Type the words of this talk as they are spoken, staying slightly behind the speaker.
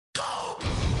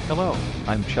Hello,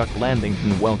 I'm Chuck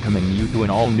Landington welcoming you to an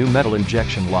all-new Metal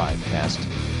Injection livecast.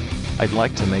 I'd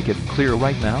like to make it clear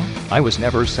right now, I was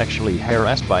never sexually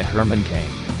harassed by Herman Cain.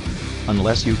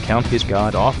 Unless you count his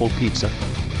god-awful pizza.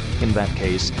 In that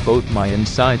case, both my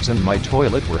insides and my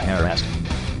toilet were harassed.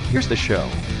 Here's the show.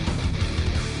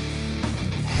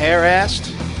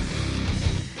 Harassed?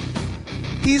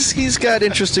 He's got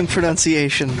interesting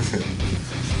pronunciation.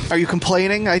 Are you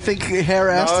complaining? I think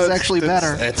harassed is actually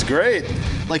better. That's great.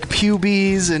 Like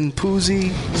pubes and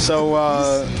poozy.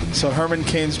 So Herman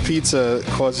Cain's pizza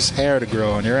causes hair to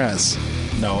grow on your ass,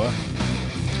 Noah.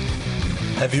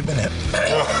 Have you been hit?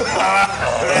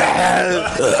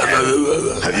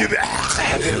 Have you been?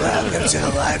 Welcome to the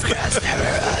live cast.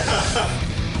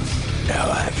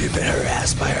 Noah, have you been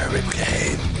harassed by Herman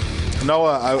Cain?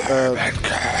 Noah,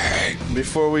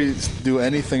 before we do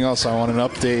anything else, I want an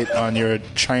update on your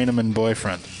Chinaman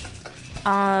boyfriend.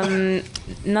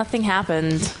 Nothing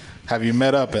happened. Have you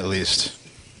met up at least?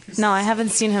 No, I haven't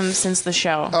seen him since the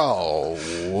show. Oh,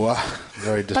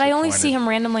 very disappointed. But I only see him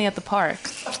randomly at the park.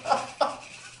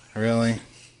 Really?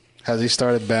 Has he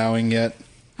started bowing yet?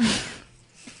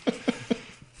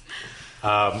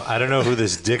 I don't know who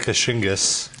this Dick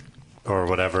Ashingus or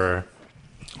whatever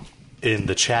in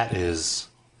the chat is,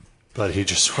 but he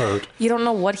just wrote... You don't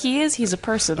know what he is? He's a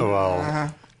person.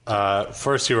 Well,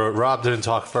 first he wrote, Rob didn't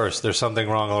talk first. There's something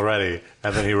wrong already.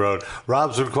 And then he wrote,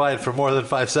 Rob's been quiet for more than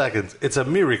 5 seconds. It's a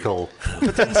miracle.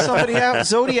 But then somebody,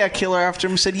 Zodiac Killer after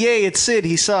him, said, "Yay, it's Sid.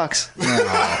 He sucks."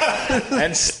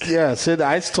 And yeah, Sid,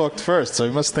 I talked first, so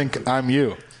he must think I'm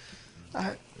you.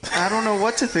 I don't know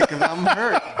what to think of. I'm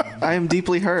hurt. I am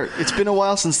deeply hurt. It's been a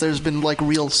while since there's been like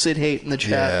real Sid hate in the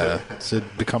chat. Yeah, Sid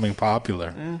becoming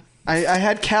popular. Yeah. I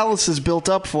had calluses built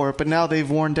up for it, but now they've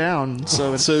worn down.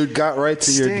 So it got right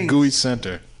to your gooey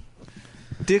center.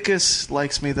 Dickus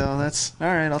likes me, though. That's all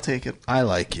right. I'll take it. I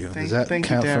like you. Does that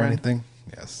count for anything?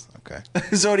 Yes. Okay.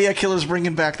 Zodiac Killer's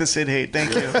bringing back the Sid hate.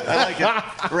 Thank you. I like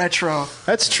it. Retro.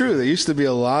 That's true. There used to be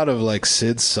a lot of like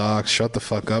Sid socks, shut the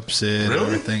fuck up, Sid, and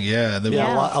everything. Yeah. A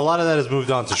lot of that has moved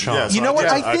on to Sean. Yeah, you know what?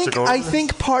 I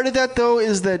think part of that though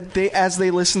is that as they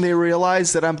listen, they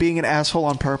realize that I'm being an asshole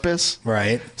on purpose.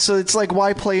 Right. So it's like,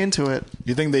 why play into it?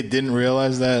 You think they didn't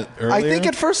realize that earlier? I think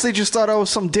at first they just thought I was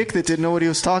some dick that didn't know what he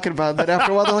was talking about. But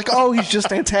after a while, they're like, "Oh, he's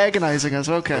just antagonizing us."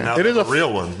 Okay. It is a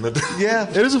real one. Yeah.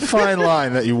 It is a fine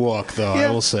line that you walk, though. Yeah.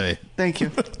 I will say. Thank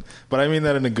you. But I mean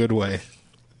that in a good way.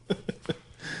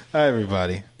 Hi,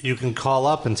 everybody. You can call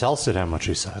up and tell Sid how much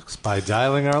he sucks by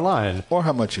dialing our line. Or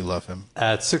how much you love him.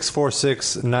 At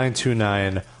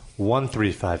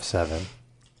 646-929-1357.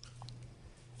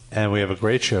 And we have a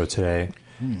great show today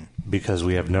because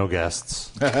we have no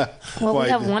guests. Well, we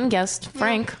have one guest,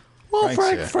 Frank. Well,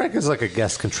 Frank is like a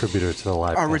guest contributor to the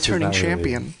live. Our returning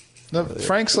champion. No,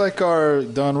 Frank's like our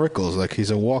Don Rickles. Like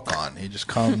he's a walk-on. He just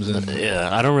comes and... Yeah,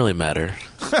 I don't really matter.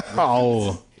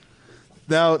 Oh.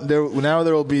 Now there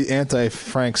will be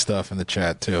anti-Frank stuff in the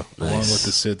chat, too. Nice. Along with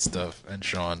the Sid stuff and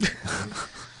Sean.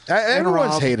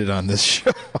 Everyone's Rob. hated on this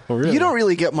show. Really. You don't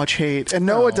really get much hate, and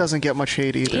Noah doesn't get much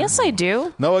hate either. Yes, I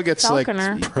do. Noah gets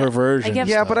Falconer. like perversion.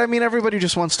 Yeah, but I mean, everybody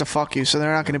just wants to fuck you, so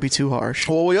they're not going to be too harsh.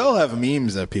 Well, we all have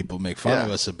memes that people make fun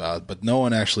of us about, but no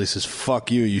one actually says "fuck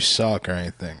you, you suck" or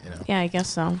anything. You know. Yeah, I guess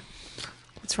so.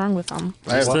 What's wrong with them?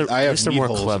 I have they're more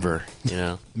meat holes clever, you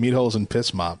know. Meat holes and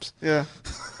piss mops. Yeah.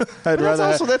 I'd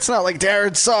rather. That's not like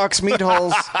Darren sucks meat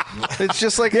holes. It's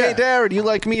just like, hey, Darren, you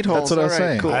like meat holes. That's what I All was right,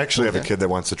 saying. Cool. I actually have a kid that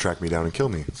wants to track me down and kill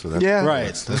me. So that's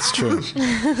Right, that's true.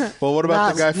 Well, what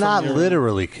about the guy from not your...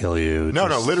 literally kill you? No,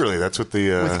 literally. That's what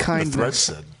the kindness. thread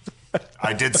said.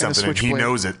 I did a something and he switchblade.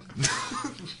 knows it.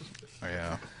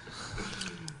 Yeah.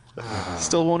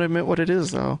 Still won't admit what it is,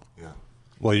 though.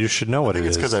 Well, you should know what I think it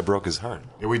it's is. because I broke his heart.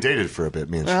 Yeah, we dated for a bit,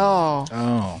 me and Sean.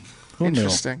 Oh, Who knew?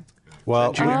 interesting.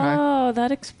 Well, Junior high. Oh,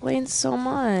 that explains so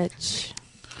much.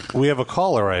 we have a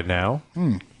caller right now.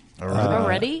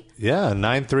 Already? Yeah,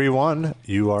 931.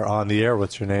 You are on the air.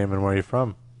 What's your name and where are you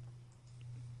from?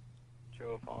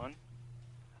 Jovan.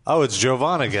 Oh, it's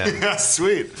Jovan again. Yeah,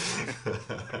 sweet.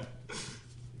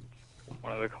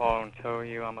 Wanted to call and tell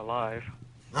you I'm alive.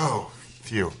 Oh,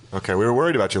 phew. Okay, we were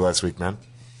worried about you last week, man.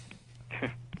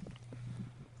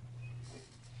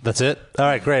 That's it? All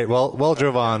right, great. Well,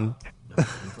 Jovan,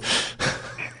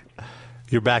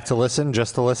 you're back to listen,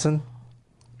 just to listen?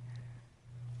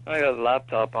 I got a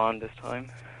laptop on this time.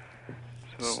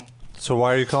 So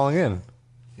why are you calling in?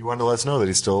 He wanted to let us know that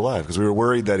he's still alive because we were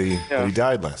worried that he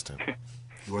died last time.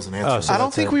 He wasn't answering. I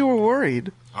don't think we were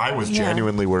worried. I was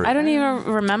genuinely worried. I don't even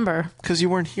remember. Because you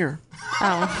weren't here.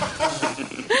 Oh.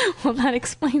 Well, that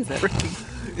explains it.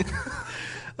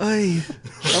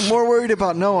 I'm more worried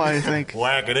about Noah, I think.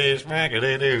 Whackity,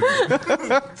 smackity, doo.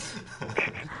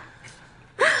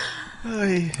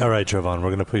 All right, Trevon, we're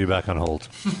going to put you back on hold.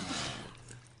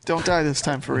 Don't die this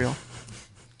time for real.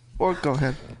 Or go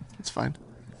ahead. It's fine.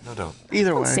 No, don't.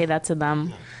 Either Don't way. say that to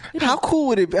them. How cool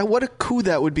would it be? What a coup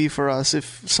that would be for us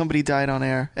if somebody died on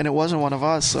air and it wasn't one of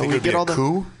us. So Think we it'd get be a all the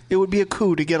coup? It would be a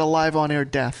coup to get a live on air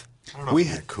death. We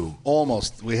had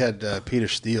almost. We had Peter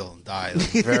Steele die.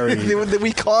 Very.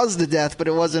 We caused the death, but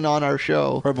it wasn't on our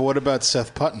show. Right, but what about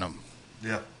Seth Putnam?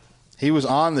 Yeah. He was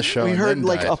on the show. We and heard then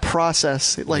like died. a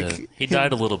process. Like He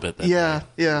died a little bit that day.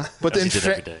 Yeah. But As he did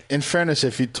every day. in fairness,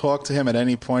 if you talked to him at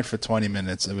any point for 20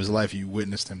 minutes of his life, you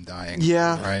witnessed him dying.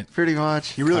 Yeah, Right? pretty much.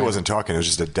 He really wasn't talking. It was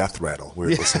just a death rattle we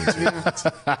were listening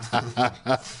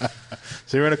to.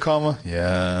 So you're in a coma?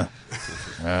 Yeah.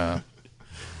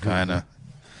 Kind of.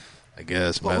 I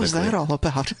guess. What was medically. that all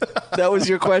about? That was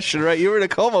your question, right? You were in a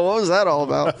coma. What was that all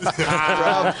about?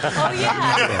 Oh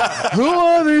yeah. Who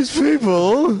are these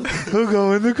people who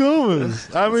go into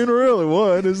comas? I mean, really,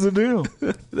 what is the deal?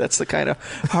 That's the kind of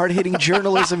hard-hitting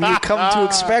journalism you come to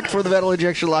expect for the Metal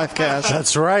Injection Livecast.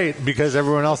 That's right, because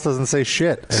everyone else doesn't say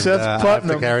shit. And, Seth I have to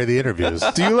Putnam. carry the interviews.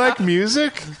 Do you like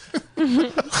music?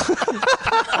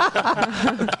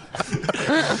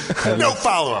 No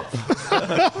follow-up.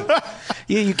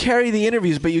 Yeah, you carry the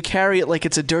interviews, but you carry it like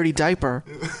it's a dirty diaper.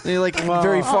 You're like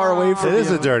very far away from It is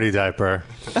you. a dirty diaper.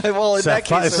 Well, in that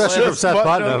case, Especially from Seth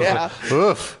Putnam. Yeah.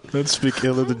 Oof. Let's speak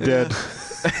ill of the dead.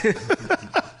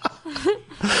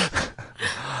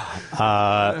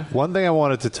 One thing I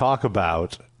wanted to talk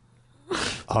about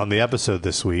on the episode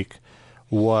this week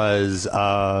was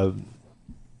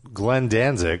Glenn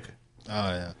Danzig. Oh,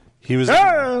 yeah. He was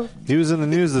in the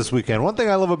news this weekend. One thing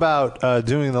I love about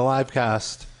doing the live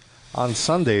cast on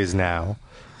Sundays now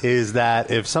is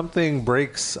that if something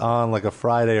breaks on like a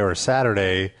Friday or a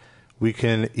Saturday, we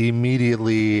can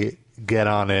immediately get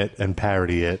on it and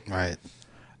parody it. Right.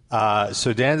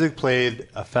 So Danzig played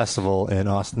a festival in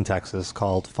Austin, Texas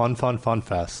called Fun Fun Fun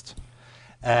Fest.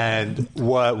 And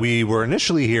what we were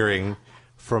initially hearing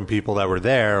from people that were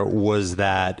there was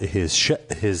that his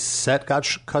set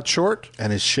got cut short.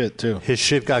 And his shit, too. His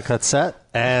shit got cut set.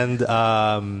 And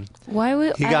Why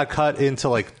would he got cut into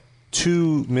like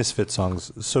 2 Misfit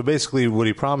songs. So basically what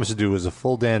he promised to do was a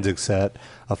full Danzig set,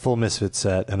 a full Misfit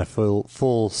set, and a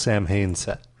full Sam Hain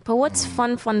set. But what's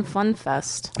Fun Fun Fun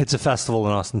Fest? It's a festival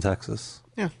in Austin, Texas.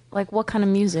 Yeah. Like what kind of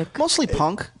music? Mostly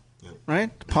punk,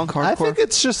 right? Punk hardcore. I think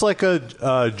it's just like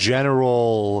a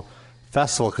general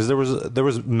festival because there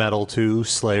was metal too.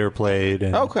 Slayer played,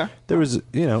 and Okay. there was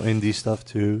indie stuff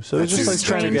too. So it's just like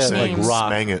trying to get strange like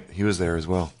rock. Smang It. He was there as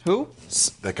well. Who?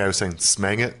 That guy was saying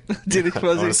smang it. Did it? I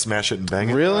Was want to he? smash it and bang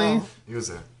it. Really? He was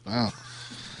there. Wow.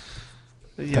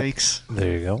 Yikes!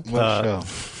 There you go. What a show.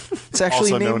 It's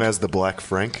actually Also known named. as the Black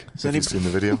Frank. If you've seen the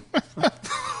video.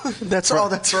 That's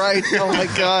right. Oh my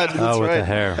God! That's with right. the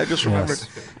hair. I just remembered.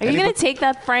 Are you gonna take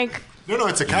that, Frank? No,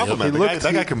 it's a compliment. He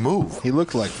That guy can move. He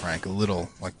looked like Frank, a little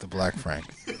like the Black Frank.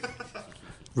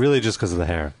 Really, just because of the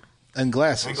hair. And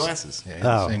glasses. And glasses. Yeah, he had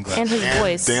the same And glasses. his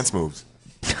voice. Dance moves.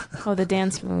 Oh, the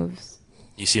dance moves.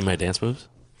 You see my dance moves?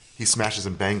 He smashes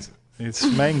and bangs it. He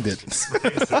smanged it.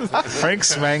 Frank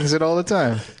smangs it all the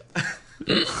time.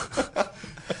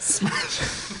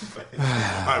 All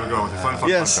right, we're going with the Fun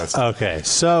Yes. Fest. Okay,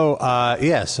 so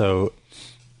so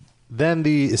then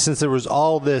since there was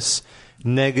all this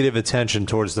negative attention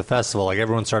towards the festival, like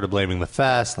everyone started blaming the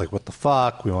fest, like what the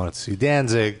fuck, we wanted to see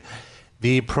Danzig.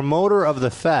 The promoter of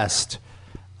the fest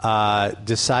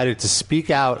decided to speak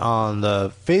out on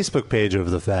the Facebook page of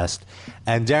the fest.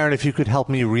 And Darren, if you could help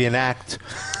me reenact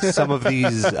some of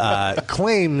these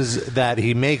claims that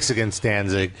he makes against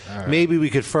Danzig, maybe we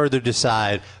could further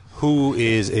decide who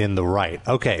is in the right.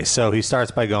 Okay, so he starts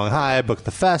by going, "Hi, I booked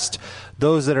the fest.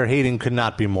 Those that are hating could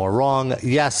not be more wrong.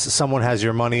 Yes, someone has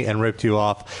your money and ripped you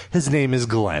off. His name is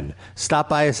Glenn. Stop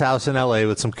by his house in L.A.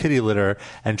 with some kitty litter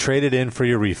and trade it in for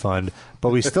your refund. But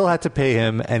we still had to pay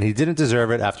him, and he didn't deserve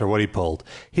it after what he pulled.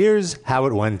 Here's how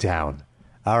it went down."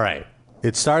 All right.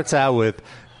 It starts out with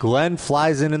Glenn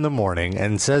flies in the morning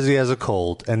and says he has a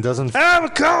cold and doesn't have a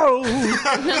cold.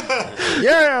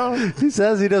 Yeah. He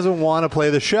says he doesn't want to play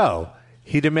the show.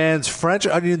 He demands French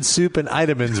onion soup and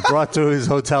vitamins brought to his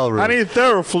hotel room. I need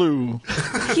Theraflu.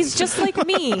 He's just like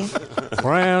me.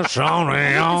 French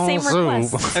onion Same soup.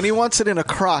 request. And he wants it in a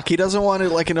crock. He doesn't want it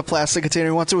like in a plastic container.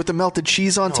 He wants it with the melted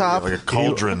cheese on top. Like a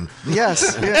cauldron.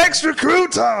 Yes. Yeah. Extra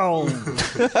crouton.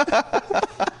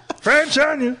 French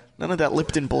onion. None of that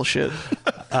Lipton bullshit.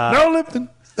 No Lipton.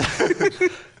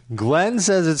 Glenn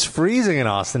says it's freezing in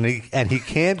Austin and he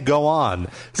can't go on.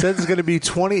 Says it's going to be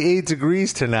 28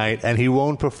 degrees tonight and he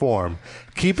won't perform.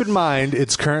 Keep in mind,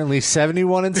 it's currently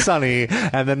 71 and sunny,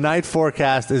 and the night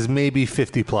forecast is maybe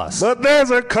 50 plus. But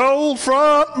there's a cold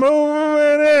front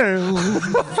moving in.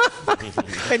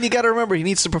 And you got to remember, he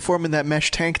needs to perform in that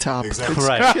mesh tank top. Exactly. It's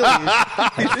Right.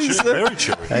 chilly. He's Very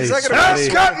chilly. He's not gonna sweaty.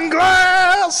 Cutting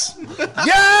glass.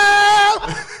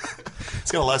 Yeah.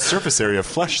 It's got a lot of surface area of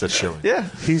flesh that's showing. Yeah.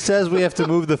 He says we have to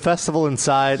move the festival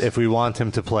inside if we want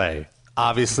him to play.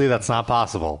 Obviously, that's not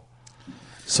possible.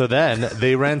 So then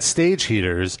they rent stage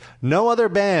heaters. No other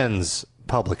bands,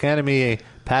 Public Enemy,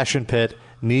 Passion Pit,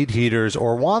 need heaters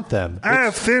or want them. I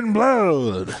have thin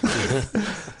blood.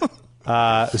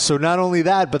 So not only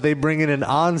that, but they bring in an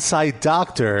on-site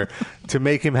doctor to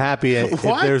make him happy if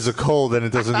What? there's a cold and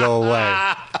it doesn't go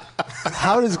away.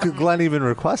 How does Glenn even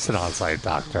request an on-site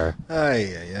doctor?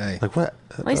 Ay. Like what?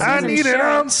 At least I he's need an insured.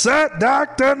 on-site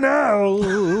doctor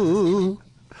now.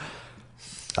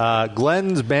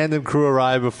 Glenn's band and crew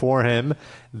arrive before him.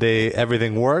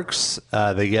 Everything works.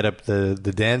 They get up the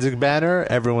Danzig banner.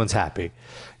 Everyone's happy.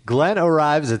 Glenn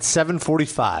arrives at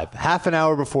 7:45, half an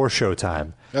hour before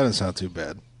showtime. That doesn't sound too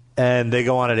bad. And they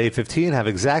go on at 8:15, have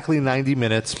exactly 90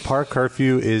 minutes. Park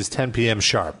curfew is 10 p.m.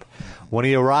 sharp. When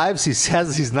he arrives, he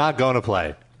says he's not going to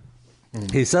play.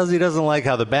 He says he doesn't like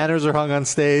how the banners are hung on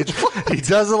stage. He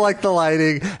doesn't like the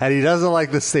lighting, and he doesn't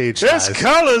like the stage This size.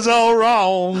 color's all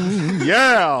wrong.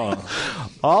 Yeah.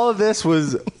 All of this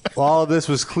was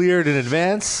cleared in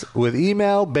advance with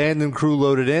email. Band and crew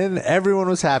loaded in. Everyone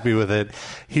was happy with it.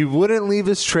 He wouldn't leave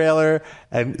his trailer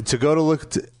and to go to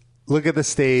look at the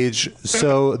stage.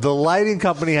 So the lighting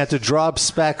company had to draw up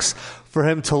specs for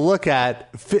him to look at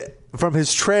from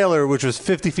his trailer, which was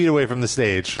 50 feet away from the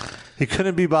stage. He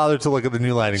couldn't be bothered to look at the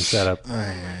new lighting setup.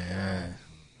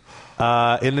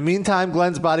 In the meantime,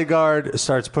 Glenn's bodyguard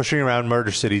starts pushing around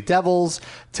Murder City Devils,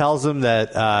 tells them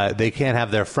that they can't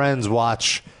have their friends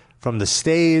watch from the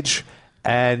stage,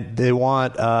 and they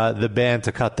want the band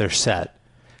to cut their set.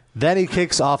 Then he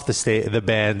kicks off the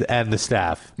band and the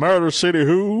staff. Murder City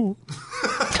who?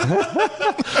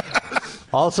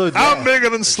 Also, I'm bigger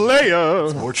than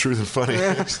Slayer. More true than funny.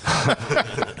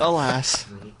 Alas.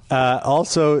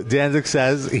 Also, Danzig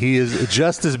says he is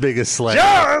just as big as Slayer.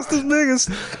 Just as big as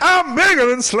I'm bigger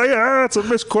than Slayer. That's a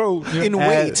misquote. In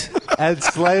weight. And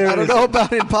Slayer I don't know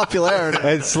about in popularity.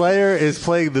 And Slayer is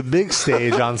playing the big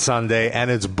stage on Sunday, and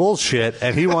it's bullshit,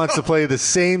 and he wants to play the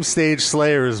same stage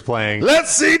Slayer is playing.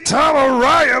 Let's see Tom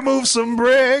Araya move some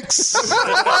bricks.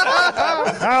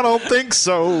 I don't think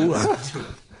so.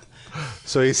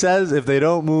 So he says if they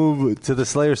don't move to the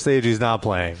Slayer stage, he's not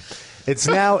playing. It's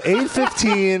now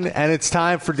 8:15, and it's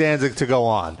time for Danzig to go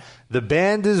on. The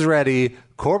band is ready.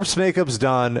 Corpse makeup's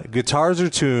done. Guitars are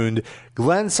tuned.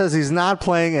 Glenn says he's not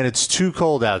playing, and it's too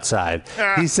cold outside.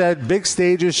 He said big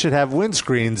stages should have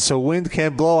windscreens so wind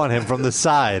can't blow on him from the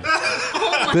side.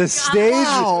 The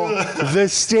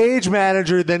stage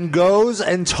manager then goes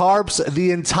and tarps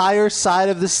the entire side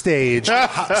of the stage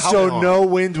so long? no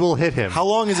wind will hit him. How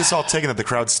long is this all taking that the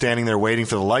crowd's standing there waiting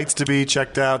for the lights to be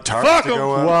checked out, tarps Fuck to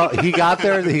go up? Well, he got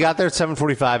there at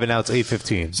 7:45, and now it's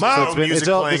 8:15. So music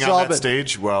playing on that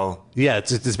stage? Well, yeah,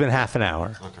 it's been half an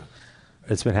hour. okay.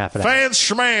 It's been half an hour. Fans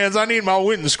schmans, I need my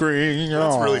windscreen.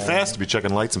 That's really fast to be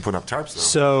checking lights and putting up tarps, though.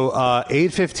 So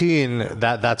 8:15.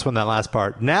 That's when that last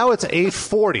part. Now it's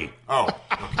 8:40. Oh,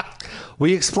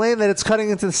 We explain that it's cutting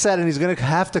into the set, and he's going to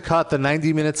have to cut the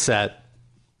 90-minute set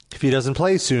if he doesn't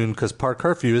play soon because park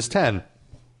curfew is 10.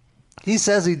 He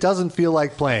says he doesn't feel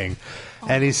like playing,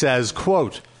 and he says,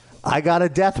 quote, "I got a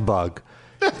death bug.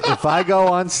 If I go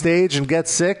on stage and get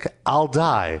sick, I'll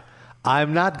die.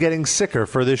 I'm not getting sicker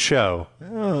for this show."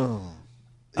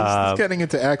 He's getting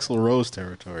into Axl Rose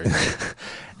territory.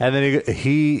 And then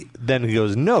he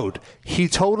goes, note, he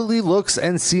totally looks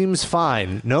and seems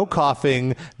fine. No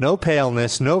coughing, no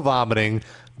paleness, no vomiting,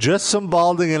 just some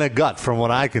balding in a gut from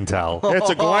what I can tell. It's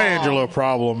a glandular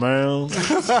problem, man.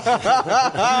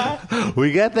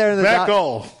 We get there and Back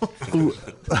off.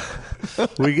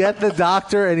 we get the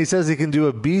doctor and he says he can do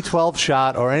a B12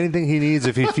 shot or anything he needs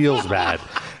if he feels bad.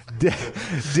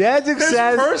 Danzig His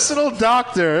says personal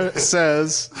doctor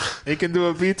says he can do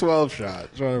a B12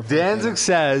 shot. Danzig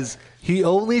says he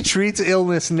only treats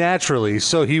illness naturally,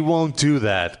 so he won't do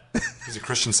that. he's a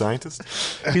Christian Scientist?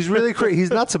 He's really crazy.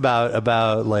 He's nuts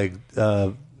about like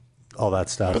all that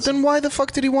stuff. But then why the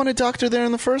fuck did he want a doctor there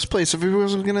in the first place if he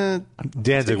wasn't gonna...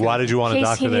 Danzig, why did you want a In case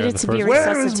doctor he there in needed the to be first place?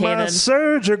 Where's my resuscitated.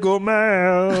 surgical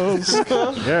mask?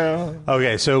 Yeah.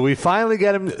 Okay, so we finally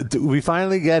get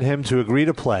him to agree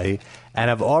to play, and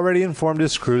have already informed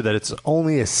his crew that it's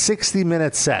only a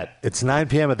 60-minute set. It's 9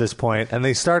 p.m. at this point, and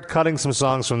they start cutting some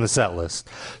songs from the set list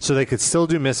so they could still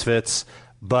do Misfits,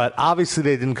 but obviously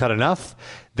they didn't cut enough.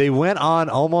 They went on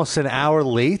almost an hour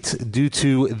late due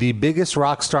to the biggest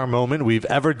rock star moment we've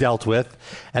ever dealt with,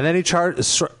 and then he tries to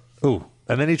start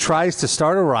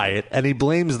a riot, and he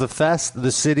blames the fest,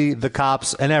 the city, the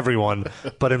cops, and everyone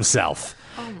but himself.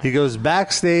 He goes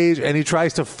backstage, and he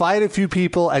tries to fight a few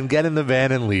people and get in the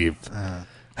van and leave. I'm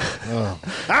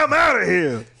out of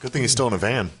here. Good thing he's still in a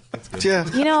van. Yeah.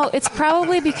 You know, it's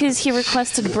probably because he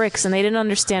requested bricks and they didn't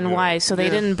understand why, so they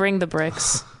didn't bring the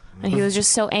bricks. And he was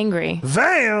just so angry.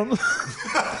 Van,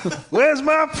 where's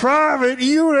my private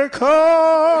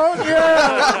unicorn?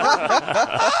 Yeah.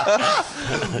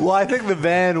 Well, I think the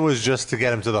van was just to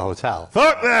get him to the hotel.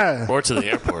 Fuck that. Or to the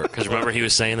airport. Because remember he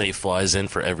was saying that he flies in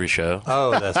for every show?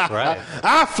 Oh, that's right.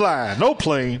 I fly, no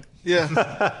plane.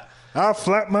 Yeah. I'll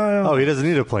flap my own. Oh, he doesn't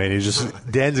need a plane. He just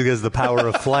Danzig has the power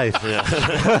of flight. There's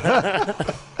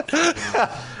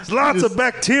lots of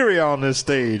bacteria on this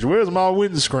stage. Where's my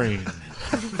windscreen?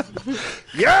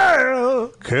 Yeah.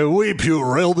 Can we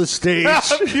Purell the stage?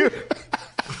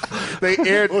 They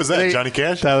aired. What was that, Johnny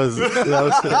Cash? That was yeah.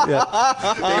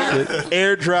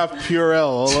 Airdropped Purell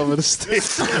all over the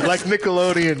stage like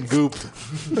Nickelodeon goop.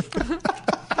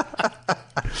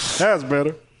 That's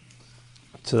better.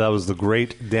 So that was the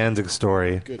great Danzig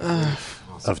story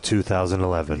of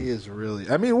 2011. He is really.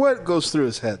 I mean, what goes through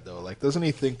his head though? Like, doesn't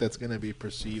he think that's going to be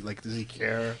perceived? Like, does he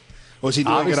care? Was he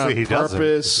doing Obviously, he it on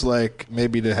purpose? Like,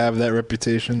 maybe to have that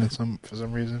reputation for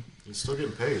some reason? He's still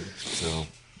getting paid. So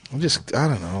I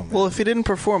don't know. Man. Well, if he didn't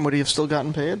perform, would he have still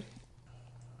gotten paid?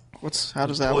 How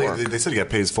does that work? They said he got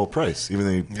paid his full price,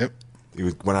 even though he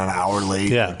went on an hour late.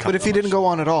 Yeah. But if he didn't go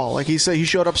on at all, like he said, he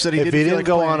showed up, said If he feel didn't like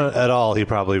go playing. on at all, he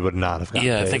probably would not have gotten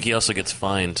Yeah, I paid. think he also gets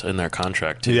fined in their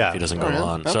contract, too, Yeah. if he doesn't go Oh, yeah?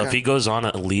 on. So Okay. if he goes on,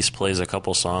 at least plays a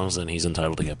couple songs, then he's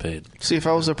entitled to get paid. See, if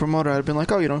I was a promoter, I'd have been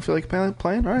like, "Oh, you don't feel like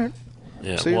playing? All right."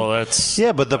 Yeah, See? well, that's...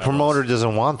 Yeah, but the promoter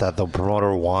doesn't want that. The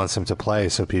promoter wants him to play,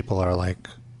 so people are like,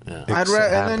 And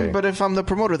then, but if I'm the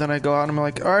promoter, then I go out and I'm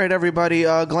like, "All right, everybody,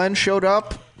 Glenn showed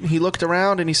up. He looked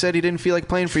around and he said he didn't feel like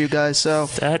playing for you guys. So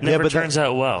that never turns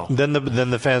out well. Then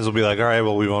the fans will be like, all right,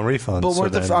 well, we want refunds.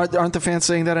 But So aren't the fans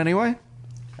saying that anyway?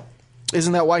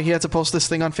 Isn't that why he had to post this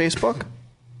thing on Facebook?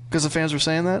 Because the fans were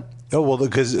saying that? Oh, well,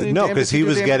 because Damn because if you he do,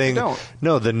 was damn if you getting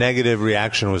don't. the negative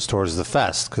reaction was towards the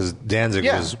fest because Danzig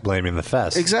Yeah. was blaming the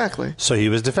fest. Exactly. So he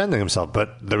was defending himself,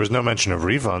 but there was no mention of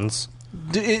refunds.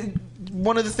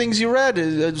 One of the things you read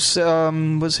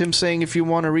was him saying, if you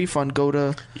want a refund, go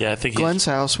to I think Glenn's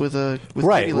house with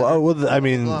Right. kitty Well, litter. I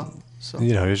mean, Blah, blah, so.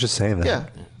 he was just saying that. Yeah.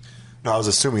 No, I was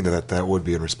assuming that would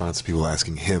be in response to people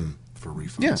asking him for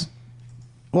refunds. Yeah.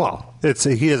 Well,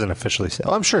 he doesn't officially say.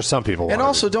 I'm sure some people. And want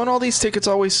also, don't all these tickets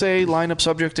always say lineup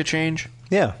subject to change?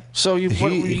 Yeah. So you're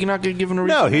not going to give him a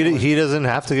No, refund? he doesn't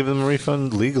have to give them a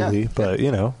refund legally, but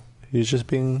he's just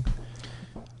being.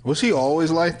 Was he always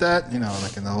like that?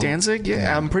 Like in the whole Danzig?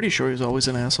 Yeah, I'm pretty sure he's always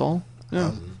an asshole.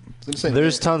 Yeah.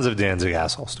 There's tons of Danzig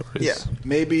asshole stories. Yeah,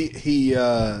 maybe he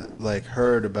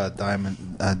heard about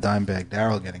Dimebag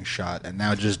Darrell getting shot, and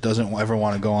now just doesn't ever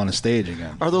want to go on a stage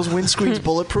again. Are those windscreens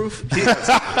bulletproof?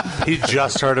 He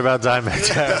just heard about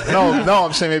Dimebag. No,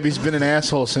 I'm saying maybe he's been an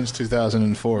asshole since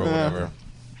 2004 or whatever.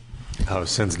 Oh,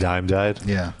 since Dime died?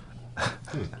 Yeah.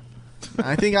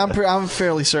 I think I'm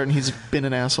fairly certain he's been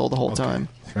an asshole the whole time.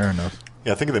 Fair enough.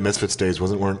 Yeah, I think in the Misfits days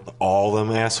weren't all them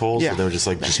assholes. Yeah. So they were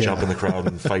just jump in the crowd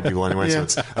and fight people anyway. Yeah.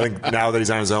 So I think now that he's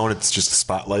on his own, it's just a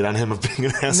spotlight on him of being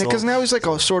an asshole. Because now he's like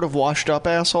a sort of washed up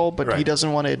asshole, but he Right.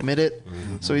 doesn't want to admit it.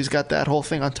 Mm-hmm. So he's got that whole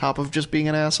thing on top of just being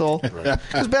an asshole.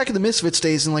 Because back in the Misfits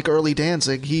days in early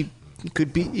Danzig, he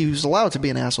was allowed to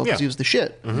be an asshole because Yeah. he was the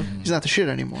shit. Mhm. He's not the shit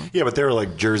anymore. Yeah, but they were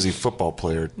like Jersey football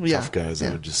player Yeah. tough guys Yeah.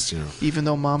 that are just Even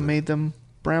though mom made them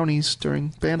brownies during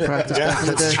band practice Yeah, back in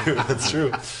the day. that's true. That's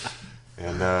true.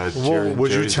 And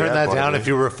Would you turn that down if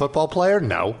you were a football player?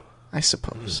 No. I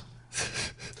suppose.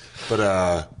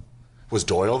 But was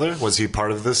Doyle there? Was he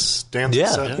part of this dance?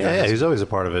 Yeah, set? yeah, he's always a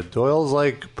part of it. Doyle's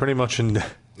pretty much in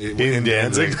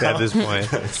Danzig at this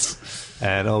point,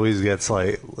 and always gets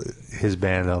his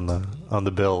band on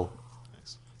the bill.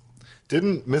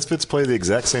 Didn't Misfits play the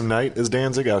exact same night as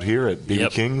Danzig out here at BB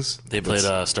Yep. King's? They played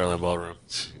Starland Ballroom.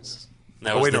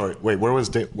 That was Wait. Where was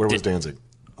Danzig?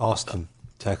 Austin,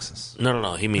 Texas.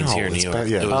 No. He means No, here in New it's York. bad-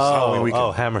 yeah. It was Halloween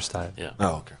weekend. Hammerstein. Yeah.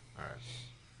 Oh, okay. All right.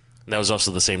 That was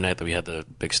also the same night that we had the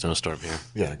big snowstorm here.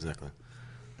 Yeah, exactly.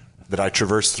 That I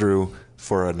traversed through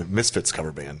for a Misfits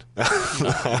cover band.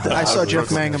 I saw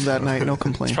Jeff Mangum that night. No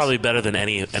complaints. It's probably better than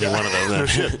any one of them. No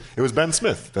shit. It was Ben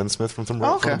Smith. Ben Smith from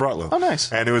Brotlow. Oh,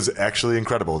 nice. And it was actually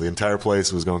incredible. The entire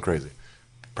place was going crazy.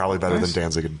 Probably better than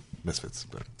Danzig and Misfits.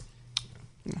 But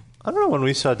I don't know when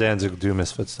we saw Danzig do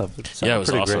Misfits stuff. It was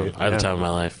awesome. Great. I had the time of my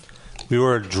life. We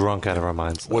were drunk out of our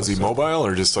minds. Was he mobile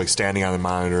or just like standing on the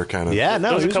monitor kind of? Yeah,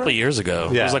 no. It was a couple of years ago.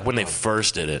 Yeah. It was like when they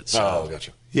first did it. So. Oh,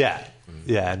 gotcha. Yeah.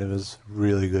 Yeah, and it was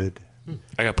really good.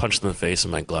 I got punched in the face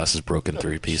and my glasses broke in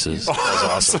 3 pieces. That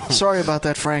was awesome. Sorry about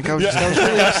that, Frank. I was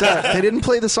really upset. They didn't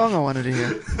play the song I wanted to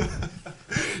hear.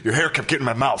 Your hair kept getting in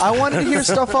my mouth. I wanted to hear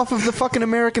stuff off of the fucking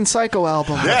American Psycho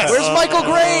album. Yes. Where's Michael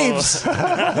Graves?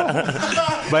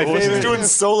 He's doing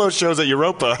solo shows at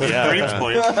Europa.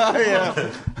 Yeah.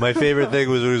 My favorite thing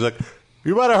was when he was like,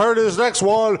 you might have heard of this next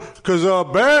one because a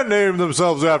band named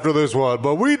themselves after this one,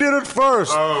 but we did it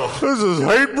first. Oh. This is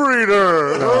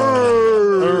Hatebreeder.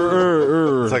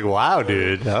 It's like, wow,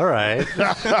 dude. All right.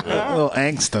 A little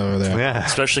angst over there. Yeah.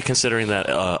 Especially considering that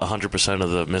 100%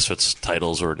 of the Misfits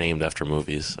titles were named after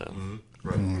movies. So.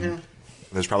 Right. Yeah.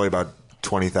 There's probably about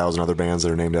 20,000 other bands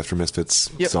that are named after Misfits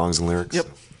songs and lyrics. Yep.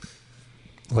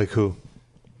 Like who?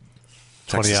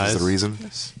 20 Texas Eyes? is the reason.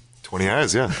 Yes. 20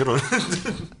 Eyes, yeah. Good one.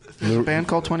 A band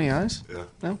called 20 Eyes? Yeah.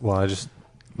 No? Well, I just...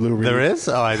 Lou Reed. There is?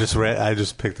 Oh, I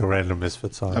just picked a random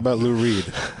Misfits song. How about Lou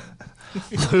Reed?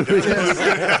 Lou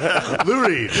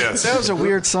Reed, yes. That was a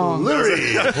weird song. Lou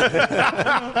Reed.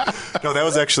 No, that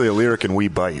was actually a lyric in We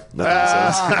Bite. He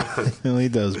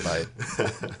does bite.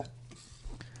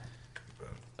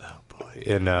 Oh, boy.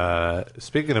 And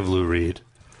speaking of Lou Reed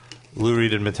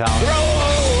and Metallica...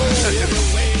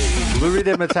 Lou Reed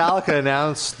and Metallica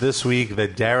announced this week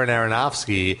that Darren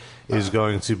Aronofsky is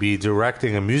going to be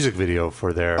directing a music video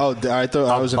for their I thought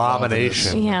I was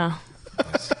abomination Yeah.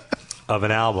 of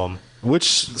an album.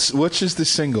 Which is the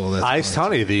single? Ice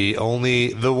Honey, the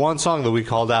one song that we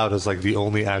called out as like the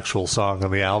only actual song on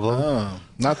the album. Oh,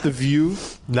 not The View?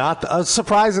 Not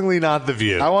surprisingly not The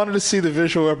View. I wanted to see the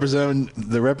visual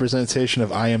representation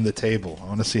of I Am the Table. I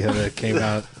want to see how that came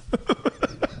out.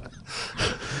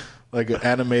 Like an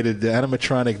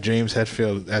animatronic James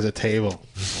Hetfield as a table,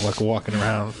 like walking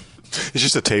around. It's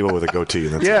just a table with a goatee.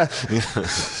 And that's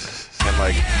it. And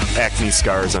like acne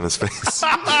scars on his face.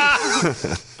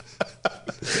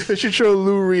 They should show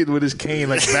Lou Reed with his cane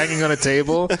like banging on a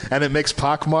table, and it makes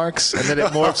pock marks, and then it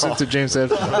morphs into James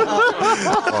Hetfield.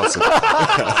 Awesome.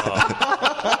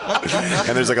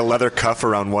 And there's like a leather cuff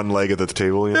around one leg of the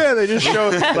table. You know? Yeah, they just show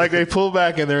like they pull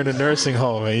back and they're in a nursing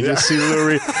home, and you just see Lou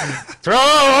Reed throw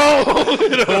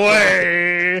it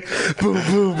away. Boom,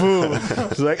 boom, boom.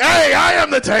 It's like, hey, I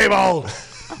am the table.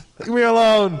 Leave me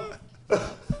alone.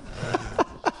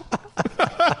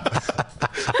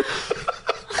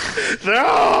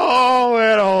 Throw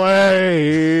it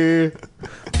away.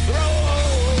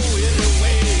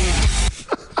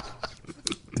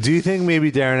 Do you think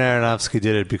maybe Darren Aronofsky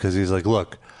did it because he's like,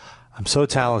 look, I'm so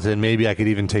talented, maybe I could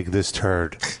even take this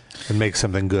turd and make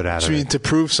something good out of I mean, it. to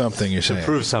prove something, you're saying. To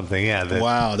prove something, yeah.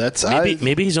 Wow, that's...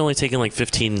 Maybe he's only taking like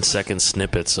 15-second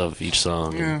snippets of each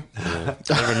song. Yeah. You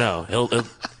never know. He'll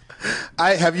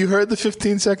have you heard the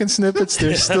 15-second snippets?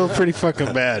 They're still pretty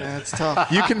fucking bad. Yeah, it's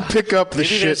tough. You can pick up the maybe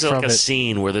shit there's from like a it.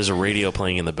 scene where there's a radio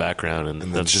playing in the background, and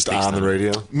That's just on the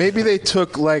radio. Maybe they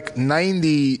took like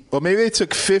 90, or maybe they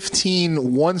took 15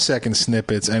 1-second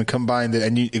snippets and combined it,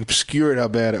 and you obscured how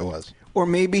bad it was. Or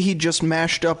maybe he just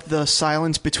mashed up the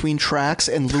silence between tracks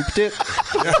and looped it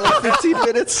for like 15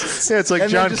 minutes. Yeah, it's like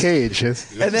And John then just- Cage. And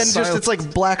then just it's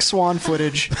like Black Swan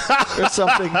footage or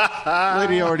something that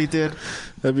he already did.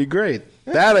 That'd be great.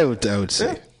 That I would see.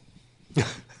 They're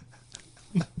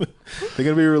going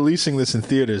to be releasing this in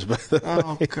theaters, by the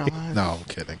Oh, way. God. No, I'm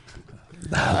kidding.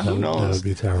 Who knows? That would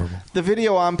be terrible. The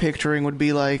video I'm picturing would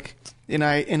be like in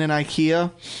an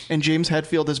IKEA, and James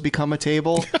Hetfield has become a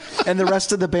table, and the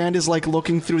rest of the band is like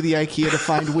looking through the IKEA to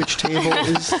find which table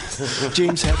is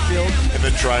James Hetfield. And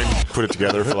then try and put it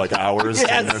together for like hours. Yes.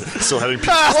 And then still having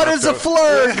pieces What left is a out.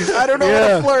 flurg? I don't know what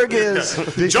a flurg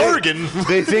is. Jargon.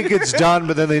 They think it's done,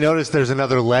 but then they notice there's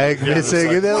another leg missing,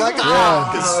 like- and they're like,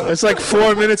 "Ah!" It's like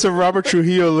 4 minutes of Robert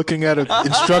Trujillo looking at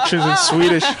instructions in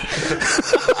Swedish.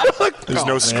 There's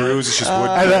no screws. It's just wood.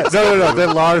 And no.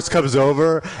 Then Lars comes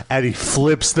over and he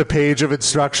flips the page of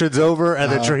instructions over,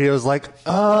 and then Trujillo's like,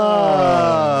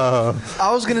 "Oh."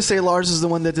 I was gonna say Lars is the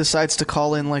one that decides to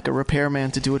call in like a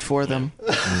repairman to do it for them.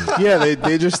 Yeah,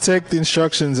 they just take the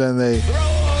instructions and they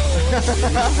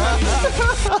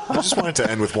I just want it to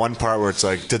end with one part where it's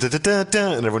like da da da da da,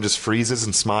 and everyone just freezes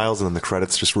and smiles, and then the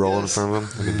credits just roll in front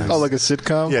of them. Like a nice, like a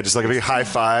sitcom. yeah, just like a big high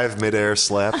five, midair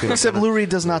slap. You know, Except Lou Reed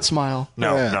does not smile.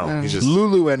 no, he's just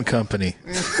Lulu and Company.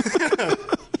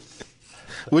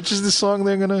 Which is the song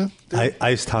they're gonna?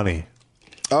 Iced Honey.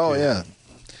 Oh yeah.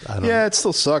 Yeah, it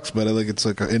still sucks, but I think it's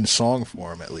like in song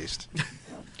form at least.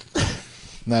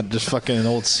 Not just fucking an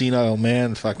old senile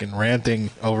man fucking ranting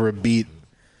over a beat,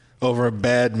 over a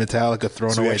bad Metallica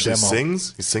thrown So he away actually demo.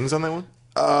 sings. He sings on that one.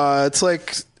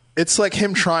 It's like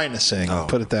him trying to sing.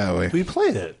 Put it that way. We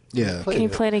played it. Yeah. Can you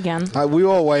play it again? We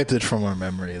all wiped it from our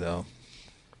memory though.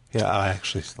 Yeah, I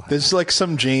actually. There's like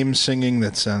some James singing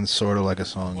that sounds sort of like a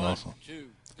song also.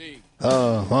 1,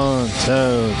 2, 3.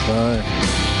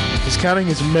 He's counting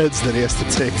his meds that he has to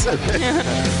take today.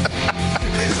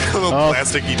 A little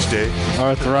plastic each day.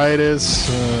 Arthritis,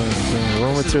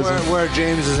 rheumatism. Where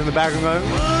James is in the background going,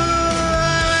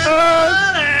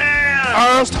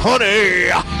 Iced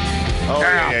Honey. Oh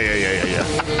yeah.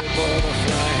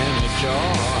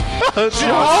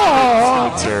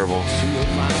 Oh, terrible.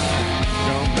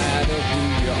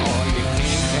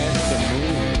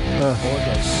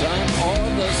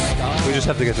 we just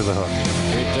have to get to the hook.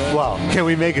 Well, can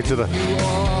we make it to the...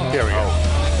 Here we go.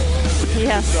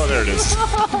 Yes. Oh, there it is.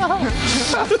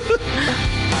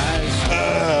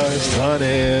 Iced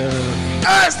Honey.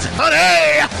 Iced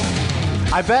Honey.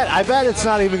 I bet it's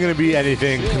not even going to be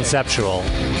anything conceptual.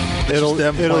 It'll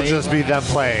just be them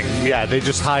playing. Yeah, they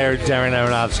just hired Darren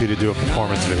Aronofsky to do a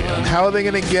performance video. How are they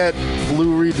going to get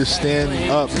Lou Reed to stand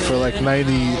up for like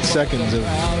 90 seconds of?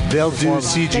 They'll do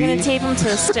CG. They're going to tape him to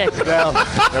a stick. That'll be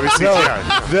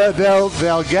CGI.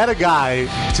 They'll get a guy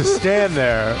to stand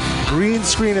there, green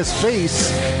screen his face,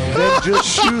 then just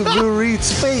shoot Lou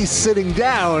Reed's face sitting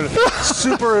down,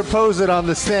 superimpose it on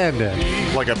the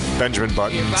stand-in. Like a Benjamin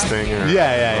Buttons thing, or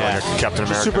Yeah. like a Captain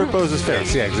Just America. superimpose his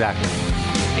face. Yeah, exactly.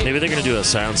 Maybe they're going to do a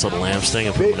Silence of the Lambs thing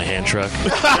and put him in a hand truck.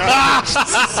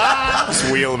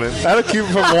 Just wheel him in. That'll keep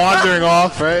him from wandering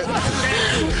off, right?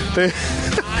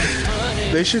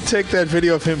 They should take that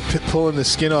video of him pulling the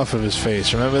skin off of his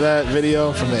face. Remember that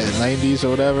video from the 90s or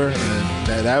whatever?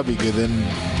 And that would be good. Then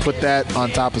put that on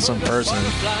top of some person.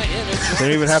 They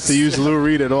don't even have to use Lou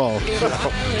Reed at all.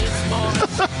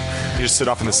 You just sit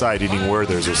off on the side eating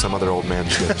Werther's or some other old man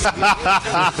shit.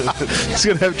 He's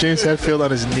going to have James Hetfield on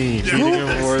his knee eating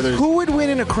him Werther's. Who would win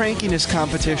in a crankiness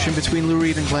competition between Lou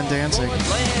Reed and Glenn Danzig?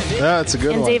 That's a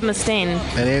good And one. Dave Mustaine.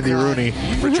 And Andy Rooney.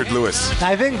 Richard Lewis.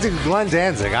 I think Glenn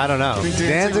Danzig. I don't know.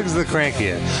 Danzig's the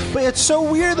crankiest. But it's so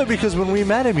weird though because when we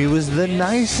met him, he was the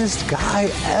nicest guy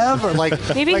ever. Like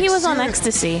Maybe he was on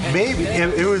seriously. ecstasy. Maybe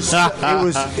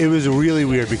it was really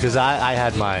weird because I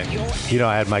had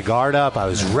my guard up. I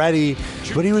was ready,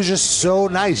 but he was just so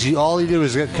nice. All he did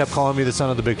was kept calling me the son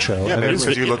of the Big Show. Yeah, And maybe then-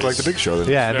 because you look like the Big Show. Then.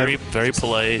 yeah. And Very, very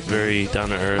polite, very down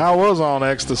to earth. I was on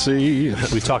ecstasy.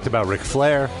 we talked about Ric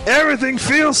Flair. Everything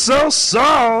feels so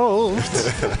soft.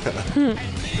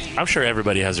 I'm sure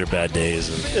everybody has their bad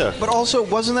days. And But also,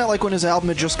 wasn't that like when his album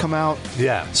had just come out?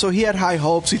 Yeah. So he had high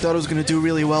hopes. He thought it was going to do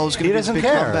really well. It was going He to be his doesn't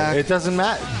big care. comeback. It doesn't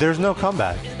matter. There's no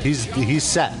comeback. He's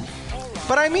set.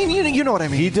 But I mean, you know what I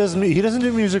mean. He doesn't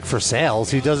do music for sales.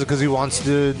 He does it because he wants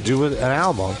to do an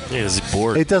album. yeah, he's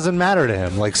bored. It doesn't matter to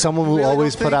him. Like someone will Really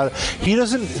always don't put out. He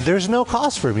doesn't. There's no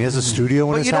cost for him. He has a studio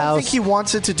in But his you don't house. think he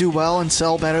wants it to do well and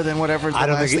sell better than whatever the I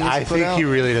don't last think. thing I he put think out? he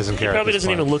really doesn't care. He probably at this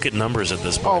doesn't even point. look at numbers at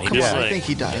this Oh, point. come He on. just, I like, think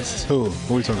he does. Who?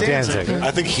 Who are we talking about? Danzig.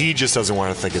 I think he just doesn't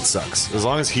want to think it sucks. As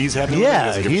long as he's happy with it,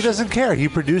 Yeah, give a he shit. doesn't care. He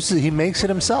produces. He makes it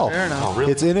himself. Fair enough. Oh,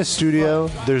 really? It's in his studio.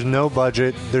 There's no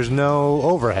budget. There's no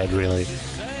overhead really.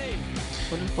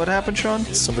 What happened, Sean?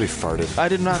 Somebody farted. I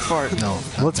did not fart. No.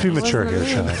 Let's be mature here,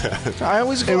 Sean. I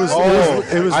always go It was. out-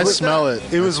 It was. I smell it.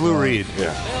 It was Lou Reed.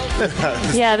 Yeah.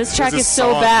 Yeah, this track This is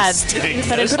so song bad stinks.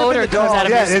 that his odor comes out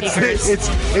of Yeah, his speakers.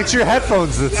 it's your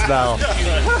headphones that smell.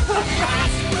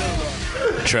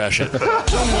 trash it.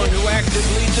 Someone who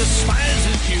actively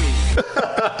despises you.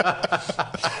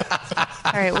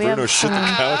 All right, we Bruno have shit the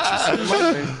some,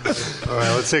 couch. All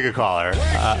right, let's take a caller.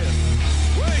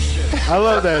 I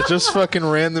love that. Just fucking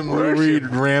random Lou Reed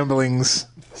ramblings.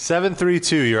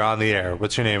 732, you're on the air.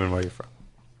 What's your name and where you from?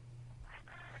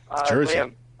 Jersey.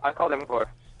 Liam, I called him before.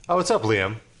 Oh, what's up,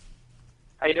 Liam?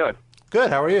 How you doing? Good.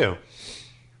 How are you?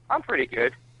 I'm pretty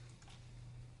good.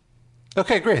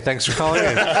 Okay, great. Thanks for calling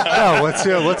in. No,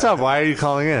 what's up? Why are you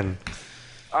calling in?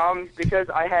 Because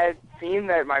I had seen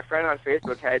that my friend on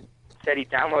Facebook had said he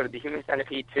downloaded the Human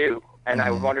Centipede 2, and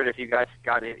I wondered if you guys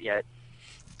got it yet.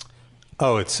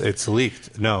 Oh, it's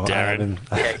leaked. No, Darren.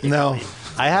 No,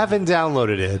 I haven't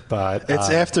downloaded it, but it's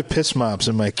after piss mobs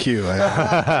in my queue.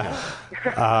 The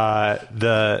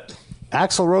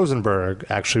Axl Rosenberg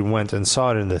actually went and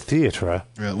saw it in the theater.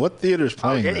 What theater's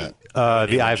playing that?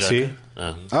 The IFC.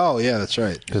 Oh yeah, that's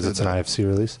right. Because it's an IFC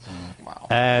release. Wow.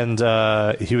 And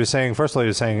he was saying, first of all, he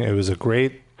was saying it was a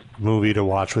great movie to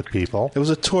watch with people. It was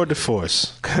a tour de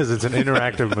force because it's an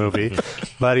interactive movie.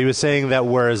 But he was saying that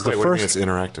whereas the Wait, what do you mean first, it's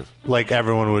interactive, like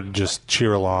everyone would just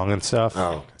cheer along and stuff.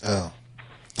 Oh.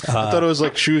 I thought it was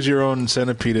like choose your own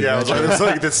centipede. Yeah, it's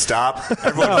like this stop.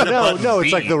 No,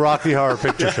 it's like the Rocky Horror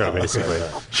Picture Show, basically.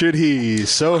 Should he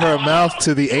sew her mouth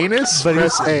to the anus? But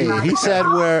Press A. he said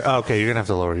where... Okay, you're going to have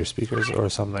to lower your speakers or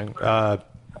something.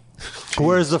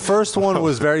 Whereas the first one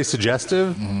was very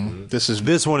suggestive,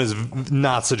 this one is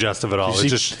not suggestive at all.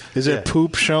 Is there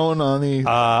poop shown on the...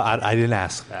 I didn't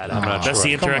ask that. I'm not That's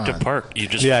sure. the interactive park. You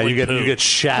just you get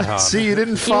shat on. See, you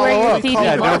didn't follow up.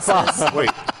 Wait,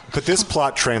 but this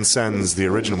plot transcends the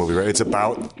original movie, right? It's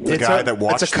about the guy that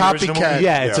watched it's a the original copycat. movie?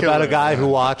 Yeah, it's about a guy who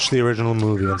watched the original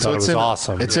movie and thought it was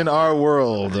awesome. It's in our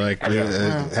world, like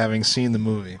having seen the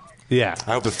movie. Yeah.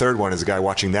 I hope the third one is a guy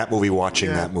watching that movie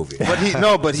that movie.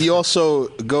 But he also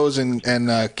goes and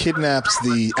kidnaps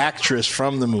the actress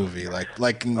from the movie,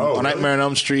 like in Nightmare on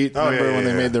Elm Street. Remember when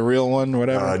they made the real one, or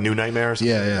whatever? New Nightmare. Or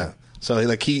something? Yeah. So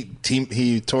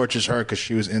he tortures her because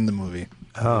she was in the movie.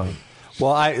 Oh.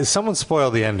 Well, someone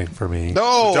spoiled the ending for me.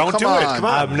 No, don't do it. Come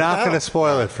on. I'm not going to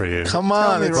spoil it for you. Come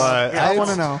on, but I want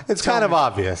to know. It's kind of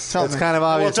obvious. It's kind of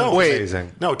obvious. Well, and don't.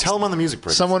 amazing. No, tell him on the music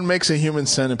break. Someone makes a human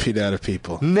centipede out of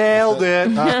people. Nailed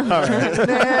it.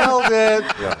 Nailed it.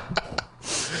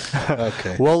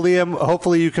 Okay. Well, Liam,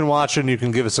 hopefully you can watch it and you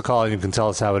can give us a call and you can tell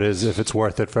us how it is, if it's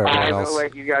worth it for everyone else. I'll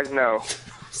let you guys know.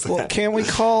 Well, can we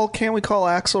call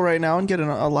Axl right now and get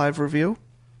a live review?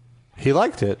 He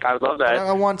liked it. I would love that.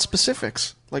 I want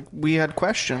specifics. Like, we had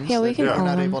questions. Yeah, we can that call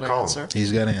we're not him. able to answer.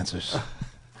 He's got answers. All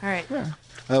right.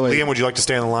 Liam, would you like to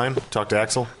stay on the line? Talk to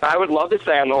Axl? I would love to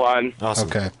stay on the line. Awesome.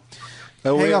 Okay.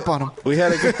 Hang up on him. We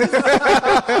had a good...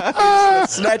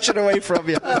 Snatch it away from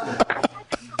you.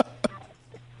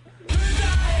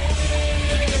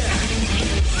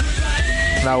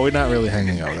 No, we're not really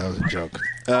hanging out. That was a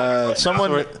joke.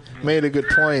 Someone made a good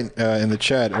point in the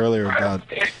chat earlier about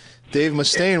Dave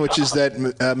Mustaine, which is that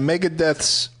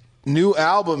Megadeth's new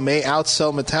album may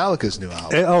outsell Metallica's new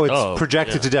album. It's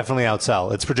projected to definitely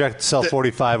outsell. It's projected to sell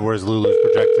 45, whereas Lulu's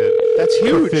projected That's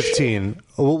huge. for 15.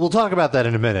 We'll talk about that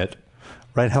in a minute.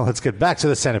 Right now, let's get back to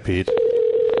the centipede.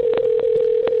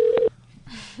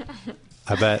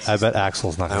 I bet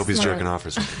Axel's not. I hope he's jerking off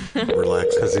or something.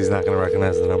 Relax, because he's not going to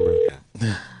recognize the number.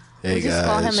 Hey We'll just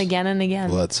call him again and again.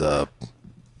 What's up?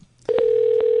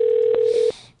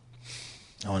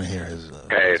 I want to hear his.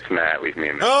 Hey, it's Matt. Leave me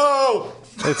a minute. Oh!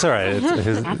 It's all right.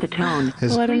 At the tone,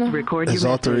 His, I don't know. record his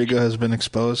your alter message. ego has been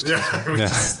exposed.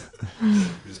 Just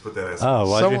put that as Oh,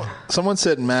 why'd you? Someone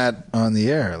said Matt on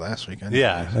the air last weekend.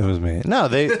 Yeah, it was me. No,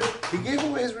 he gave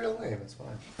away his real name. It's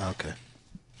fine. Okay.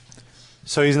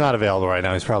 So he's not available right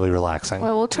now. He's probably relaxing.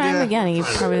 Well, we'll try him again. He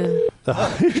probably.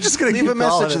 You're just going to Leave a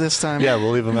message this time. Yeah,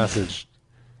 we'll leave a message.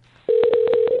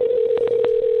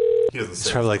 He doesn't He's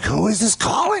say. probably like, who is this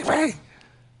calling me?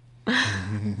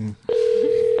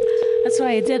 That's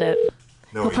why I did it.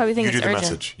 No, He'll probably think you do it's the urgent.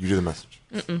 message. You do the message.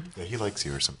 Yeah, he likes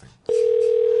you or something.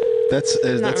 That's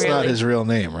not really. his real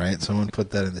name, right? Someone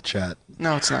put that in the chat.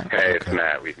 No, it's not. Hey, it's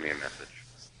Matt. Leave me a message.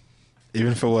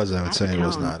 Even if it was, I would At say the it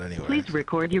was tone, not anyway. Please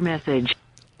record your message.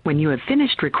 When you have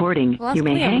finished recording, Well, you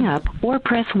may that's hang Liam. up or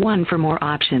press 1 for more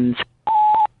options.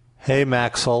 Hey,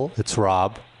 Maxwell, it's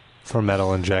Rob from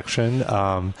Metal Injection.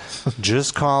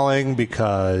 Just calling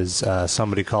because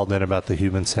somebody called in about the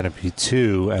Human Centipede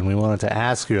 2, and we wanted to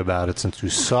ask you about it since you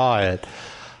saw it.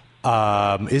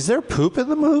 Is there poop in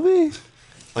the movie?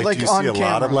 Like do you on see a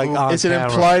lot camera. of Like on Is it camera?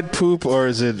 implied poop or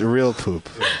is it real poop?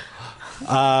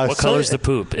 What color is the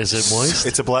poop? Is it moist?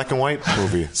 It's a black and white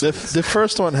movie. The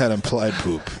first one had implied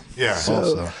poop. Yeah.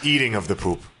 Also. Eating of the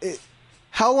poop.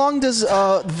 How long does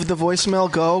the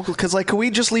voicemail go? Because, like, can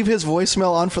we just leave his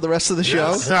voicemail on for the rest of the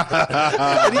show?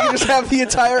 And you can just have the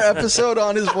entire episode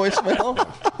on his voicemail?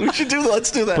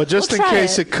 Let's do that. But just We'll in try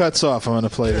case it. it cuts off, I'm going to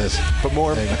play this. But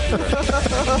more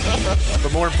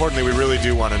importantly, we really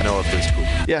do want to know if there's poop.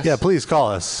 Yes. Yeah, please call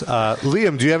us.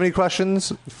 Liam, do you have any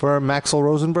questions for Maxwell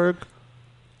Rosenberg?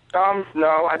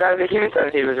 No, I thought the human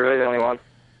centipede was really the only one.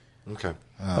 Okay.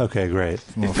 Okay, great.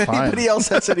 Well, If fine. anybody else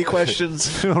has any questions,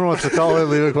 If anyone wants to call in,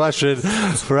 leave a question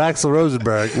for Axel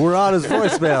Rosenberg. We're on his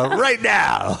voicemail right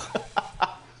now.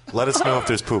 Let us know if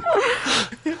there's poop.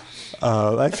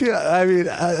 I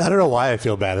don't know why I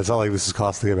feel bad. It's not like this is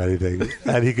costing him anything,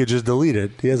 and he could just delete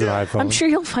it. He has an iPhone. I'm sure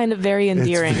he'll find it very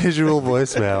endearing. It's visual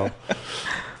voicemail.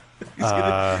 He's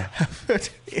gonna have a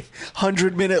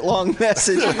 100-minute long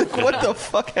message. Like, what the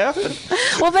fuck happened?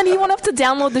 Well, then he won't have to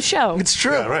download the show. It's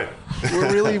true. Yeah, right.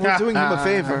 We're doing him a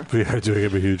favor. We are doing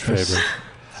him a huge favor.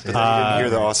 And then you didn't hear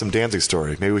the awesome Danzig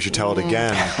story. Maybe we should tell it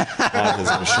again on his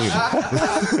machine.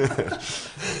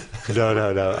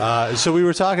 No. So we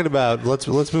were talking about. Let's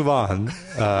move on.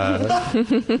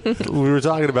 We were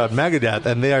talking about Megadeth,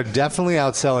 and they are definitely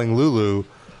outselling Lulu.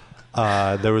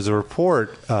 There was a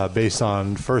report based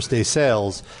on first-day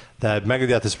sales that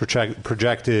Megadeth is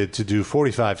projected to do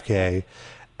 45K,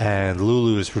 and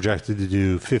Lulu is projected to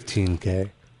do 15K.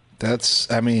 That's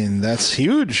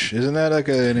huge. Isn't that like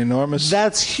an enormous?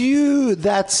 That's huge.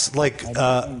 That's like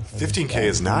 15K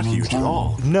is not huge at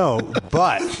all. No,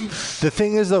 but the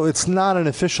thing is, though, it's not an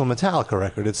official Metallica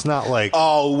record. It's not like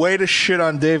way to shit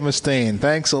on Dave Mustaine.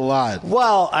 Thanks a lot.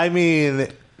 Well, I mean,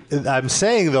 I'm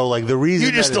saying though, like the reason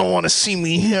you just don't want to see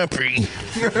me happy.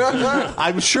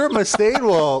 I'm sure Mustaine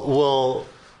will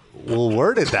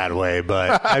word it that way,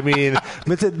 but I mean,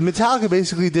 Metallica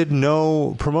basically did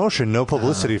no promotion, no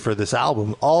publicity for this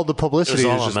album. All the publicity It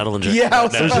was all was on just Metal Injection. Yeah, I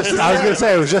was going to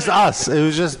say it was just us. It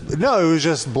was just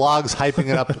blogs hyping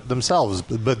it up themselves,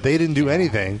 but they didn't do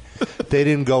anything. They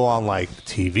didn't go on like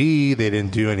TV. They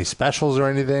didn't do any specials or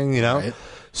anything, you know. Right.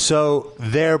 So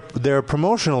their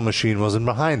promotional machine wasn't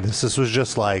behind this. This was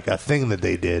just like a thing that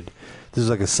they did. This is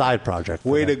like a side project.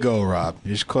 Way to go, Rob.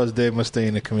 You just caused Dave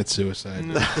Mustaine to commit suicide.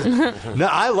 No,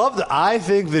 I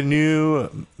think the new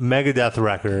Megadeth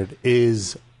record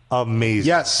is amazing.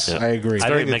 Yes, I agree. It's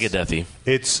very Megadeth-y.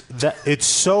 It's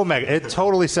so mega. It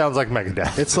totally sounds like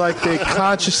Megadeth. It's like they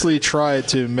consciously tried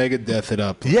to Megadeth it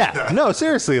up. Yeah, no,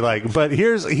 seriously. Like, but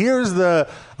here's the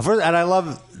first, and I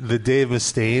love the Dave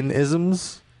Mustaine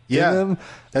isms. Yeah,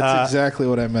 that's exactly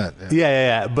what I meant.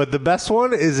 Yeah. But the best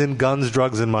one is in Guns,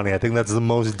 Drugs, and Money. I think that's the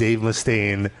most Dave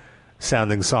Mustaine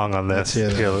sounding song on this.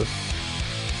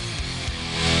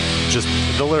 Just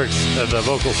the lyrics, the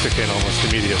vocals kick in almost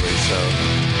immediately. So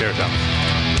here it comes.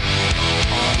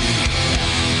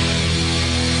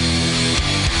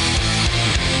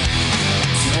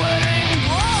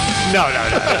 No.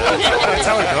 That's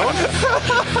how it goes?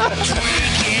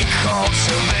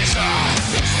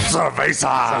 Cerveza.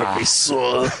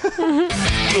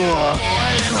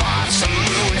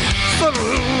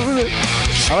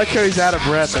 I like how he's out of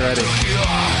breath already.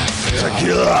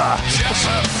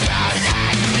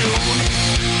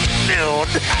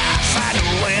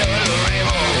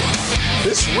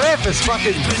 This riff is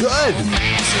fucking good.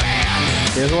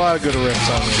 There's a lot of good riffs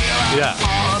on it. Yeah.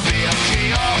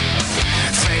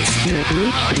 You have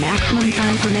reached the maximum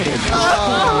time permitted. If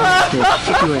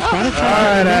you are satisfied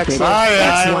with your message,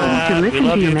 press 1 to listen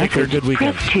to your message.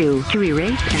 Press 2 to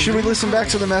erase. Should we listen back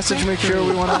to the message? Make sure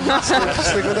we want to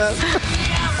stick with that.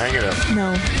 Hang it up.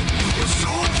 No.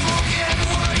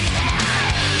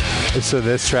 So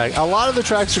this track, a lot of the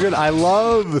tracks are good. I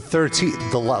love 13.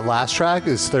 The last track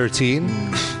is 13.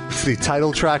 It's the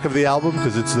title track of the album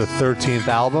because it's the 13th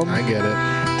album. I get it.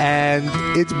 And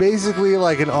it's basically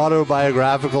like an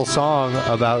autobiographical song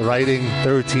about writing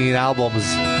 13 albums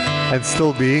and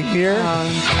still being here.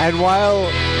 And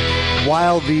while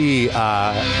the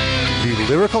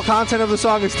lyrical content of the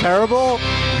song is terrible,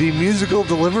 the musical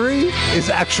delivery is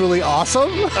actually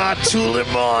awesome.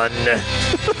 Tulimon.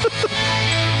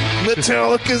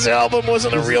 Metallica's album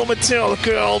wasn't a real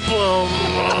Metallica album,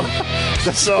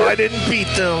 so I didn't beat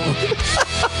them.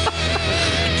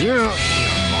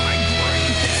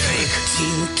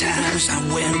 Times I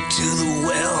went to the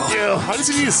well. Yeah, how does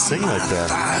he need to sing like that?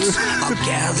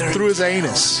 Through his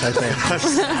anus, I think.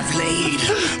 I've laid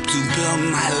to build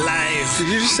my life. Did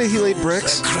you just say he laid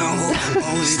bricks?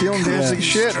 Stealing Danzig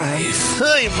shit.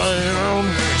 Hey,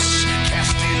 man.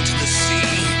 Cast into the sea,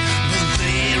 but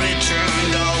they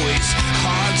returned, always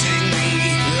haunting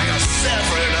me like a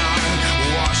severed arm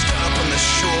washed up on the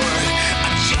shore.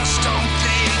 I just don't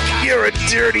think you're a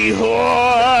dirty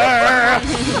whore.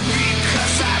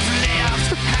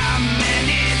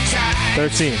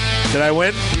 13. Did I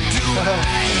win?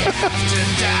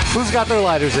 Who's got their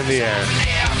lighters in the air?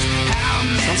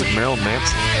 Sounds like Marilyn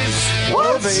Manson.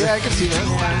 What? Yeah, I can see that.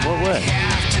 What way?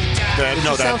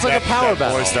 Sounds like a power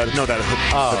ballad. Voice,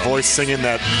 the voice singing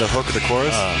the hook of the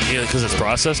chorus. Yeah, because it's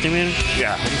processed, you mean?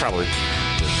 Yeah, probably.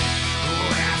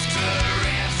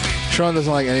 Sean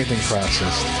doesn't like anything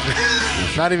processed.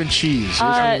 Not even cheese.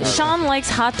 Sean likes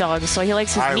hot dogs, so he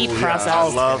likes his meat processed. I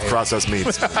love processed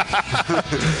meats.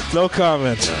 No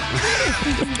comments.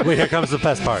 Wait, here comes the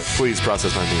best part. Please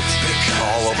process my needs.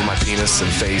 All over my penis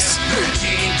and face.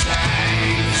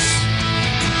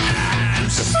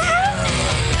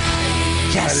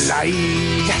 Yes.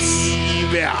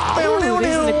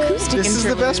 There's an acoustic This is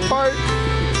the best part.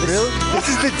 Really? This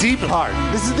is the deep part.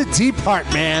 This is the deep part,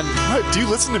 man. Do you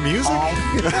listen to music? No,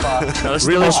 this is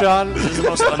Really, the Sean? This is the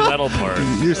most unmetal part.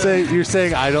 You're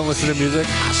saying I don't listen to music?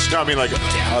 No, I mean like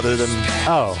other than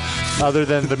Other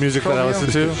than the music that I listen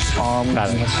to? Got it.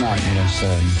 That's not what I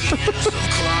said.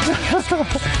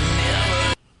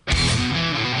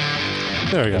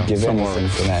 There we go. Give Some more. anything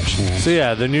for that chance. So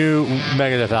yeah, the new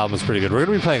Megadeth album is pretty good. We're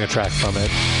going to be playing a track from it.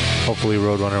 Hopefully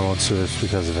Roadrunner won't sue us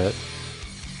because of it.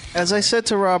 As I said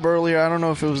to Rob earlier, I don't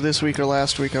know if it was this week or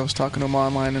last week, I was talking to him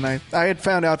online, and I had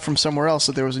found out from somewhere else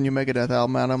that there was a new Megadeth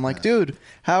album out. I'm like, dude,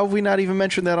 how have we not even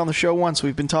mentioned that on the show once?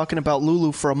 We've been talking about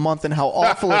Lulu for a month and how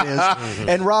awful it is.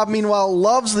 And Rob, meanwhile,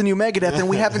 loves the new Megadeth, and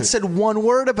we haven't said one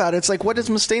word about it. It's like, what does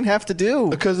Mustaine have to do?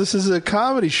 Because this is a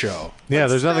comedy show. Yeah,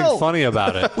 there's nothing still. funny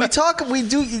about it. We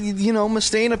do,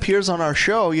 Mustaine appears on our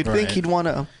show. You'd think Right. he'd want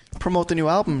to promote the new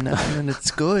album now, and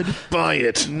it's good. Buy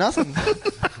it. Nothing.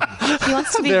 He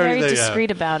wants to be There- very there, yeah.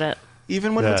 discreet about it.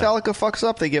 Even when Yeah. Metallica fucks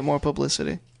up, they get more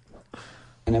publicity.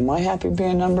 And am I happy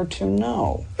being number 2?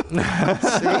 No. I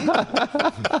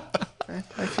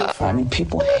feel for I mean,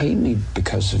 people hate me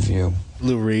because of you.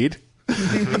 Lou Reed. It's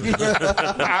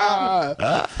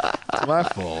my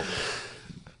fault.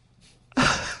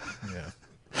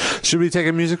 Should we take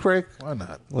a music break? Why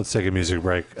not? Let's take a music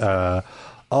break.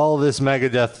 All this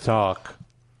Megadeth talk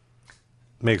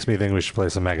makes me think we should play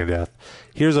some Megadeth.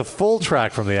 Here's a full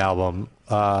track from the album,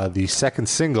 the second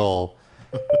single,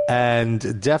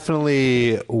 and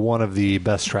definitely one of the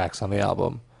best tracks on the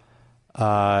album.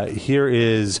 Here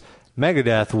is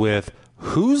Megadeth with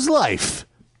Whose Life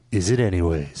Is It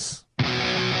Anyways?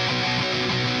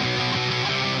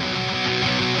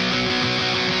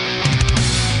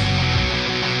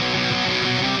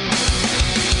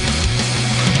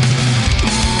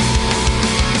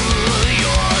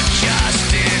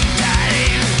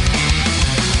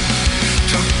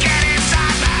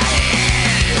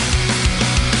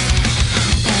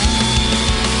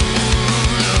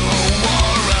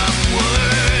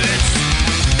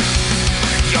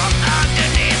 You're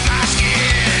underneath my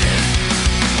skin.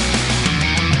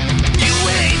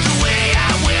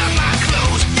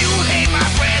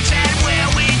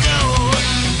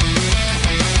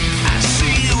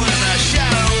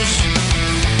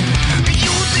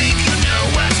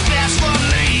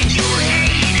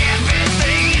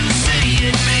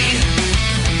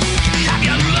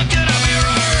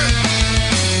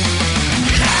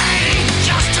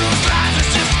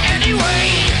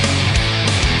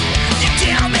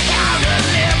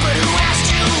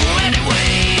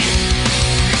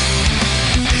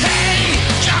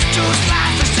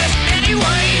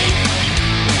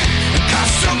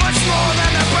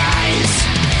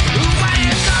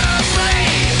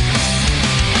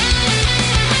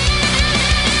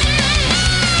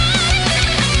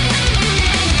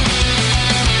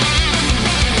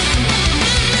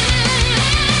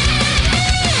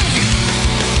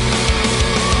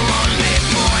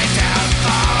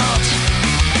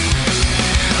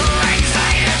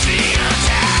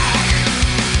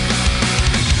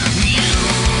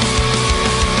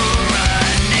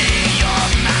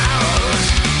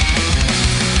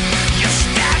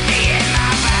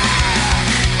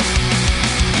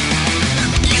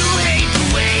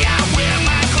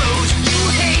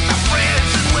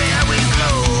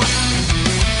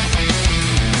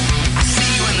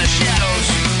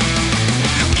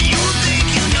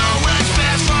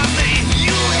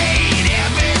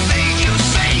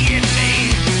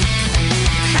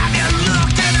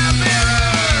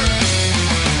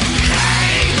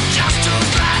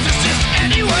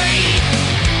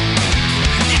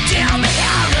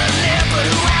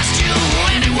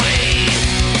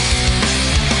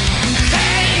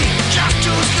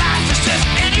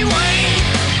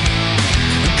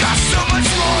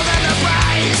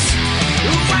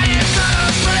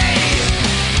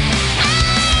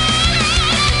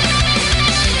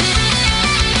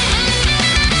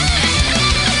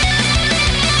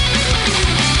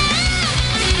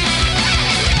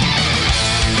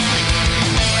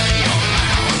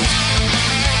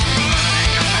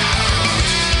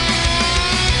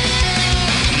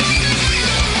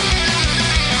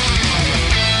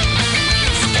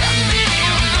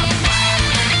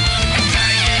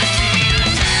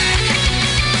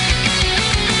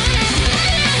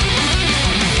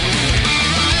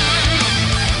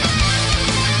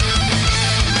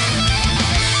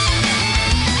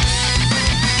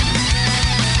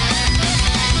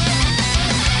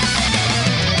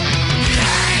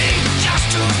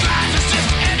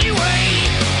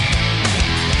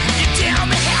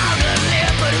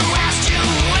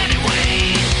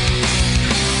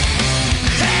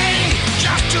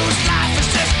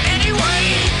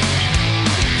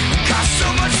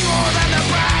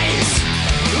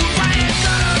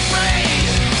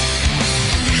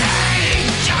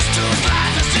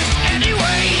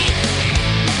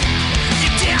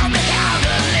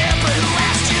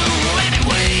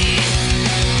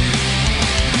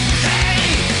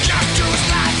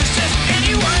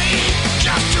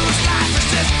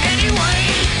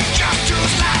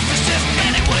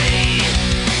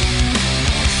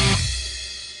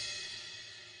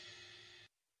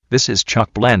 This is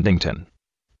Chuck Blandington.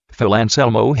 Phil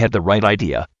Anselmo had the right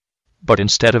idea. But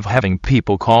instead of having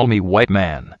people call me white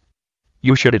man,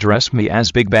 you should address me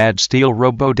as Big Bad Steel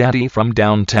Robo Daddy from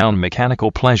downtown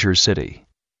Mechanical Pleasure City.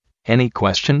 Any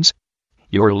questions?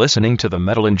 You're listening to the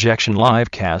Metal Injection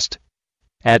livecast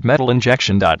at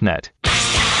metalinjection.net.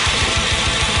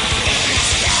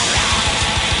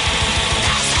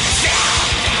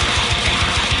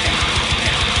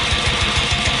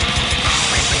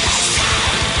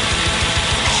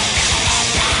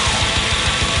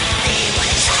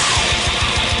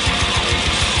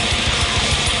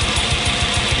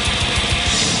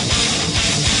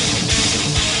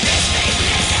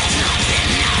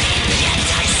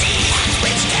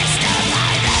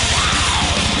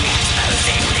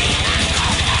 Exposing the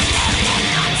uncommon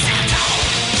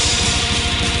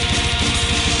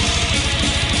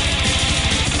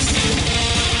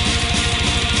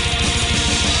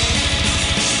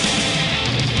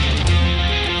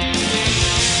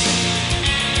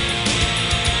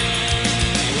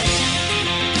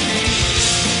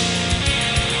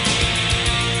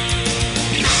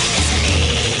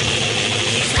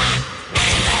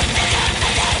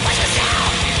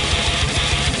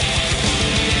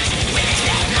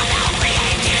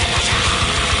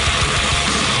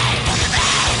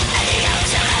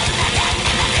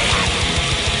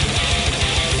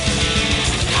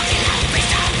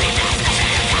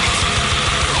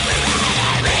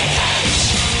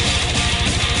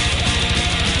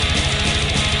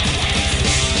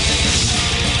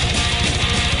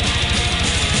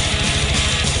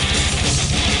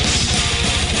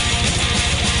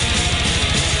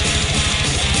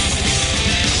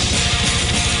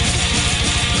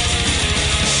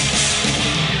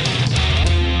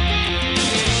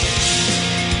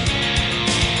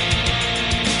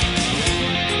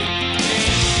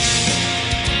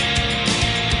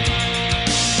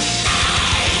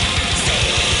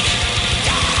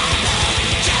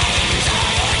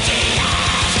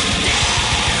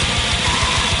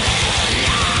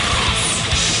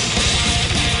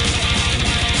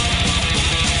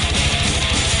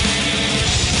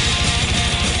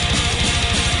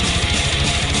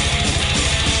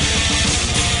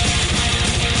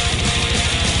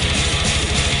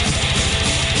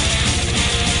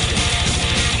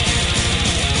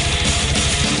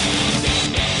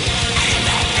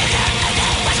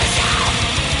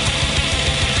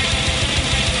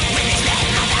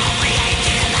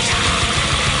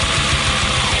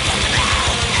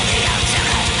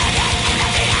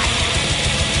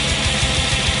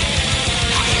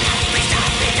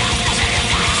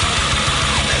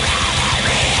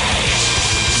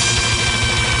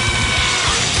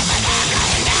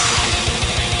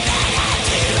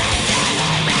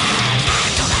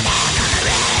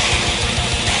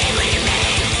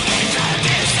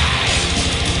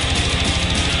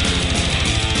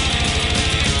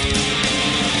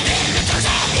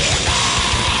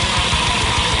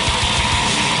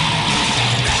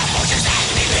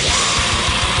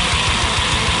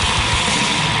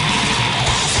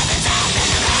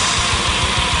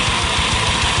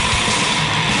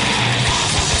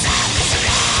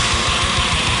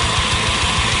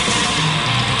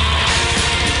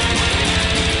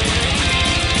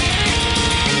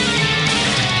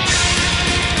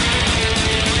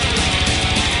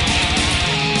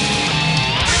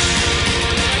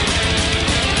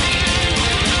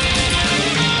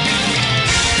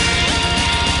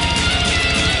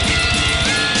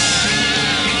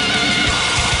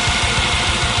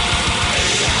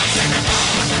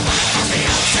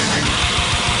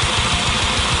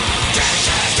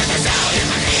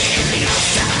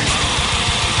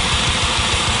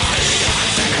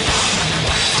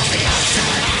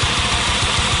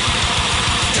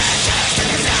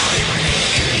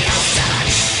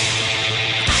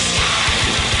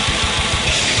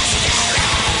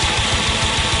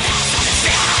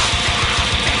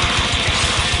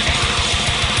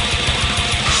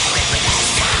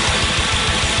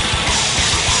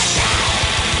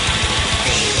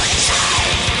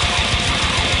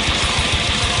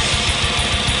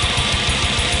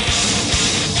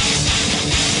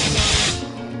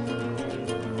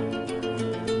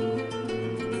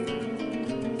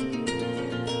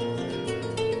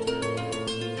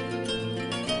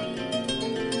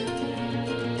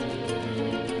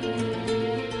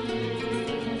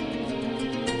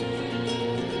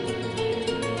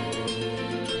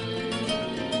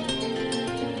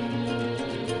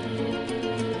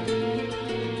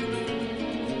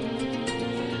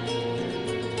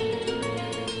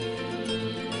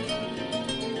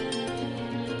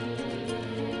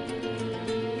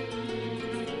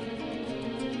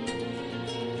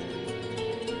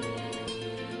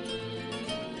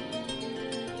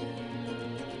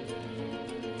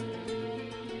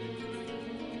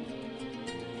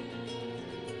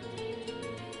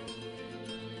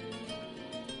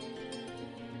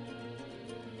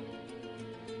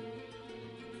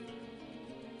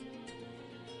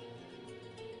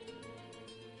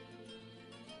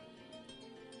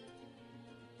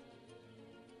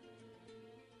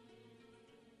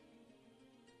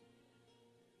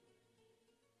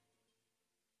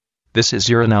This is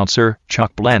your announcer,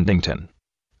 Chuck Blandington.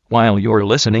 While you're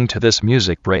listening to this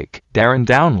music break, Darren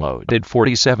downloaded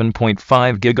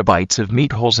 47.5 gigabytes of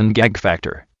meat holes and Gag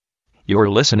Factor. You're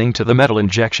listening to the Metal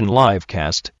Injection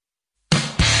Livecast.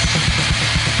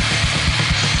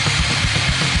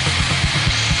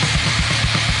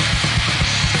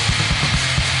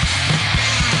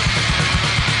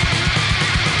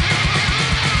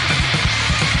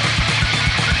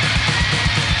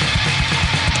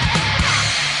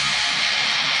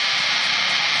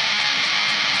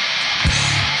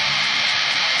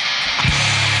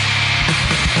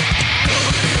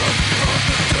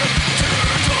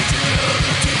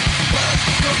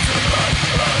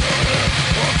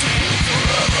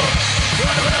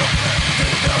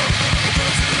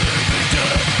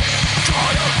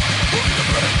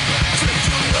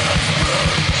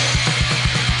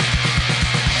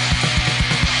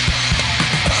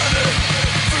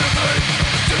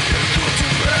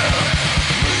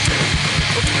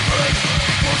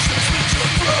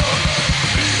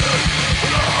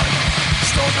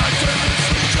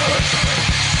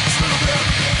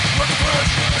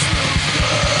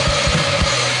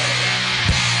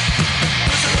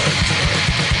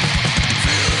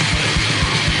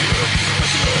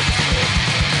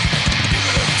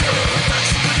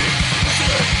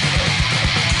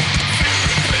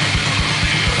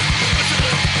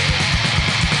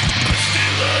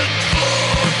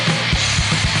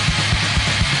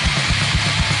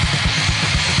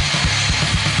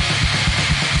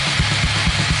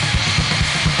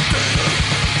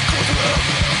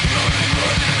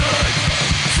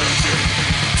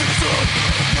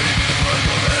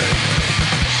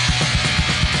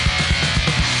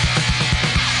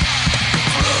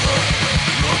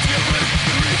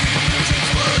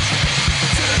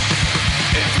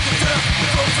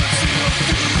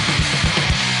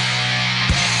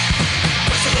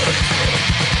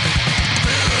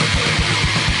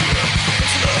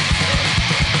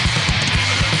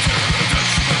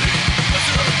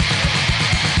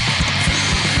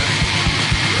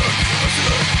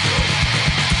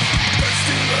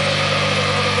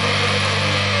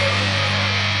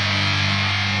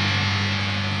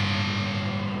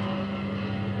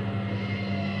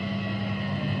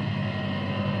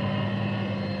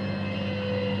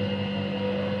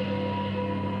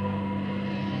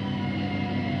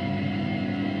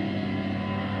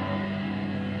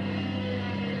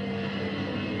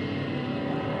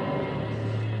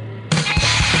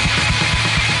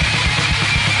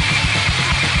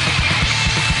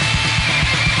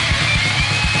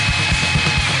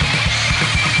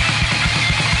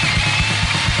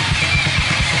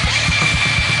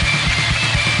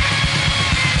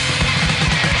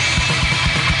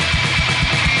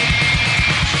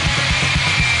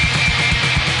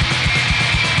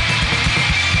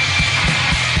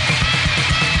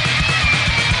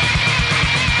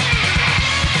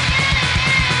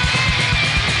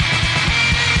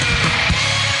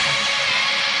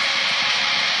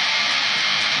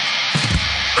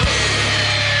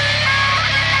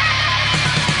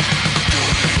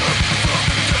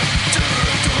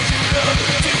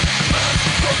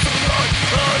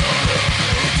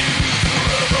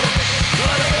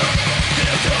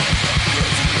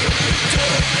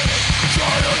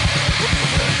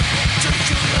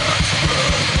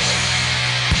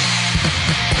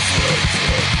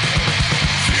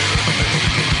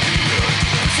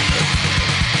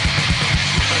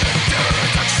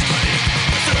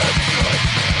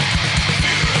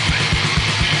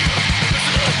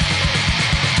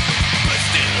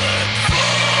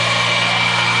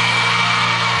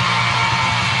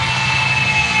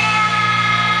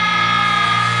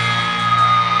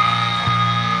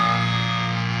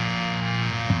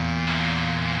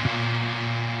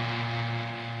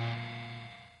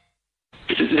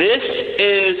 This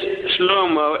is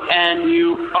Slow-Mo, and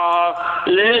you are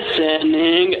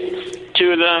listening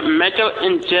to the Metal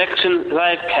Injection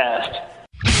Livecast.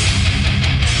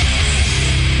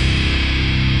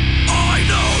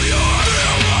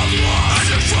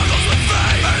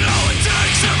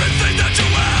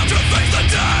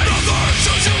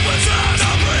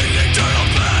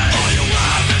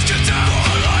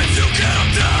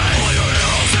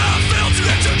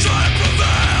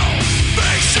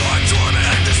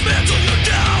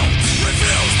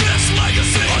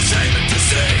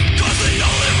 Cause the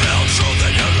only real truth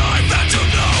in your life that you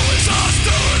know is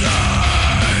hostility.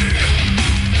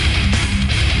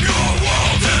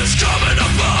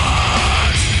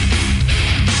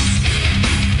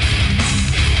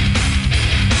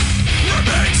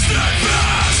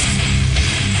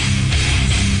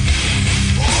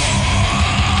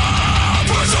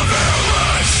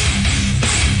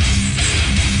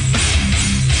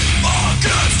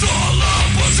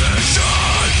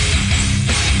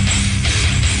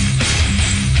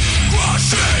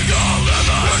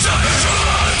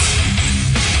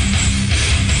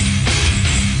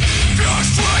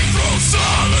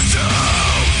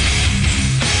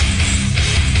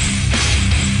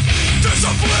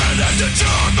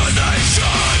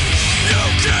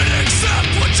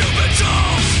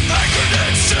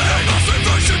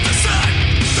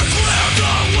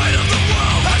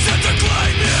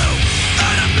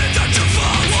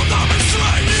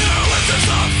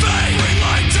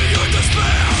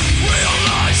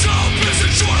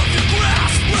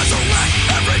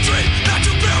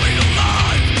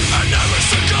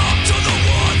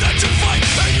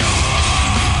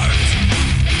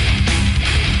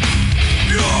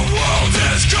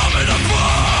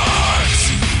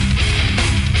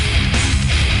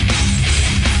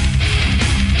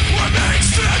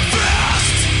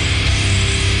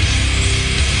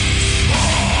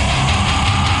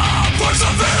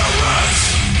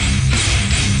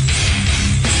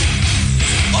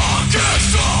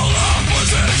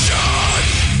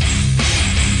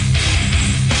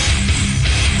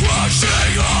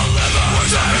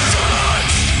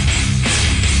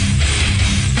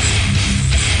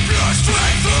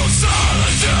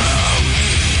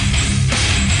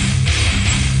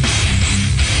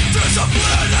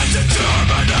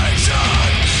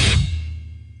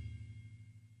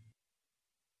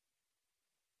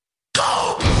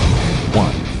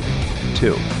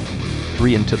 2.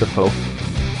 3 into the foe.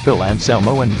 Phil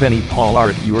Anselmo and Vinnie Paul are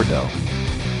at your door,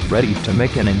 ready to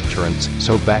make an entrance,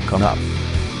 so back on up.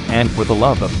 And for the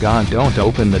love of God, don't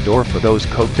open the door for those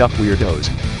coked up weirdos.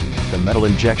 The Metal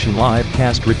Injection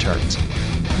Livecast returns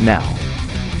now.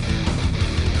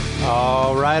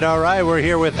 All right. We're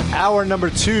here with hour number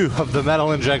 2 of the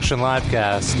Metal Injection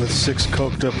Livecast. With 6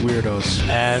 coked up weirdos.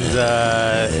 And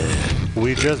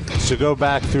we just, to go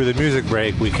back through the music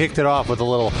break, we kicked it off with a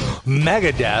little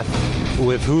Megadeth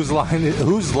with Whose Life Is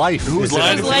It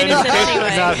Anyway?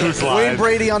 Not Whose Line. Wayne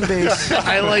Brady on bass.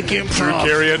 I like him. Drew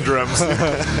Carey on drums.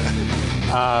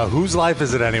 Whose life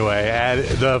is it anyway? And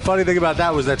the funny thing about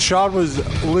that was that Sean was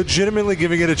legitimately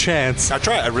giving it a chance. I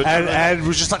tried. And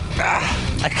was just like,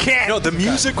 I can't. No, the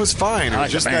music was fine. It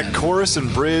was just that chorus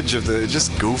and bridge of the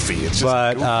just goofy. It's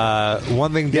just goofy.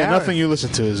 One thing, yeah, nothing you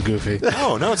listen to is goofy.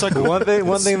 No, it's like one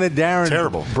thing that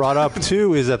Darren brought up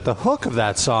too is that the hook of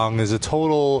that song is a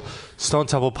total Stone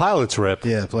Temple Pilots rip.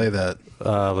 Yeah, play that.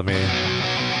 Let me.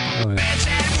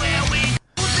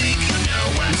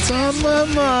 It's on my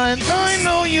mind. I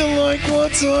know you like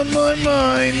what's on my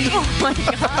mind. Oh my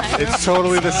god. It's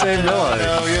totally the same melody.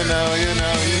 You know.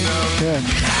 Yeah.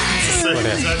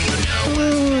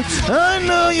 I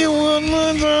know you want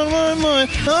what's on my mind.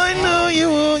 I know you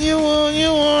want.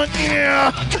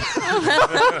 Yeah.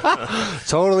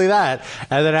 Totally that.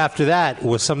 And then after that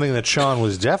was something that Sean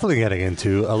was definitely getting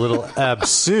into, a little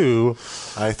Absu.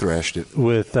 I thrashed it.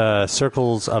 With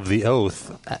Circles of the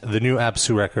Oath. The new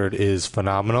Absu record is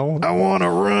phenomenal. I want to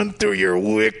run through your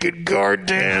wicked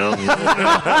goddamn.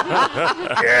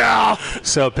 Yeah.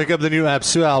 So pick up the new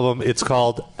Absu album. It's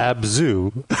called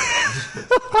Abzu.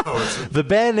 The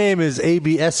band name is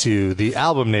ABSU. The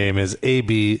album name is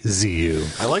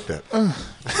ABZU. I like that.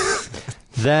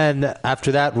 Then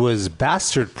after that was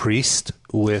Bastard Priest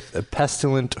with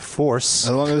Pestilent Force.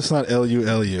 As long as it's not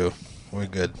LULU, we're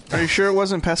good. Are you sure it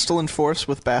wasn't Pestilent Force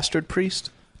with Bastard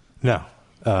Priest? No.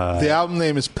 The album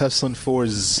name is Pestilent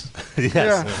Force. Yes.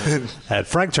 Yeah. And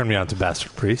Frank turned me on to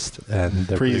Bastard Priest, and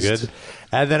they're pretty good.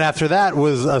 And then after that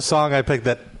was a song I picked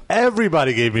that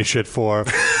everybody gave me shit for.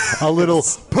 A little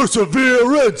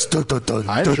Perseverance.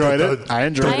 I enjoyed it. I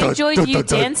enjoyed you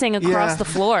dancing across the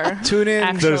floor. Tune in.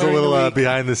 Actually. There's a little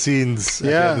behind the scenes.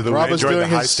 Yeah, Rob was doing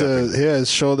his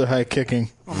shoulder high kicking.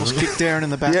 Almost kicked Darren in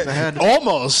the back of the head.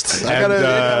 Almost. I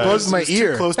gotta buzz my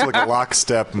ear. Too close to like a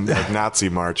lockstep like Nazi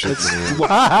march. There's a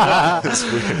lot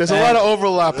of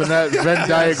overlap in that Venn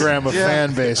diagram of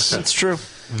fan base. That's true.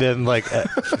 Then, like, at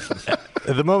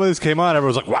the moment this came on,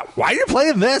 everyone was like, why are you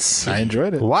playing this? I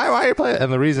enjoyed it. Why are you playing it?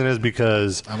 And the reason is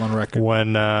because I'm on record.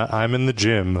 When I'm in the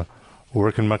gym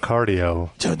working my cardio,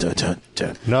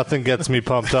 nothing gets me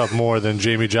pumped up more than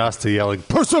Jamie Josta yelling,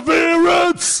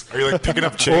 Perseverance! Are you like picking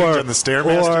up change on the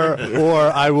Stairmaster? Or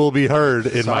I will be heard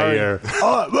in my ear.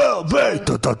 I will be.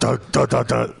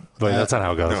 But that's not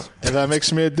how it goes. No. And that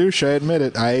makes me a douche, I admit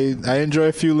it. I enjoy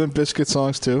a few Limp Bizkit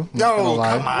songs too. No,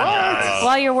 come on.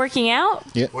 While you're working out?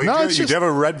 Yeah. Well, no, you do have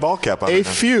a red ball cap on. A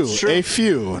few.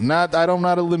 I'm not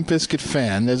a Limp Bizkit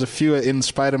fan. There's a few in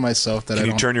spite of myself that Can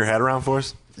you turn your head around for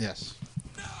us? Yes.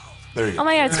 There you go. Oh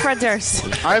my god, it's Fred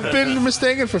Durst. I've been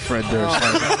mistaken for Fred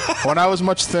Durst. When I was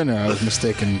much thinner, I was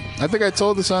mistaken. I think I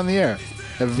told this on the air.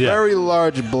 A very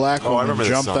large black woman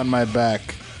jumped on my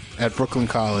back at Brooklyn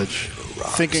College,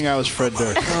 thinking I was Fred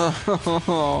Durst.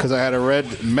 Because I had a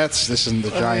red Mets, this is the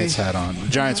Giants hat on. The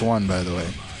Giants won, by the way.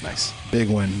 Nice. Big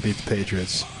win, beat the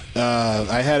Patriots.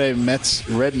 I had a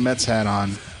red Mets hat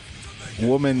on.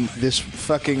 Woman, this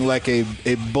fucking like a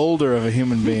boulder of a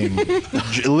human being,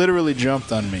 literally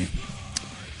jumped on me.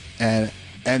 And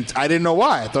I didn't know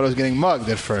why. I thought I was getting mugged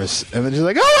at first. And then she's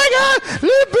like, oh my God,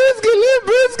 Limp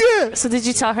Bizkit. So did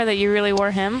you tell her that you really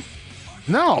were him?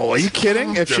 No, are you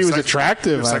kidding? If she was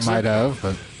attractive, I might have.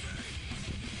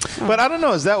 But I don't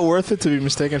know. Is that worth it to be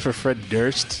mistaken for Fred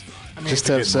Durst? I mean, just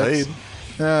to have sex?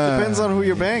 Depends on who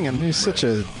you're banging. He's such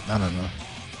a, I don't know.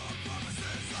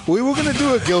 We were gonna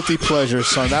do a guilty pleasure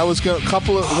song. That was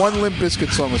one Limp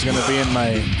Bizkit song was gonna be in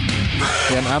my.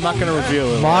 And I'm not gonna reveal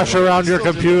it. Mosh around your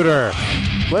computer.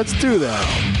 Let's do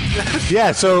that.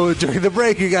 Yeah, so during the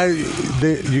break, you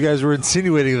guys were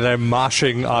insinuating that I'm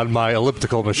moshing on my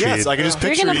elliptical machine. Yes, I can just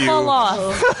picture You're gonna fall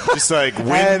off. Just like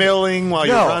windmilling while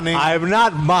you're running. I am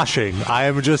not moshing. I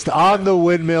am just on the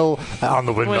windmill. I'm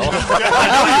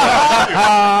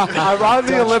on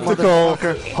the elliptical,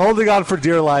 holding on for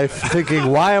dear life, thinking,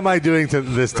 why am I doing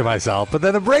this to myself? But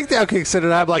then the breakdown kicks in,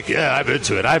 and I'm like, yeah, I'm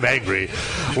into it. I'm angry.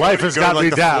 Life has got me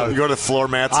down. You go to floor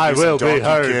mats. I will be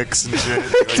hurt. Kicks and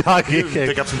shit. Donkey kick.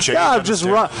 Pick up some chicken. Yeah,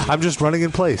 I'm just running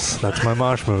in place. That's my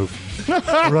mosh move.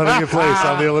 Running in place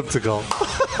on the elliptical.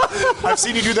 I've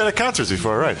seen you do that at concerts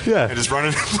before, right? Yeah. And just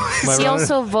running. He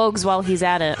also vogues while he's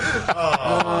at it.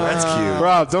 Oh, that's cute.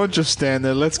 Rob, don't just stand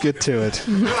there. Let's get to it.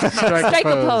 Strike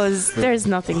a pose. There's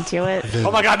nothing to it.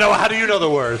 Oh my God, Noah! How do you know the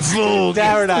words?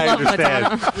 Darren, I Love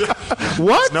understand.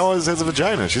 What? Noah has a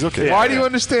vagina. She's okay. Why do you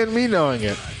understand me knowing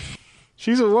it?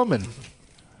 She's a woman.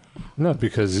 No,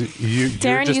 because you're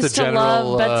Darren just used a to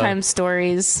general love bedtime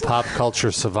stories. pop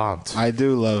culture savant. I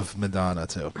do love Madonna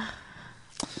too.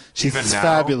 She's Even now?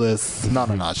 fabulous.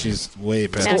 No. She's way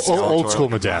Now better. she's Old school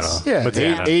Madonna. Yeah,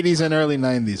 Madonna. 80s and early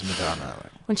 90s Madonna.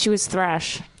 When she was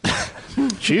thrash.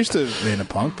 She used to be in a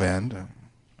punk band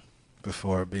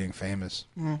before being famous.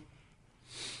 I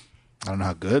don't know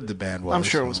how good the band was. I'm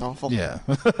sure it was awful. Yeah.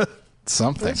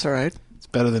 Something. That's all right. It's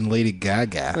better than Lady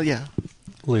Gaga. Yeah.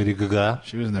 Lady Gaga.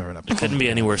 She was never in a punk Couldn't be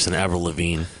any worse than Avril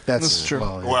Lavigne. That's true.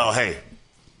 Well, hey,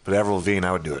 but Avril Lavigne,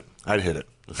 I would do it. I'd hit it.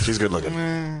 She's good looking.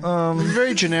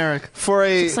 Very generic. For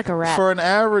Looks like a rat. For an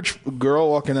average girl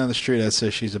walking down the street, I'd say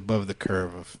she's above the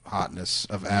curve of hotness,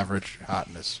 of average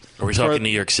hotness. Are we talking New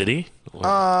York City? There's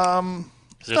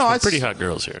some pretty hot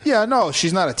girls here. Yeah, no,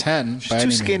 she's not a 10. She's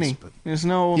too skinny. There's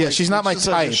no. Yeah, she's not my it's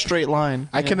just type. A straight line.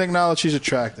 I can acknowledge she's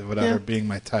attractive without her being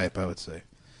my type, I would say.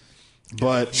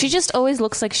 But She just always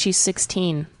looks like she's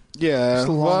 16. yeah, It's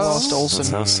the long lost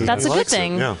Olsen. That's a good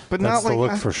thing. Yeah. But That's not the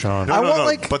like look for Sean. No, I no, want no.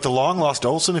 like. But the long lost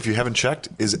Olsen, if you haven't checked,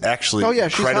 is actually Oh, yeah,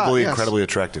 she's hot, incredibly, yes. incredibly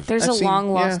attractive. There's I've a seen-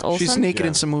 long lost yeah, Olsen. She's naked Yeah.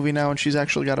 in some movie now, and she's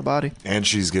actually got a body. And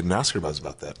she's getting Oscar buzz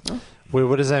about that. Wait,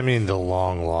 what does that mean? The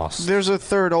long lost. There's a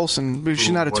third Olsen, but she's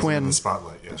not a Wasn't in twin. the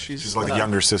spotlight. Yeah. She's- She's like a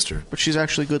younger sister. But she's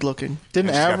actually good looking.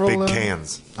 didn't And she's got Avril? big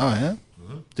cans. Oh yeah.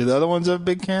 Do the other ones have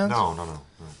big cans? No.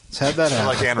 Let's have that They're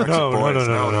happen. like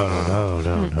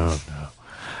anorexic boys.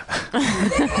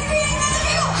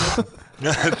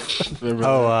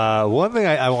 No. One thing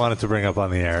I wanted to bring up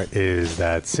on the air is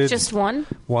that Sid. Just one?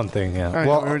 One thing, yeah. right,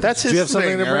 Well, we're- that's Do his you have something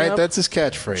thing, to bring all right? up? That's his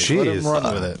catchphrase. Let him Jeez.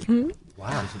 run with it.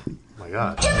 Wow. Oh my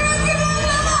God.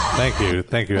 Thank you,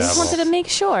 I just wanted Avril. to make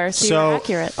sure so So you're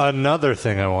accurate. another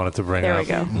thing I wanted to bring There up we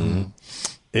go.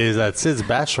 is that Sid's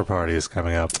bachelor party is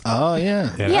coming up Oh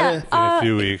yeah. Yeah, in a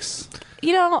few weeks.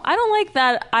 You know, I don't like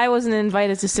that I wasn't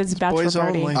invited to Sid's bachelor boys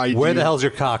party. only. Where the hell's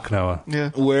your cock, Noah?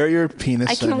 Yeah. Wear your penis.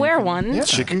 I can on wear your- one. Yeah.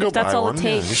 She can go If that's buy all one. it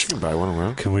Yeah, takes. she can buy one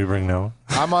around. Can we bring Noah?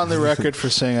 I'm on the record for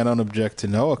saying I don't object to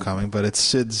Noah coming, but it's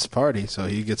Sid's party, so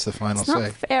he gets the final It's not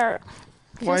say. fair.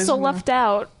 I Why feel so isn't left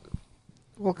out.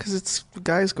 Well, because it's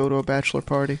guys go to a bachelor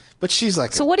party. But she's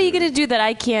like, So what are you going to do that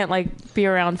I can't like be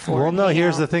around for? Well, no. Hang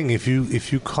Here's out? the thing: if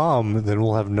you come, then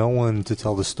we'll have no one to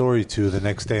tell the story to the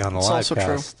next day on the It's live also true.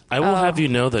 cast. I will have you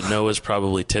know that Noah's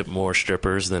probably tipped more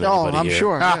strippers than Oh, anybody I'm here.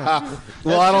 sure. Yeah.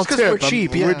 well, I don't Just 'cause tip. we're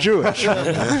cheap, We're yeah. Jewish.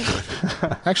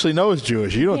 Actually, Noah's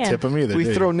Jewish. You don't Yeah. tip him either. We do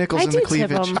you? throw nickels I in do the tip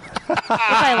cleavage. them if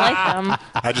I like them.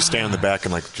 I just stand in the back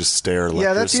and like just stare.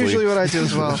 Yeah, that's lecherously. usually what I do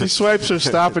as well. She swipes her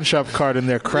Stop and Shop card in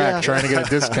their crack, Yeah. trying to get a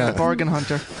discount. Bargain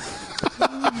hunter.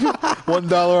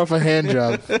 $1 off a hand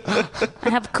job. I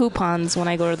have coupons when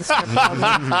I go to the strip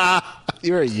club.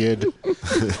 You're a yid.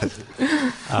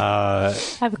 I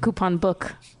have a coupon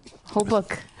book. Whole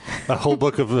book. A whole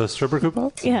book of stripper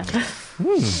coupons. Yeah.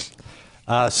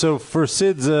 So for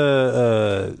Sid's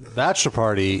bachelor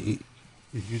party,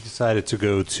 you decided to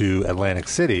go to Atlantic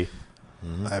City,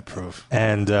 I approve.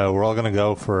 and we're all going to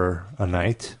go for a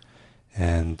night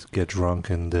and get drunk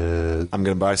and I'm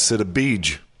gonna buy Sid a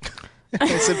beach.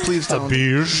 I said, please don't.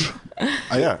 beige.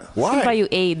 Yeah. I'll buy Why? you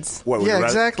AIDS. What, would Yeah, you rather-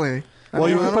 exactly. Well,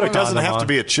 you I can put a It doesn't condom have on. to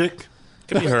be a chick.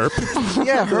 Could be herp.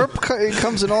 Yeah, it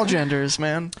comes in all genders,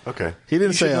 man. Okay. He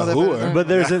didn't say should a know that whore. better. But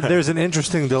there's an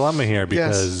interesting dilemma here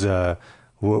because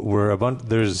we're a bunch.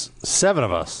 There's 7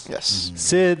 of us. Yes.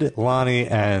 Sid, Lonnie,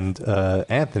 and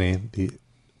Anthony,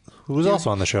 who was also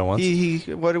on the show once.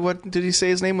 What did he say?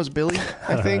 His name was Billy,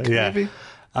 I think. Yeah. Maybe.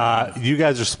 You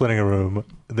guys are splitting a room.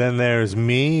 Then there's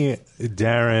me,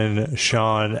 Darren,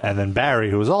 Sean, and then Barry,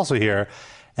 who is also here.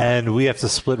 And we have to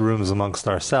split rooms amongst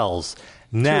ourselves.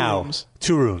 Now,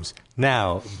 2 rooms.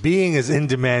 Now, being as in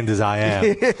demand as I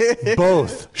am,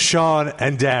 both Sean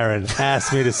and Darren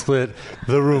asked me to split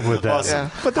the room with them. Yeah.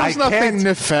 But there's nothing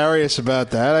nefarious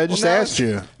about that. I just asked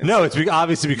you. No, it's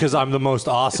obviously because I'm the most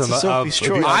awesome It's a Sophie's of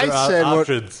choice. the other I said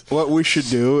options. what we should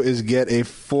do is get a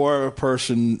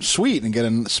 4-person suite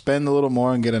and spend a little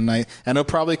more and get a night. And it'll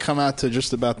probably come out to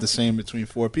just about the same between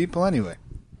 4 people anyway.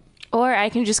 Or I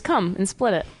can just come and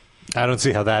split it. I don't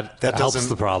see how that helps doesn't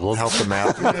the problem. Help the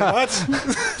math. What?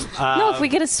 No, if we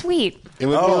get a suite. It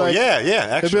would be Oh, like, yeah. It'd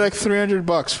Actually, be like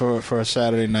 $300 for a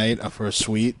Saturday night for a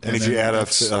suite. and if you add a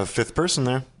 5th person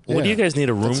there, What do you guys need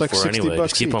a room That's like for 60 anyway?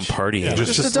 bucks Just keep on each. partying. Yeah,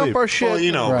 Just to dump our shit. Well,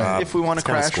 you know, if we want to it's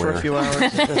kinda crash for a square. few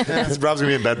hours. Rob's going to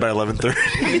be in bed by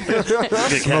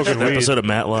 11:30. Smoking an episode of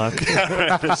Matlock.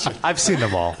 I've seen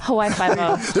them all. Hawaii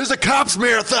Five-0. There's a cops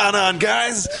marathon on,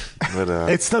 guys. But,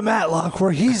 It's the Matlock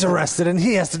where he's arrested and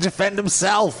he has to defend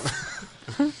himself.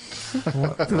 Did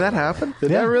that happen?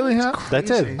 Did that really happen? That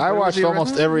did. I watched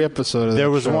almost every episode of that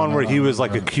There was show, one and where I he don't was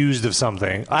like remember. accused of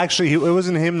something. Actually, it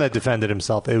wasn't him that defended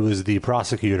himself. It was the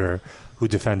prosecutor who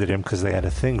defended him because they had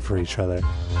a thing for each other.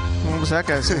 What was that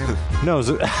guy's name? No, it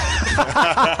was,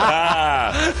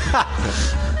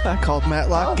 I called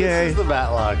Matlock gay. This is the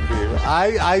Matlock view.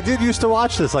 I did used to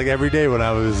watch this like every day when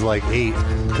I was like 8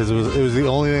 because it was the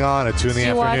only thing on at 2 in the Did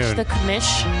you watch afternoon. The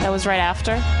Commish? That was right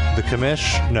after. The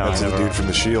Commish? No, That's I the never. dude from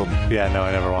The Shield. Yeah, no,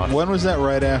 I never watched. When was that?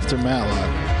 Right after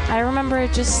Matlock. I remember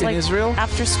it just In like Israel?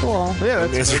 after school. Yeah,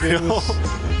 that's Israel.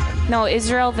 No,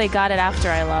 Israel. They got it after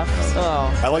I left.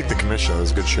 Oh, I like The Commish show. It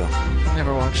was a good show.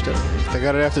 never watched it. They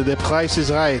got it after The Price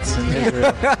is Right in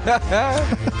Israel.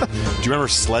 Do you remember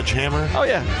Sledgehammer? Oh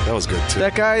yeah, That was good, too.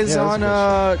 that guy's Yeah,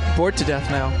 that's on Bored to Death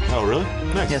now. Oh, really?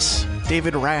 Nice. Yes,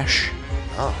 David Rash.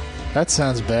 That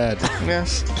sounds bad.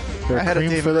 Yes, There I had a cream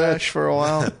David for that? Rash for a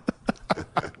while.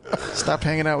 Stopped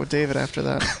hanging out with David after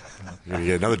that. You're going to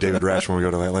get another David Rash when we go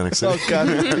to Atlantic City. Oh God.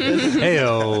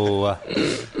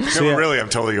 Heyo. No, really, I'm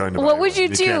totally going to buy What would one. you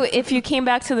do can't- if you came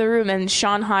back to the room and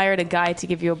Sean hired a guy to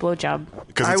give you a blowjob?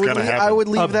 Because I it's would, going to happen. I would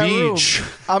leave A that beach. room.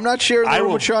 I'm not sharing the I room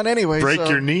will with Sean anyway. break so.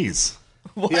 your knees.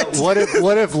 What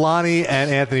if Lonnie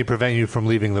and Anthony prevent you from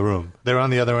leaving the room? They're on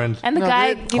the other end. And the No,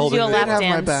 guy they'd- gives you a They'd lap have my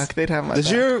dance. back. They'd have my Does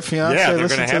back. your fiance Yeah, they're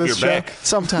listen gonna to have this your show? back.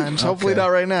 Sometimes. Hopefully Okay. not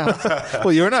right now.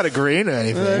 Well, you're not agreeing to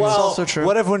anything. That's also true.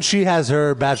 What if when she has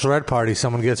her bachelorette party,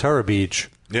 someone gets her a beach?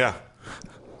 Yeah.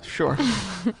 Sure.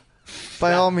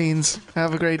 By all means,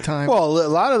 have a great time. Well, a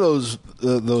lot of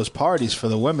those parties for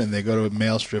the women, they go to a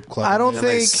male strip club. I don't And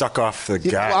they think. suck off the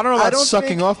Yeah, guy. I don't know I about don't sucking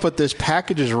think- off, but there's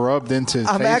packages rubbed into. I'm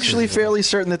faces. actually fairly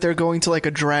certain that they're going to like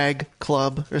a drag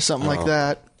club or something like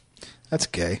that. That's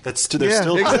gay. That's there's Yeah,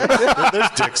 still exactly.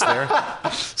 there's dicks there.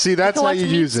 See, that's To how watch you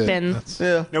meat use it. spin.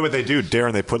 Yeah. No, what they do,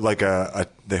 Darren, they put like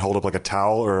they hold up like a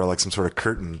towel or like some sort of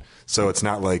curtain, so it's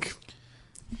not like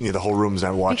the whole room's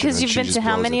not watching. Because and you've she been just to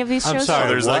how blows many it. of these I'm shows? sorry.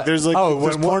 There's What? there's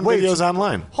porn wait. videos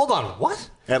online. Hold on. What?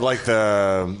 At like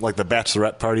the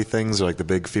bachelorette party things or like the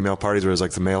big female parties where there's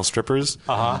like the male strippers.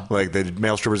 Like the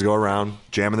male strippers go around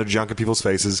jamming their junk in people's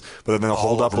faces, but then they'll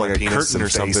hold up over like a penis curtain and or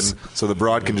something face. so the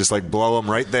broad can just like blow them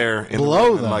right there. In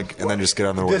Blow the, them? and then just get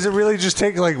on their way. Does it really just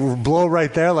take like blow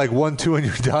right there, like 1, 2, and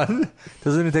you're done?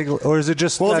 Doesn't it take, or is it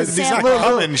just? Well, he's not little-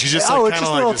 coming. She's just oh, like it's kinda just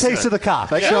a like little just taste that. of the cock.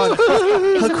 Sean,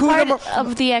 It's a Hakuna, part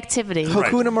of the activity.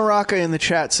 Hakuna Maraka in the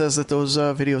chat says that those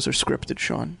videos are scripted,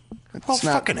 Sean. It's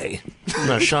not. Fucking A.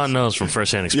 No, Sean knows from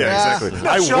firsthand experience. Yeah, exactly.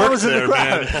 I Sean worked was in the there,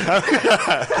 man.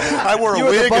 I wore a You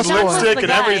were the wig and busboy. lipstick The and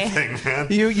guy. everything, man.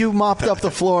 You mopped up the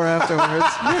floor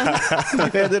afterwards. You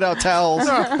handed out towels.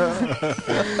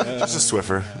 Just a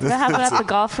Swiffer. Did that happen at the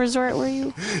golf resort, were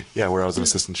you? Yeah, where I was an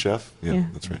assistant chef. Yeah,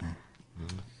 that's right.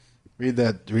 Read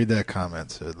that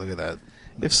comment, Sid. Look at that.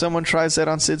 If someone tries that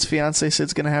on Sid's fiance,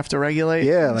 Sid's gonna have to regulate.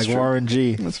 Yeah, That's like true. Warren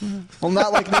G. Well,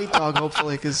 not like Nate Dogg,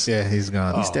 hopefully, because Yeah, he's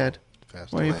gone. he's dead.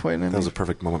 Passed Why are you away. pointing at That was me? a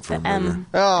perfect moment for a The murder. M.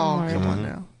 Oh, Don't come worry. on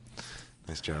now.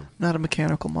 Nice job. Not a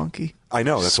mechanical monkey. I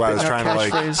know. That's why I was Spitting trying out to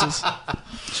like.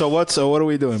 catchphrases. So what are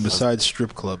we doing besides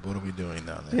strip club? What are we doing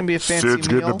down It's there? gonna be a fancy Sid's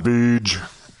meal. getting the beach.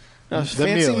 No, The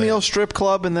fancy meal, meal, yeah. strip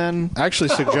club, and then I actually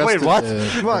suggested Wait, what?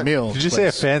 the What? meal. Did you say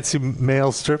a fancy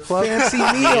male strip club? fancy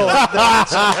meal.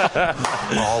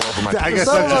 All over my I guess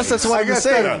Some of us, that's what I I'm guess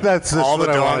saying. That's All the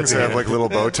what I wanted dogs to have hear. like little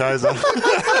bow ties on.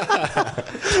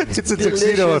 It's a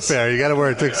tuxedo affair. You got to wear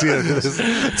a tuxedo to this.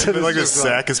 Like the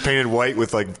sack is painted white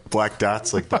with like black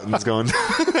dots, like buttons going.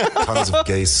 tons of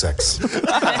gay sex.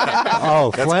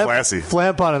 Oh, That's classy.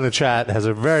 Flampon in the chat has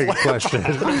a very good question.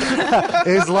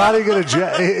 Is Lottie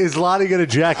gonna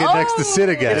jacket next to Sid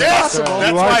again? Yes, possible. that's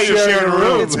You why are you're sharing a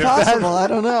room. It's possible. I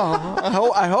don't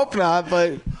know. I hope not,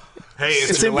 but Hey,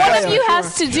 It's your in last- One of you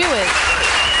has to do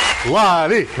it.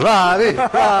 Lottie.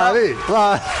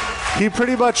 He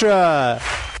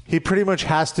pretty much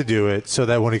has to do it so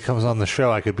that when he comes on the show,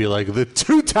 I could be like the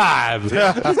 2 times. He's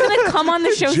gonna come on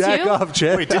the show Jack too. off,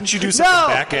 Jack. Wait, didn't you do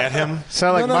something back at him?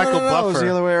 Sound like no, Michael no, it was Buffer.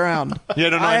 the other way around. Yeah,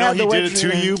 no, I I know had he the did wet it to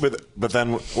dream. you, but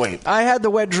then wait. I had the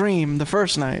wet dream the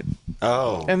first night,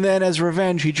 Oh, and then as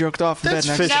revenge, he jerked off in That's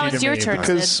bed next fishy That to was to your me turn,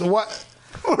 because Sid. what?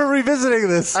 We're revisiting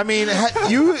this. I mean,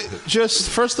 you just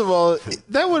first of all,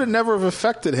 that would have never have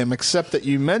affected him, except that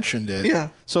you mentioned it. Yeah.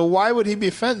 So why would he be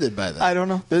offended by that? I don't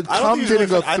know. The cum didn't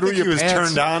go I through think your he was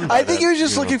pants. turned on. I think he was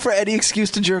just looking for any excuse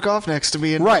to jerk off next to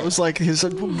me, and it was like his.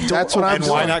 That's what I'm And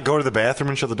why not go to the bathroom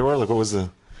and shut the door? Like, what was the?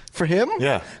 For him?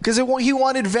 Yeah. Because he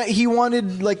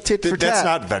wanted like tit for tat. That's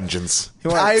not vengeance.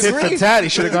 I Tit agree. for tat. He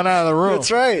should have gone out of the room. That's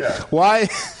right. Why?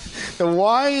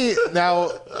 Why? Now,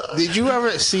 did you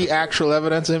ever see actual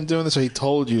evidence of him doing this, or he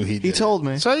told you he did? He told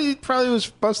me. So he probably was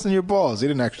busting your balls. He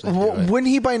didn't actually do it. Wouldn't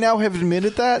he by now have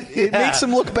admitted that? It makes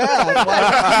him look bad.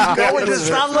 Like, he's going to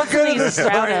Stop looking at this.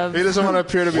 He doesn't want to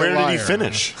appear to be Where a did liar. he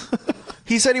finish?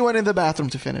 He said he went in the bathroom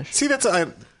to finish. See, that's I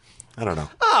don't know.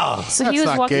 Oh, So That's he was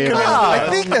not walking gay at around. all. I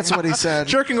think that's what he said.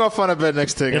 Jerking off on a bed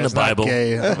next to you In the is not Bible.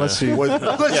 gay, unless you.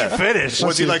 Let you finish.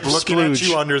 Was he like looking at Scrooge.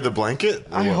 you under the blanket?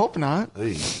 I hope not.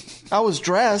 I was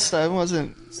dressed. I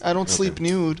wasn't. I don't sleep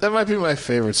nude. That might be my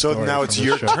favorite. So story now from it's the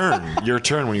your show. turn. Your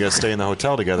turn when you guys stay in the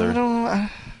hotel together.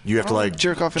 You have to like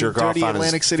jerk off in a dirty on his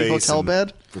Atlantic City face hotel and-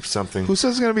 bed. or something. Who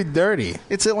says it's going to be dirty?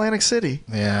 It's Atlantic City.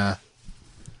 Yeah.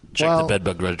 Check Well, the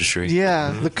bedbug registry.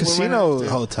 Yeah, The casino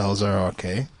hotels are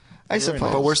okay. I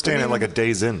suppose. But we're staying at like a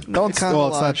Days Inn. Don't. Conda Well,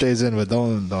 it's not Lodge. Days In, but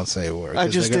don't say a word. I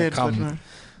 'cause just they're did. gonna But, come.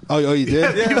 Oh, you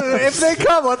did? If they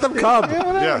come, let them come.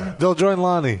 Yeah. They'll join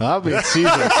Lonnie. I'll be at Caesar.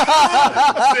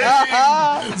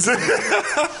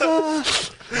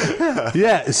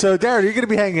 Yeah. So, Darren, are you going to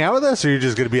be hanging out with us, or are you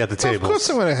just going to be at the Of tables? course,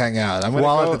 I'm going to hang out. I'm going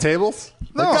While go, at the tables?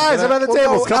 No, Like, guys, I'm at the well,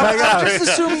 tables. no, Come I'm hang out. just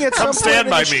assuming at some stand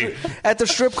point by in me. at the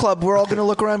strip club, we're all going to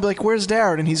look around and be like, "Where's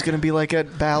Darren?" And he's going to be like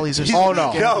at Bally's or something. Oh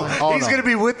no! No, Oh, he's no. going to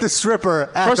be with the stripper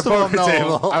at First the of all, poker no.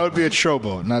 table. I would be at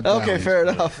Showboat, not Okay, Bally's. fair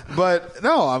enough. But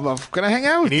no, I'm going to hang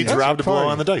out with He you. needs That's Rob to a blow party.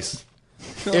 on the dice.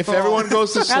 If everyone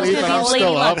goes to Rob's sleep gonna and I'm be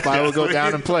still Lady up, I will go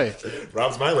down and play.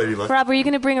 Rob's my lady luck. Rob, are you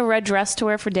going to bring a red dress to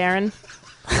wear for Darren?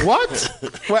 What?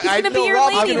 Well, He's going to be your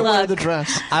Rob's lady going to wear luck. the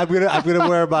dress. I'm gonna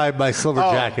wear my silver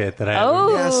jacket that I haven't,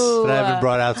 Oh. that I haven't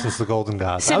brought out since the Golden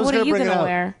Gods. Sid, I was what are you bring going it to out.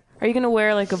 wear? Are you going to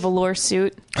wear like a velour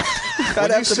suit?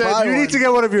 I'd have to buy You one. need to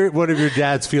get one of your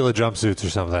dad's Fila jumpsuits or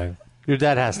something. Your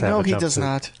dad has to have No, a he jumpsuit. does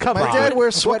not. Come My on. dad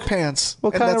wears sweatpants.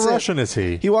 What and kind of that's it. Russian is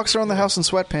he? He walks around the house in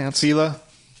sweatpants. Fila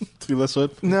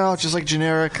slip? No, just like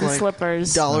generic And like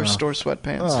slippers. dollar store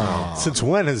sweatpants. Since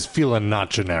when is Fila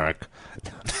not generic?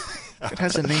 It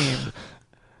has a name.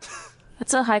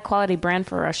 That's a high quality brand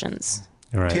for Russians.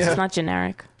 Right. Yeah. It's not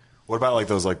generic. What about like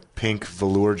those like pink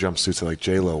velour jumpsuits that like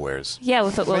J-Lo wears? Yeah,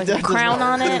 with like a Dad does crown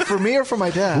not- on it. For me or for my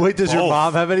dad? Wait, does your Both.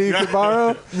 mom have any you could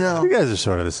borrow? No. You guys are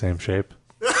sort of the same shape.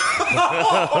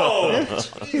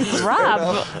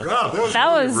 Rob, that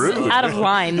was out of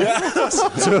line. You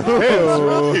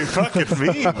fucking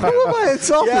mean. Who am I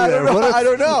insulting Yeah, I there? don't know. What if, I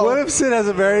don't know. What if Sid has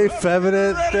a very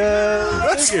feminine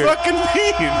That's figure? fucking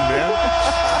mean, man.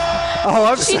 Oh,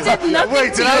 I'm She sorry. did nothing Wait,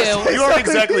 to did I you. say You aren't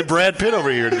exactly Brad Pitt over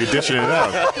here to be dishing it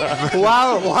out.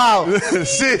 Wow.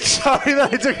 Sid, sorry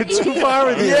that I took it too far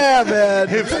with you. Yeah, man.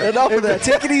 Enough of that.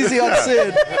 Take it easy on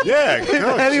Sid. Yeah,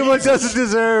 If anyone doesn't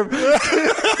deserve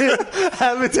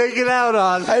have it taken out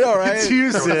on, I know, right? it's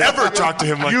you, Sid. never talk to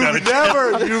him like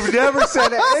that. You've never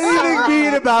said anything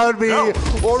mean about me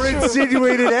or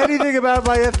insinuated anything about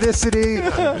my ethnicity.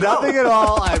 Nothing at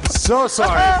all. I'm so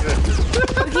sorry.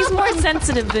 He's more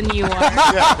sensitive than you are.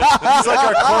 He's like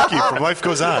our Corky from Life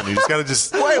Goes On. You just gotta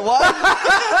just Wait, what?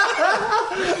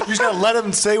 you just gotta let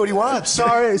him say what he wants.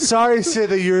 Sorry, Sid,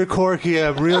 that you're quirky.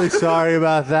 I'm really sorry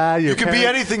about that. You can be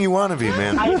anything you want to be,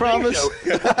 man. I promise.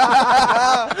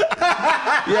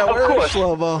 Yeah, where is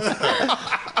Shlomo?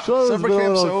 So Summer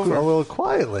camp's over. a little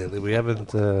quiet lately. We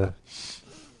haven't.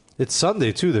 It's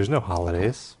Sunday too. There's no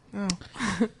holidays.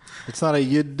 It's not a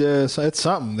yid. It's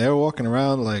something. They're walking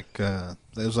around like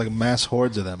there's like mass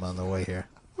hordes of them on the way here.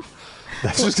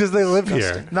 That's just because they live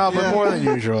here. No, but more than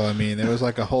usual. I mean, there was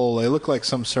like a whole. They looked like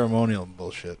some ceremonial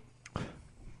bullshit.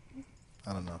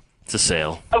 I don't know. It's a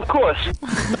sale. Of course.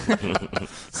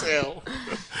 Sale.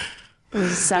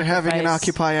 They're having an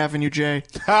Occupy Avenue J.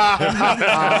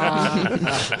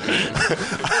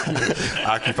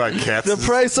 Occupied cats. The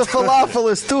price of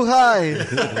falafel is too high.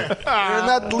 We're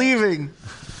not leaving.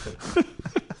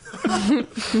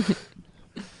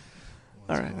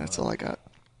 All right, that's all I got.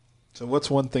 So, what's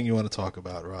one thing you want to talk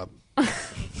about, Rob?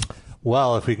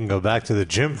 Well, if we can go back to the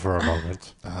gym for a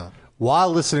moment, while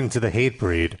listening to the Hate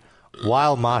Breed,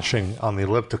 while moshing on the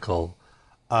elliptical,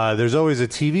 there's always a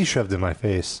TV shoved in my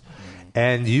face,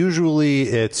 and usually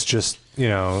it's just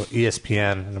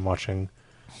ESPN, and I'm watching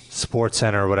Sports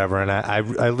Center or whatever, and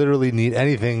I literally need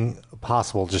anything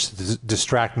possible just to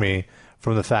distract me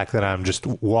from the fact that I'm just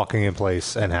walking in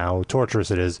place and how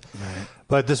torturous it is. Right.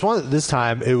 But this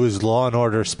time it was Law and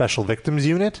Order Special Victims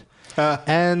Unit,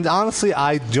 and honestly,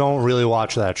 I don't really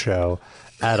watch that show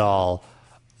at all.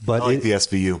 But I like the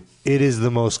SVU. It is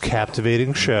the most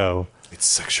captivating show. It's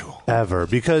sexual ever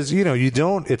because you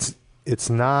don't. It's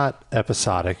not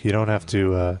episodic. You don't have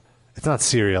to. It's not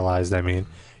serialized. I mean,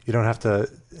 you don't have to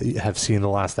have seen the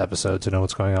last episode to know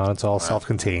what's going on. It's all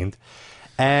self-contained,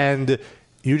 and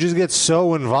you just get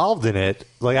so involved in it.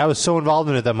 Like I was so involved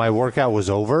in it that my workout was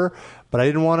over, but I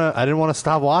didn't want to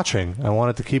stop watching. I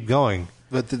wanted to keep going.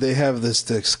 But did they have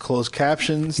this closed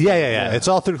captions? Yeah. It's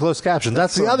all through closed captions.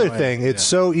 That's the other thing. It's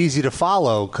so easy to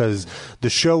follow because the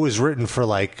show is written for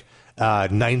like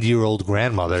 90-year-old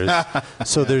grandmothers.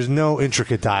 So there's no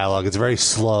intricate dialogue. It's very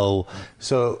slow.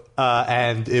 So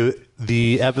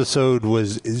the episode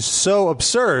was so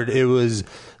absurd. It was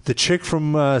the chick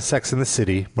from Sex and the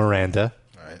City, Miranda.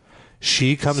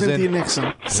 She comes Cynthia in.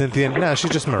 Nixon. No,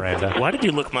 she's just Miranda. Why did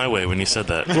you look my way when you said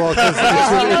that? Well, because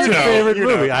it's your favorite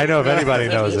movie. I know if anybody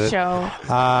knows it. Show.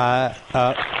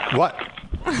 What?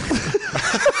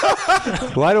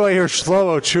 Why do I hear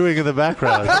Shlomo chewing in the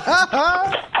background?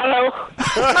 Hello.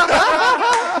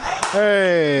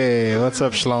 Hey, what's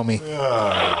up, Shlomi?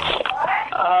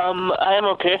 I am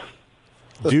okay.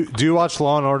 Do you watch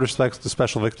Law and Order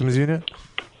Special Victims Unit?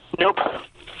 Nope.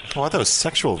 Oh, I thought it was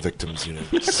Sexual Victims Unit.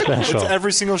 Special.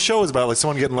 Every single show is about like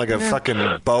someone getting like a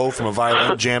fucking bow from a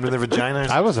violin jammed in their vagina.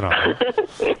 I wasn't on it.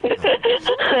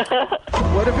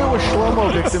 What if it was Shlomo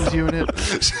Victims Unit,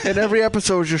 and every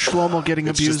episode was just Shlomo getting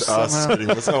abused just us somehow?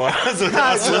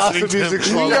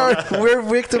 We're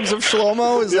victims of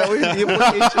Shlomo. Is that what the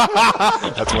implication?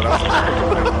 That's what I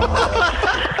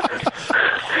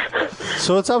was.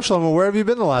 So what's up, Shlomo? Where have you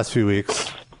been the last few weeks?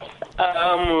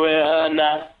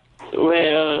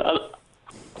 We're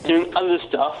doing other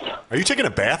stuff. Are you taking a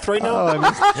bath right now? Oh, I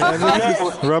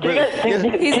missed Rubber. He's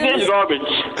in the garbage.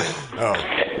 Oh.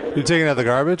 You're taking out the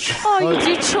garbage? Oh, you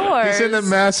do chores. He's in the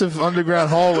massive underground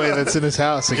hallway that's in his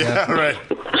house again. Yeah, right.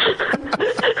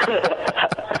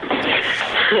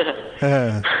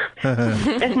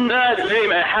 It's not really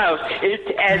my house. It's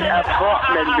an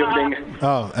apartment building.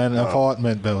 Oh, an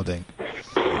apartment building.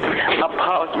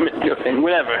 Apartment building,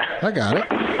 whatever. I got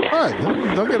it. All right,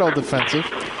 don't get all defensive.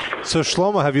 So,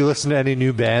 Shlomo, have you listened to any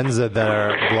new bands that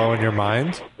are blowing your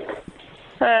mind?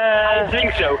 I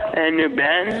think so. And new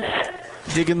bands.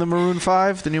 Digging the Maroon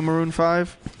 5, the new Maroon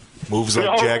 5? Moves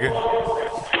like Jagger.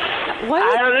 What?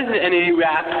 I don't listen to any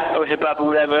rap or hip hop or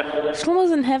whatever.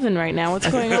 Shlomo's in heaven right now. What's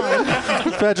going on?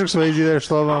 Patrick Swayze there,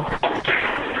 Shlomo.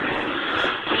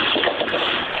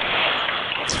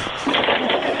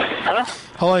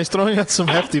 Hold on, he's throwing out some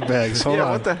hefty bags. Hold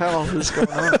on. What the hell is going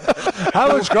on? How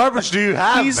much garbage do you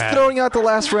have, He's man? throwing out the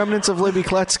last remnants of Libby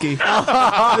Kletsky.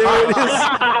 There it is.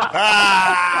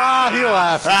 He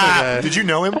laughed. Okay. Did you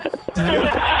know him? We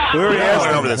already asked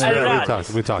him. over this.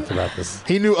 We talked about this.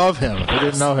 He knew of him. He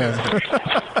didn't know him.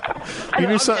 He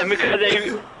knew something. Because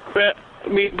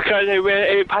they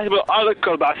read a possible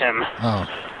article about him. Oh.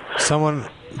 Someone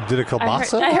did a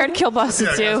kielbasa? I heard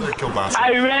kielbasa too.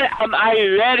 I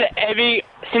read every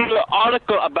single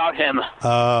article about him.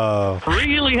 Oh.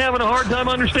 Really having a hard time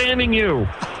understanding you.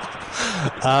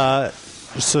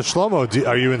 So, Shlomo,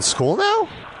 are you in school now?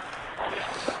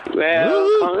 Well,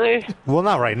 currently, Well,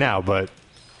 not right now, but,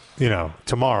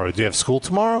 tomorrow. Do you have school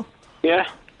tomorrow? yeah.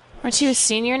 Aren't you a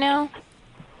senior now?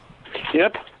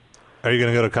 Yep. Are you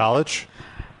going to go to college?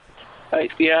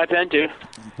 Yeah, I plan to.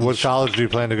 What college do you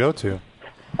plan to go to?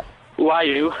 Why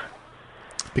you?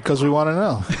 Because we want to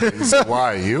know.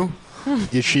 Why, you?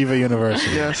 Yeshiva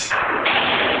University. Yes. He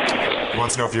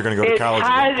wants to know if you're going to go to college. It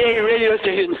has a radio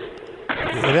station.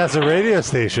 It has a radio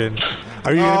station.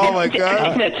 Are you? Oh my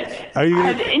God! Are you? I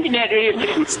have an internet radio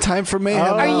station. It's time for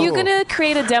mayhem. Are you gonna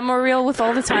create a demo reel with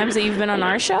all the times that you've been on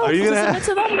our show? Are you gonna submit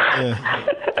to them?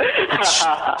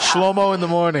 Shlomo in the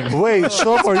morning. Wait,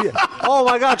 Shlomo, are you? Oh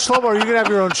my God, Shlomo, are you gonna have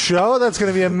your own show? That's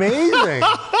gonna be amazing.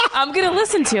 I'm gonna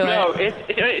listen to No, it.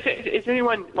 it's only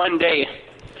one day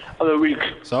of the week.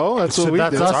 So that's what we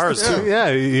that's do. us. ours, too. Yeah,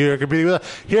 you're competing with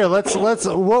us. Here, let's.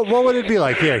 What would it be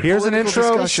like? Here's an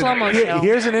intro. Shlomo show.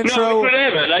 Here's an No, intro.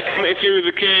 whatever. Like if you were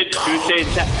the kid, you would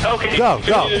say, "Okay, Go.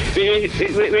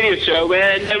 Radio show." When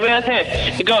I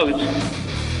say it goes.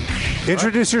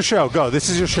 Introduce your show. Go. This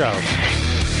is your show.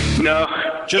 No,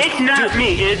 it's not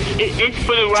me. It's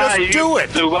for the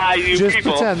Ryu Just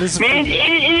people. pretend this is. Man, it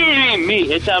ain't me.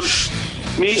 It's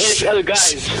me and the other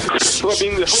guys who are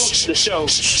being the hosts of the show.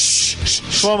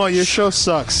 Shlomo, your show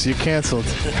sucks. You canceled.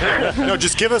 No,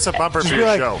 just give us a bumper for Be your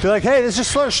like, show. be like, hey, this is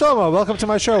Shlomo. Welcome to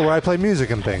my show where I play music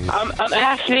and things.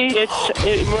 Actually, it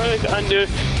works under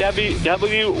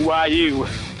WYU.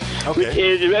 Okay. Which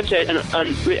is the website, and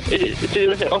it's the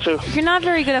website also. You're not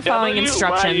very good at following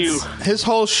instructions. His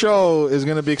whole show is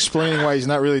going to be explaining why he's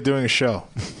not really doing a show.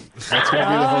 That's going to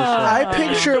be the whole show. I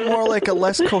picture it more like a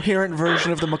less coherent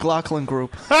version of the McLaughlin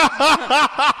Group.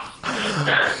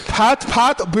 Pat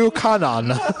Buchanan.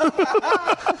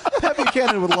 Pat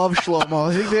Buchanan would love Shlomo.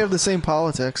 I think they have the same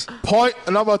politics. Point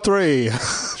number 3.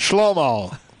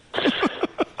 Shlomo.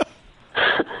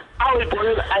 I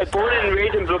was born and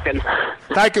raised in Brooklyn.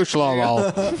 Thank you,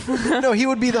 Shlomo. No, he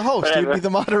would be the host. He would be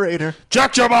the moderator.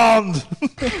 Jack Jamond!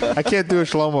 I can't do a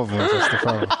Shlomo voice. That's the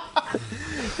problem.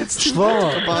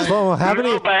 Shlomo, how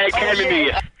many?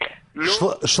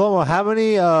 Shlomo, how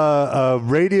many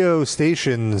radio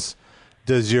stations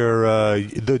does your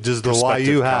does the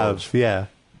YU have? Yeah.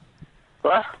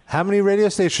 What? How many radio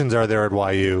stations are there at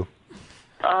YU?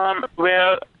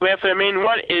 Well, for the main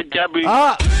one is W.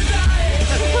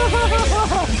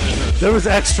 There was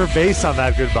extra bass on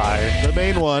that goodbye. The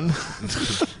main one.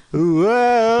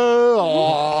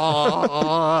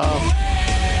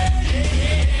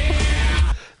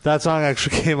 That song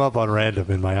actually came up on random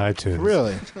in my iTunes.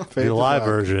 Really? The live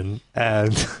version.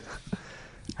 And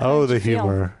oh, the feel?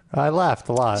 humor. I laughed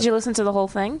a lot. Did you listen to the whole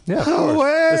thing? Yeah, of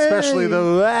course. Especially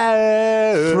the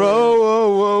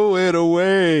throw it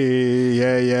away.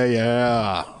 Yeah, yeah,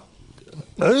 yeah.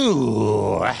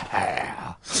 Ooh.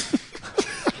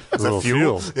 A little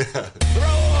fuel.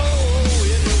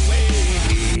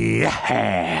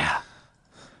 Yeah.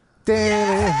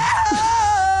 Damn.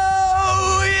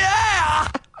 Oh, yeah.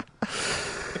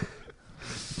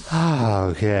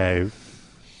 Okay.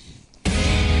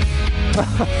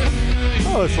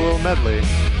 Oh, it's a little medley.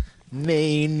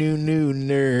 Nay,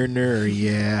 ner,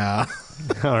 yeah.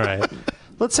 All right.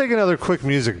 Let's take another quick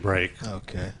music break.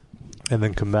 Okay. And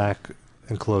then come back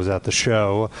and close out the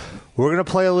show. We're going to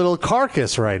play a little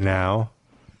Carcass right now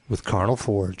with Carnal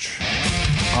Forge.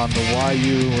 On the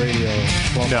YU radio.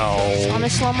 No. On the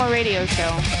Shlomo radio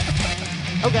show.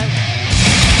 Okay.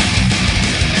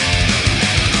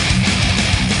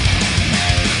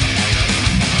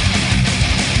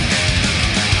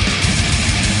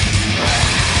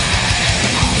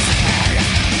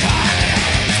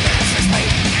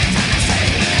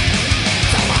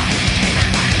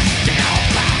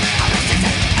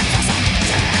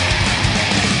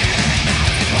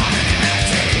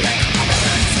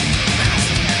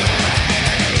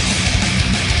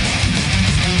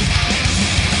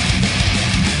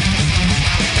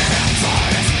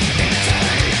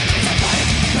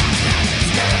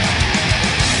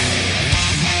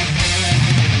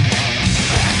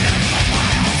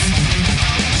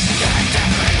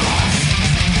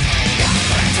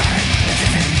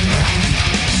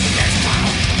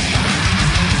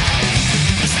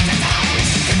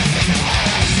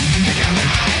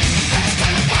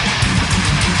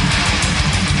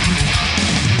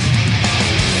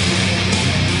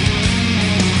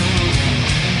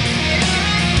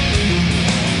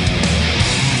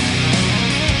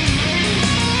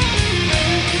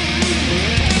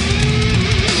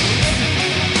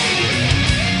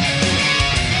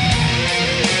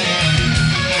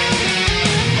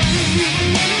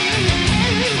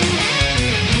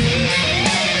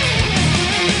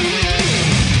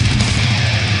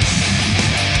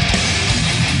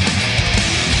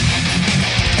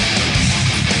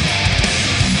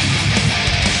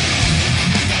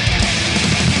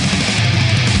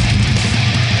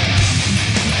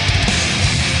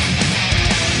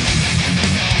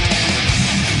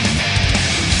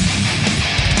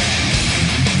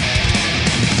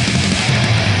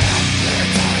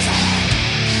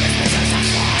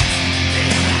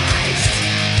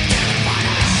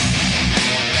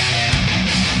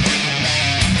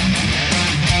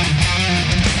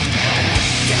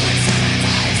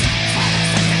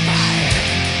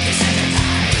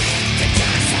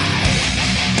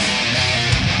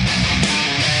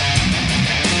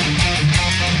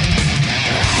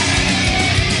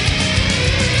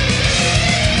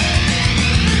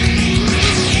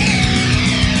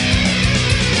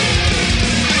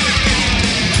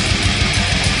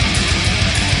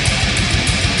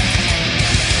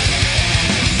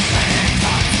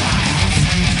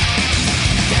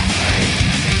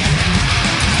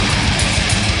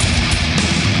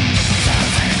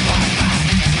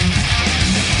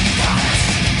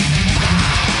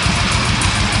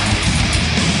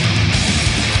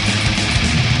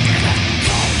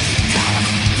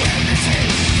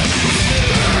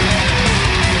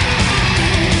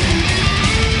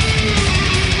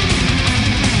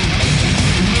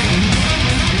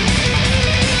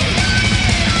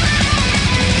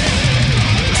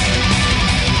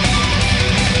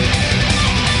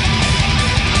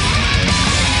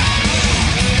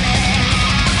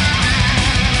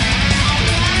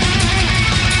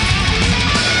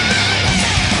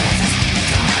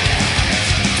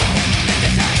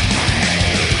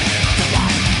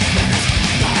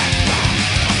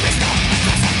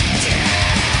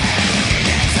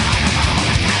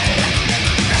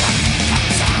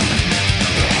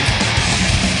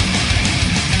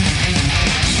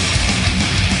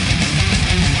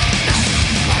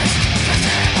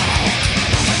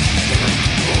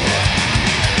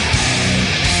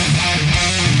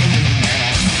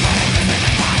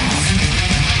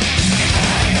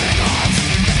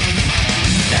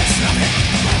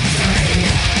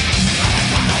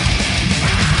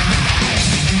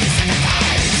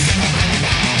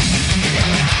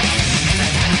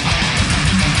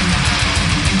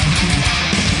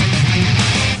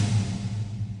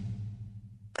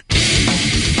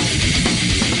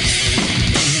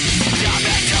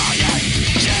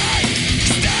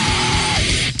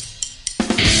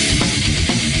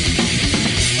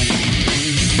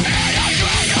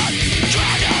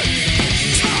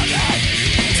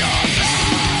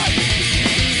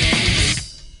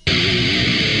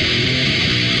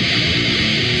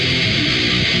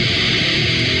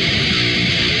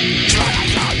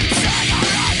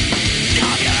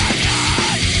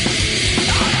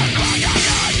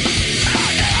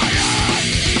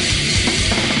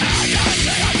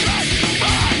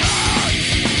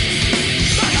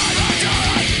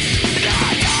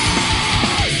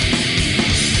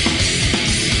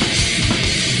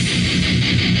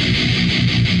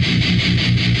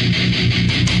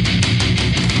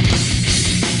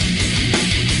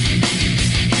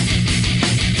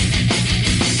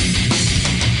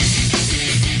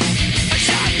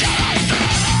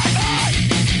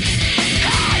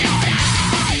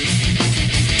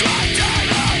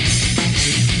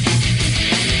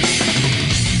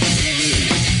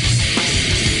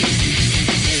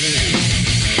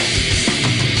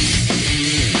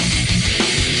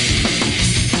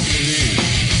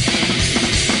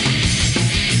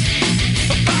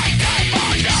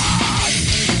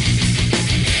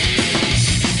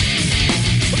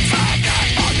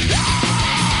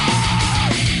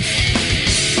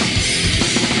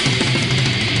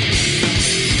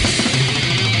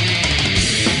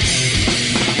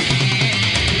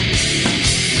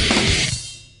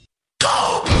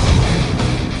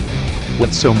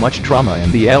 got so much drama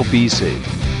in the LBC.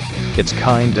 It's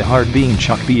kinda hard being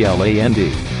Chuck Bland.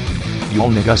 Y'all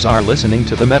niggas are listening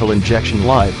to the Metal Injection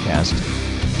livecast.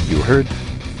 You heard?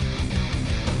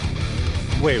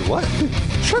 Wait, what?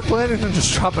 Chuck Blandington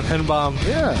just drop an N-bomb?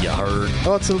 Yeah. You heard.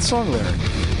 Oh, it's a song lyric.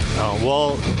 Oh,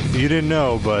 well, you didn't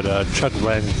know, but Chuck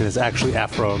Blandington is actually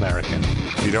Afro-American.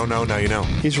 You don't know, now you know.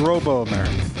 He's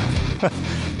Robo-American.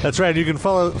 That's right. You can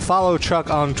follow Chuck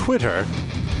on Twitter.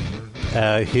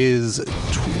 His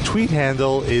tweet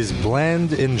handle is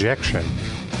Bland Injection.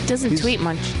 He doesn't tweet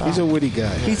much, though. He's a witty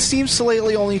guy. He seems to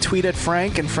lately only tweet at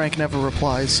Frank, and Frank never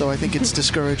replies, so I think it's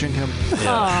discouraging him.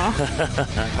 I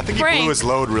think he blew his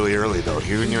load really early, though.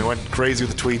 He went crazy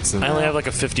with the tweets. And I only have like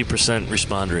a 50%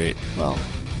 respond rate. Well,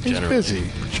 he's generally. busy,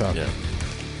 Chuck. Yeah.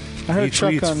 I heard He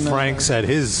Chuck tweets on Frank's at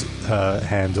his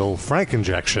handle, Frank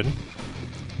Injection.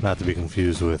 Not to be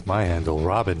confused with my handle,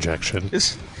 Rob Injection.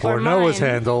 Or Noah's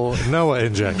handle, Noah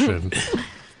Injection.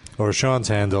 Or Sean's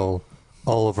handle,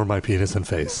 all over my penis and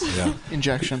face. Yeah.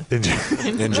 Injection.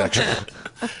 Injection.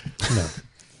 No.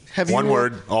 One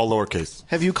word, all lowercase.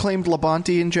 Have you claimed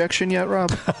Labonte injection yet,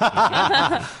 Rob?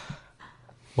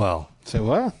 Well. Say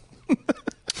what? You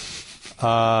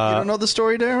don't know the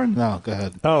story, Darren? No, go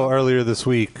ahead. Oh, earlier this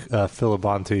week, Phil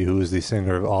Labonte, who is the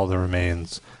singer of All That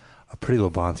Remains, a pretty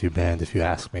Labonte band, if you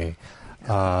ask me,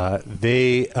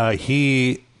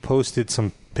 he posted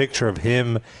some picture of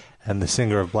him and the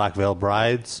singer of Black Veil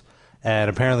Brides, and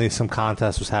apparently some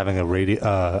contest was having a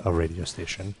radio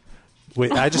station.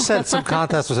 Wait, I just said some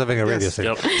contest was having a radio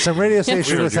station. Yep. Some radio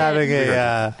station was having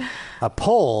a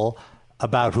poll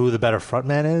about who the better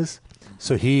frontman is.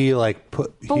 So he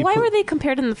But why were they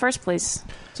compared in the first place?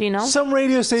 Do you know? Some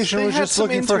radio station They was had just some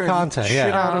looking for intern content. shit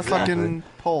Yeah, out a fucking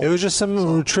poll. It was just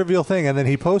some trivial thing, and then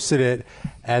he posted it,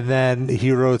 and then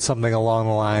he wrote something along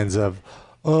the lines of,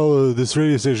 "Oh, this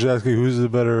radio station is asking who's the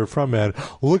better frontman.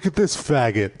 Look at this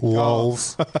faggot,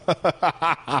 lols."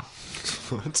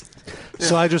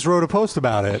 So I just wrote a post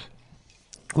about it.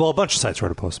 Well, a bunch of sites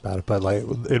wrote a post about it, but like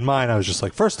in mine, I was just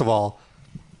like, first of all,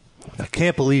 I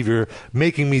can't believe you're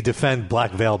making me defend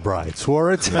Black Veil Brides, who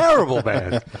are a terrible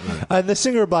band. And the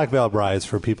singer of Black Veil Brides,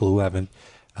 for people who haven't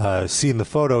seen the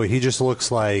photo, he just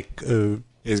looks like...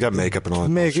 he's got makeup and all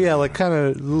that. Yeah, like kind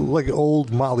of like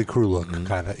old Motley Crue look,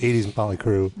 kind of 80s Motley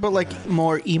Crue. But like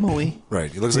more emo-y.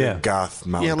 Right, he looks like a goth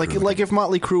Motley Yeah, Crue. like if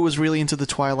Motley Crue was really into the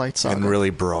Twilight Saga. And really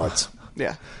broads.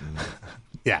 Yeah.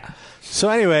 Yeah. So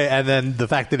anyway, and then the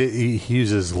fact that he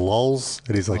uses lulz,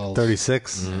 and he's like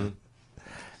 36.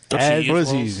 Don't you What use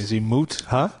is he? lulz? Is he moot?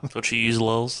 Huh? Don't you use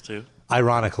lulz too?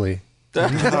 Ironically.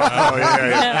 And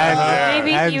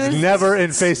Maybe he was- never in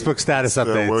Facebook status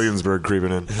updates. Williamsburg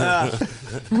creeping in.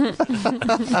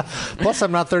 Plus,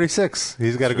 I'm not 36.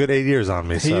 He's got a good 8 years on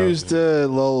me. He So. used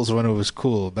lulz when it was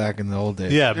cool back in the old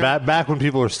days. Yeah, back when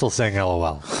people were still saying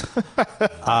LOL.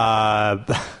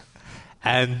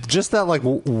 And just that, like,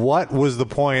 what was the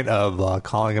point of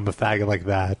calling him a faggot like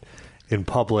that in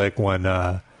public when,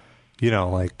 like,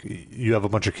 you have a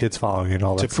bunch of kids following you and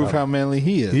all that To prove stuff? how manly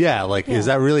he is. Yeah, like, is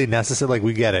that really necessary? Like,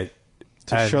 we get it.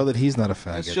 To show that he's not a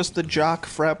faggot. It's just the jock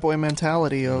frat boy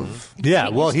mentality of... Yeah,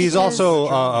 well, he's also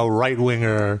a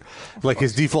right-winger. Like,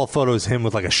 his default photo is him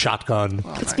with, like, a shotgun.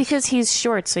 It's because he's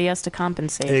short, so he has to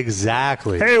compensate.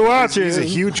 Exactly. Hey, watch He's a it.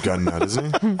 huge gun nut,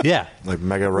 isn't he? Yeah. Like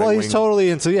mega right Well, wing. he's totally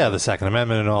into, the Second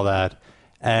Amendment and all that.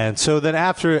 And so then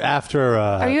after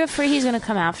Are you afraid he's going to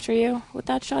come after you with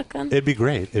that shotgun? it'd be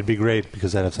great. It'd be great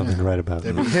because I'd have something to write about.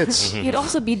 There'd be hits You'd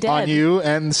also be dead. on you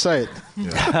and the site.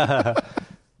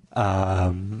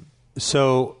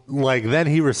 So, like, then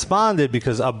he responded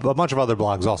because a bunch of other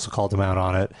blogs also called him out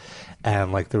on it.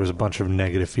 And, like, there was a bunch of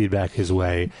negative feedback his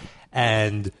way.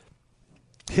 And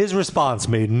his response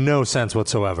made no sense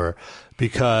whatsoever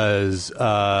because,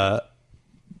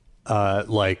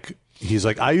 he's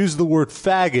like, I use the word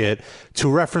faggot to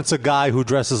reference a guy who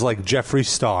dresses like Jeffree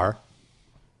Star,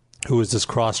 who is this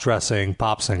cross-dressing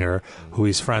pop singer who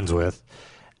he's friends with.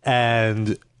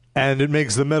 And it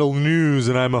makes the metal news,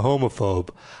 and I'm a homophobe.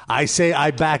 I say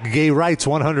I back gay rights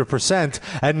 100%,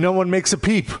 and no one makes a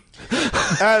peep.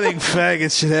 I think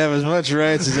faggots should have as much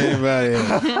rights as anybody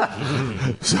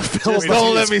else. So Phil,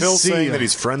 don't let me Phil see saying him. that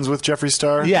he's friends with Jeffree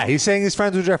Star? yeah, he's saying he's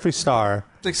friends with Jeffree Star.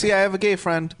 Like, see, I have a gay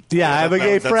friend. Yeah, I have a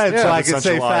gay that's- friend, so yeah, I can say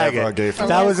essential I have a faggot. gay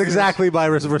friend. That was exactly my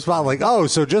response. Like, oh,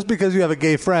 so just because you have a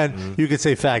gay friend, you can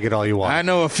say faggot all you want. I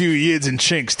know a few yids and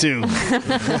chinks, too.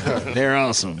 They're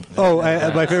awesome. Oh,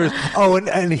 and my favorite is,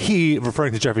 and he,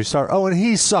 referring to Jeffree Star, and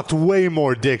he sucked way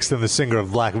more dicks than the singer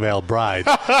of Black Veil Bride.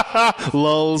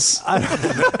 Lulz.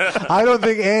 I don't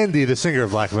think Andy, the singer of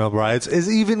Black Veil Brides, is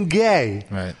even gay.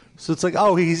 Right. So it's like,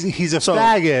 oh, he's a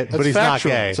faggot, but it's he's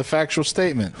factual. not gay. It's a factual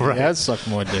statement. Right. He has sucked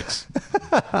more dicks.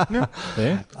 And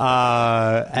Just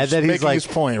then he's making like, his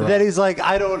point, right? then he's like,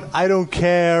 I don't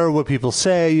care what people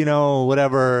say,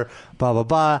 whatever, blah blah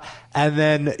blah. And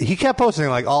then he kept posting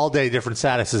like all day different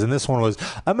statuses, and this one was,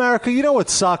 America, you know what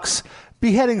sucks?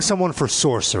 Beheading someone for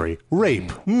sorcery,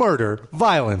 rape, murder,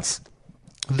 violence.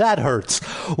 That hurts.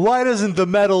 Why doesn't the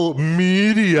metal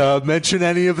media mention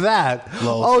any of that?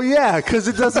 Oh, yeah, because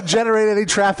it doesn't generate any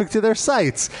traffic to their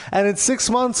sites. And in 6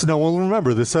 months, no one will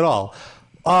remember this at all.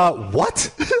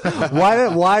 What?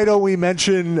 Why don't we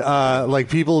mention like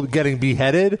people getting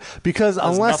beheaded? Because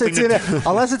unless it's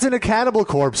in a Cannibal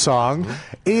Corpse song,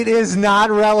 it is not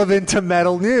relevant to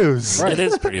metal news. It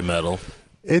is pretty metal.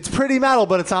 It's pretty metal,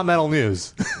 but it's not metal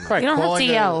news. Right. You don't have to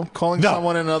yell. Calling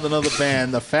someone in another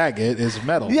band a faggot is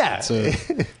metal. Yeah.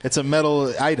 It's a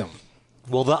metal item.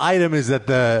 Well, the item is that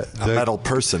the metal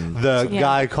person, the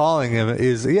guy calling him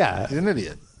is he's an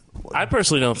idiot. I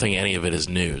personally don't think any of it is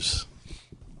news.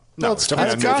 No, it's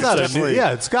gossip.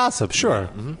 It's gossip. Sure,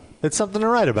 it's something to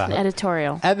write about.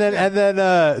 Editorial. And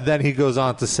then he goes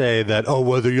on to say that,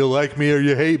 whether you like me or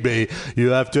you hate me, you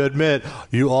have to admit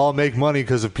you all make money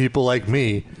because of people like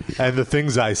me and the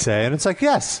things I say. And it's like,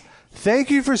 yes, thank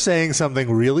you for saying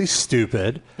something really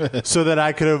stupid so that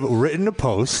I could have written a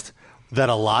post that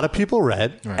a lot of people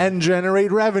read and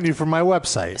generate revenue from my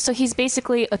website. So he's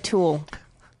basically a tool.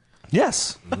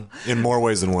 Yes. In more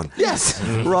ways than one. Yes.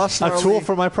 Ross A Gnarly, tool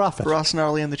for my profit. Ross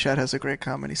Gnarly in the chat has a great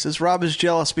comment. He says, Rob is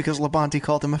jealous because Labonte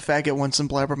called him a faggot once and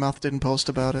Blabbermouth didn't post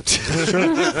about it.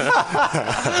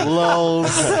 Lol.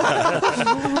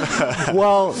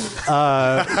 Well,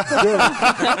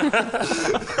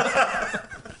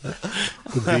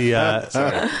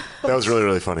 Sorry. That was really,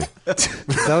 really funny.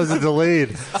 That was a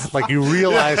delayed. Like, you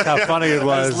realized how funny it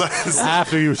was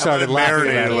after you started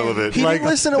laughing at it a little bit. He didn't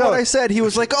listen to what I said. He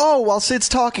was like, while Sid's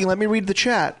talking, let me read the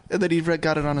chat. And then he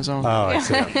got it on his own. Oh, I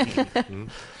see.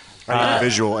 I need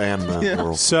visual and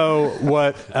oral. So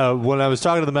when I was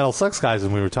talking to the Metal Sucks guys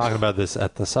and we were talking about this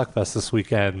at the Suckfest this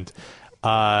weekend,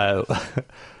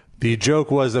 the joke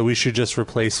was that we should just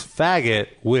replace faggot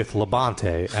with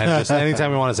Labonte, and just anytime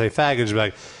we want to say faggot, just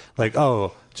be like,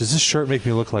 oh, does this shirt make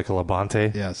me look like a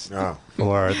Labonte? Yes. Oh.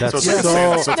 Or that's so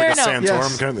it's like a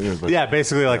Santorum kind of thing. Yeah,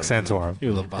 basically like Santorum.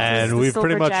 And we've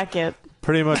pretty much jacket.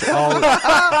 Pretty much all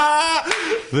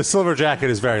the silver jacket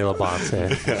is very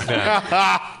Labonte.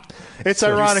 Yeah. It's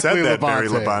ironically Labonte.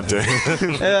 Labonte.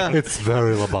 Very Labonte. Yeah. It's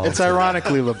very Labonte. It's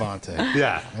ironically Labonte.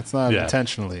 Yeah. It's not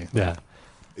intentionally. Yeah.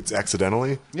 It's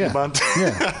accidentally Labonte.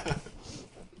 Yeah.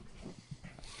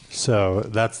 So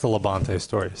that's the Labonte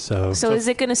story. So is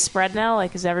it going to spread now?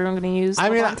 Like, is everyone going to use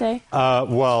Labonte?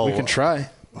 Well, we can try.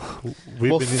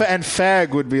 And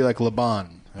fag would be like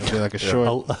Laban. It would be like a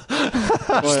short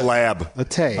slab. A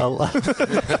tay.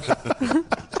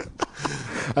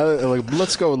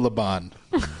 Let's go with Laban.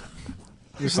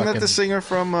 Isn't that the singer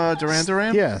from Duran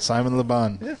Duran? Yeah, Simon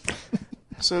Laban. Yeah.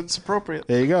 So it's appropriate.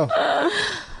 There you go.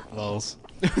 Lols.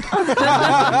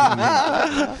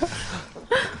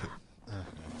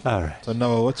 All right. So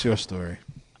Noah, what's your story?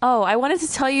 Oh, I wanted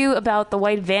to tell you about the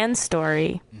white van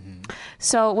story.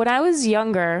 So when I was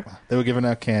younger, they were giving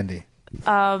out candy.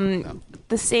 The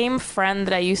same friend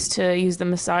that I used to use the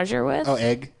massager with. Oh,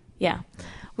 Egg? Yeah.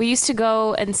 We used to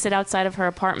go and sit outside of her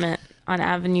apartment on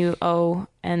Avenue O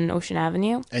and Ocean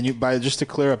Avenue. And just to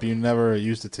clear up, you never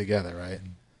used it together, right?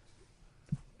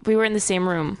 We were in the same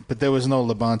room. But there was no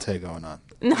Labonte going on.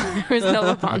 No, there was no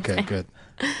Labonte. Okay, good.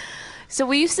 So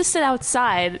we used to sit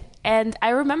outside, and I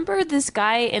remember this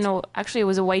guy it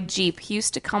was a white Jeep. He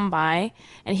used to come by,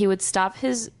 and he would stop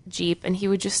his Jeep, and he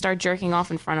would just start jerking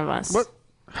off in front of us. What?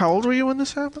 How old were you when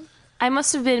this happened? I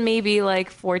must have been maybe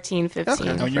like 14, 15. Okay.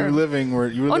 And you were living where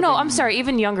you were. Oh no, I'm sorry,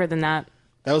 even younger than that.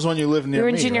 That was when you lived near we were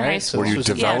in me, junior right? high school. Were you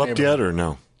developed yet or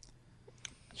no?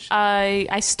 I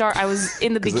was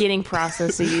in the beginning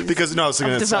process because no, I was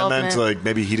thinking I meant like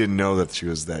maybe he didn't know that she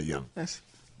was that young. Yes.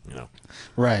 You know.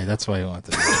 Right, that's why you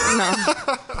wanted to. No.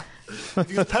 If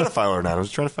he was a pedophile or not, I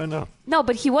was trying to find out. No,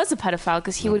 but he was a pedophile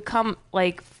because he would come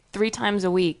like 3 times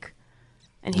a week.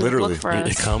 And he would look for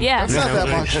us. Yeah, that's not that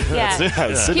much.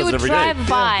 Yeah, he would drive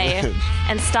by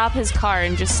and stop his car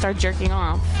and just start jerking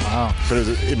off. Wow! But it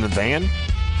was in the van.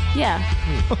 Yeah.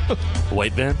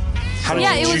 White van.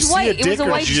 It was white. It was a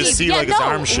white Jeep. Did you just see his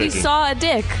arm shaking? We saw a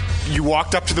dick. You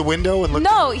walked up to the window and looked.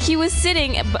 No, he was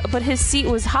sitting, but his seat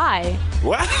was high.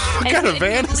 What? What kind of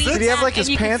van is this? Did he have like his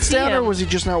pants down, or was he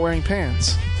just not wearing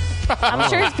pants? I'm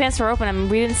sure his pants were open. I mean,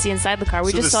 we didn't see inside the car.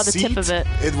 We just saw the tip of it.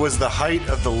 It was the height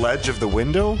of the ledge of the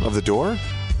window of the door.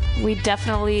 We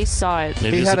definitely saw it.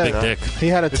 Maybe He it's had a a- big dick. He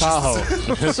had a Tahoe.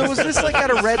 So was this like at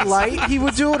a red light he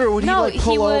would do it, or would he like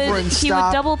pull over and he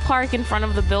stop? would double park in front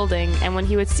of the building, and when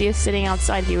he would see us sitting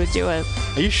outside, he would do it.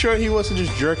 Are you sure he wasn't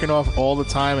just jerking off all the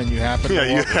time and you happened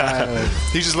to walk by? Like,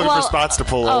 He's just looking Well, for spots to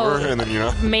pull over, and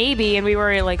then Maybe, and we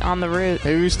were like on the route.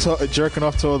 maybe he was jerking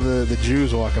off to all the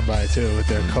Jews walking by too with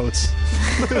their coats.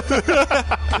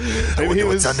 Maybe he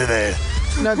was under there.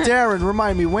 Now, Darren,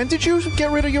 remind me, when did you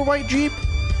get rid of your white Jeep?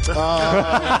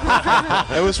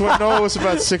 It was when Noah was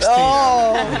about 16.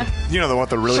 You know the one with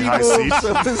the really high seats.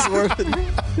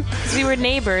 Because we were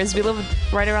neighbors. We lived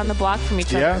right around the block from each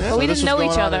other. Yeah, But so we this didn't was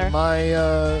know each going on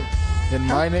other. in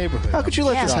my neighborhood. How could you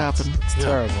let this Shocked. happen? It's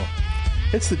terrible.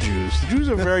 It's the Jews. The Jews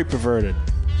are very perverted.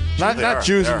 Not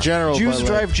Jews in general. Jews but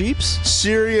drive like Jeeps?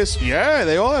 Serious. Yeah,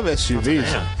 they all have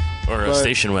SUVs. Or But-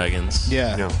 station wagons.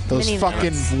 Yeah, those Minivans.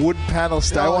 fucking wood panel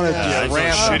stuff. I want to Yeah, just those ram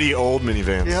them. shitty old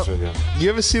minivans. Yep. Yeah. You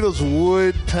ever see those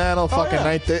wood panel fucking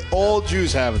night? All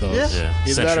Jews have those. Yeah.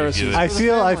 Either that or a Century I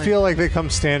family. feel like they come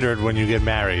standard when you get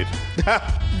married.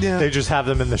 Yeah. They just have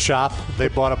them in the shop. They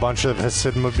bought a bunch of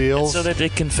Hasidmobiles. So that they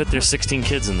can fit their 16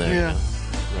 kids in there. Yeah.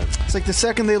 It's like the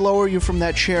second they lower you from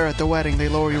that chair at the wedding, they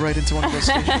lower you right into one of those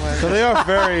station wagons. So they are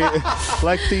very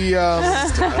like the.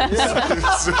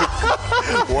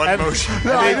 One motion.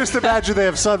 No, I just imagine they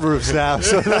have sunroofs now,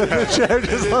 so the chair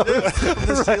just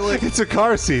lowers. Right. It's a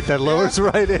car seat that lowers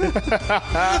right in. And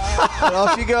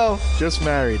off you go. Just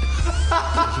married.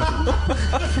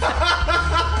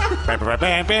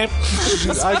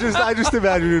 I just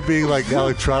imagine it being like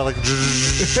electronic.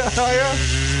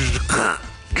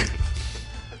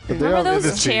 Remember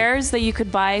those chairs that you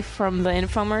could buy from the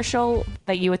infomercial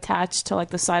that you attach to like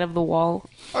the side of the wall?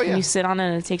 Oh, yeah. And you sit on it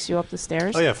and it takes you up the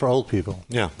stairs? Oh yeah, for old people.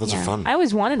 Yeah, those are fun. I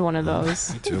always wanted one of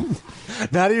those. Me too.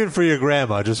 Not even for your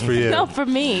grandma, just for you. No, for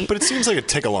me. But it seems like it'd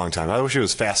take a long time. I wish it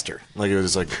was faster. Like it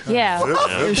was like. Yeah.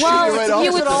 Well,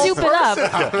 you would soup it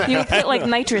up. You would put like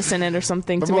nitrous in it or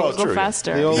something to make it go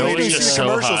faster. You know, always you get see so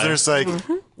commercials high. and it's like,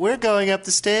 we're going up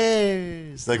the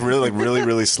stairs. Like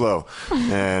really slow.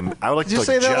 And I would like Did you to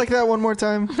say that jet- like that one more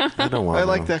time? I don't want I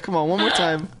like that. Come on, one more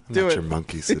time. Do Not it. your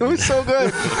monkeys. It was so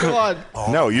good. Come on.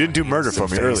 No, you didn't do murder for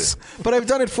me earlier. But I've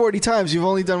done it 40 times. You've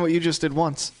only done what you just did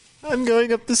once. I'm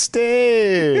going up the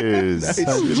stairs. Just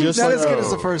Not like as good as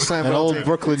the first time. an but I'll old take it.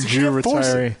 Brooklyn Jew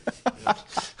retiree.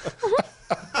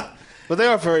 But they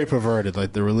are very perverted,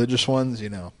 like the religious ones. You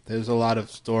know, there's a lot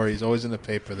of stories. Always in the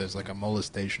paper, there's like a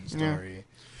molestation story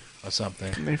or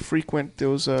something. They frequent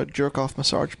those jerk-off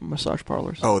massage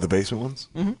parlors. Oh, the basement ones?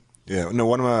 Mm-hmm. Yeah. No,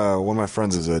 one of my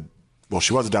friends is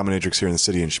she was a dominatrix here in the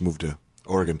city and she moved to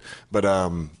Oregon. But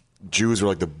Jews were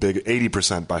like the big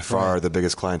 80% by far the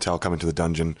biggest clientele coming to the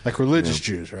dungeon. Like religious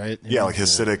Jews, right? Yeah, like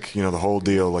Hasidic, the whole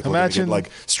deal. Like Imagine- looking to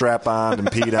get, like strap on and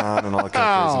peed on and all that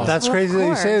kind of crazy. That's Well, crazy of that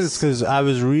you say course. this because I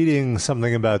was reading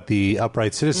something about the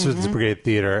Upright Citizens Brigade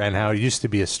Theater and how it used to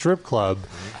be a strip club,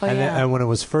 and when it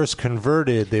was first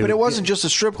converted, But it wasn't just a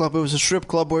strip club. It was a strip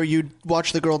club where you'd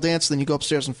watch the girl dance, then you go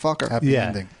upstairs and fuck her. Happy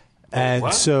ending.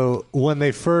 And so when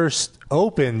they first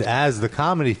opened as the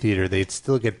comedy theater, they'd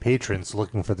still get patrons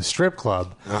looking for the strip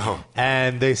club. Oh.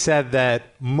 And they said that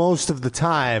most of the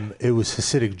time it was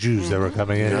Hasidic Jews that were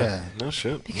coming in. Yeah. No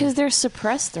shit. Because they're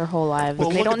suppressed their whole lives. Well,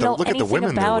 they look don't at the, know look at anything the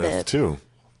women they're about with, it. too.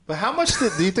 But how much do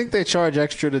you think they charge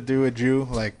extra to do a Jew?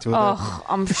 Like to Oh,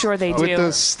 I'm sure they do. with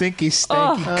those stinky,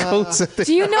 stanky coats. That they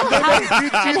Do you know how,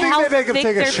 and how They make them thick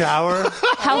take a their shower.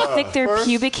 how thick their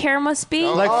pubic hair must be?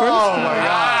 like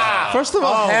first of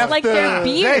all, half like the, their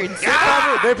beards.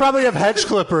 They probably have hedge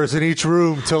clippers in each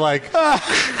room to like.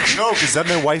 No, because then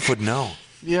their wife would know.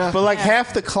 Yeah. But like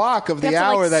half the clock of the They have to,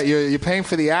 hour like, that you're paying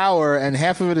for the hour, and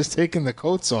half of it is taking the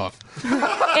coats off.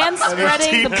 and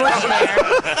spreading the bush hair.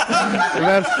 And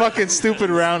that fucking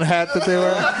stupid round hat that they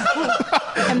wear.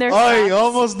 And their Oi, socks.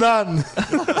 almost done.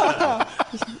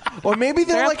 Or maybe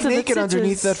they're They're up like to the naked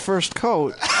underneath titties. that first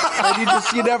coat. And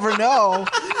you never know.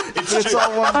 It's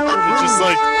all one. It's just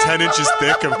like 10 inches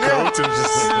thick of coat and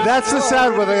just. That's the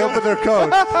sound when they open their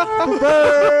coat.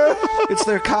 It's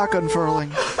their cock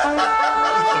unfurling.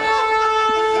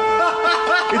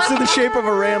 It's in the shape of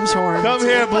a ram's horn. Come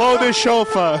here, blow this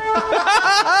shofar.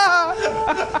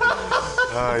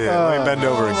 Oh yeah, let me bend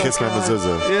over and kiss my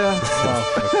mezuzah. Yeah. Oh,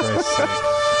 for Christ's sake.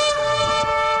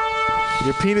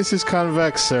 Your penis is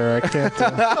convex, sir. I can't.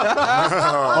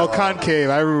 Oh, concave.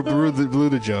 I blew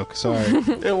the joke. Sorry.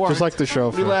 It worked. Just like the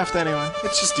chauffeur. We laughed anyway.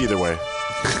 It's just either way.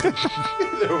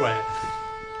 Either way.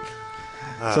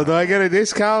 So do I get a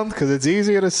discount because it's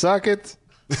easier to suck it?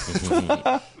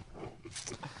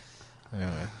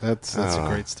 Anyway, that's a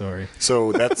great story.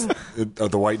 So that's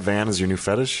the white van is your new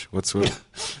fetish. What's with?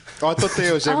 Oh, I thought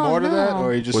there was there Oh, more to that, no.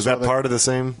 or you just Was saw that part of the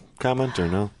same comment or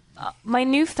no? My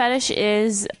new fetish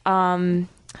is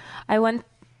I went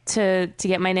to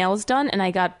get my nails done, and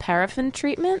I got paraffin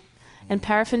treatment. And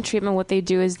paraffin treatment, what they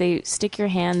do is they stick your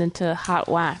hand into hot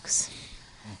wax,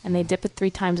 and they dip it 3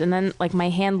 times, and then like my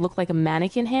hand looked like a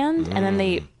mannequin hand, and then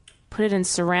they put it in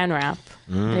Saran wrap.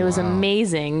 And it was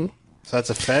amazing. So that's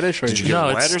a fetish, or Did you get No,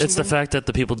 wet or it's the something? fact that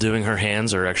the people doing her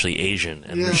hands are actually Asian,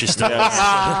 and she's still.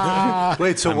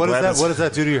 Wait, so I'm what glad does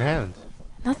that do to your hand?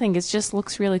 Nothing. It just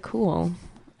looks really cool,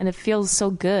 and it feels so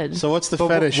good. So what's the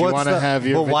fetish? You want to have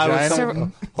your but why would vagina?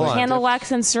 someone- Hold on. Candle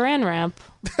wax and Saran wrap.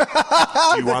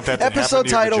 Do you want that to Episode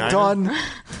happen to your title vagina? done.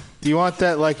 Do you want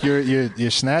that like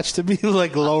your snatch to be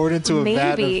like lowered into a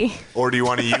vat? Maybe. Or do you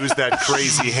want to use that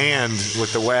crazy hand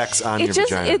with the wax on It your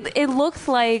just vagina? it looked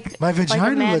like My like a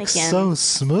vagina mannequin. looks so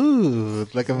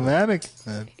smooth, like a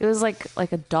mannequin. It was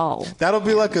like a doll. That'll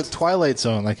be like a Twilight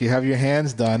Zone. Like you have your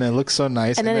hands done, and it looks so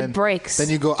nice, And then it breaks. Then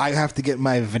you go, I have to get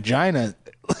my vagina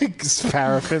like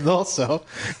paraffin also,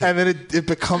 and then it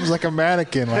becomes like a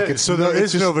mannequin. Like it's So there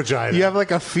it's is no vagina. You have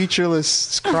like a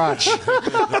featureless crotch,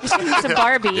 It's a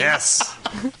Barbie. Yes.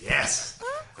 Yes.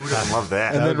 Who doesn't love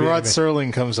that? and then be Rod amazing.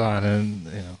 Serling comes on, and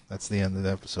that's the end of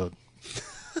the episode.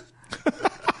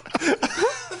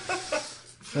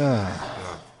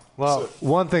 Well,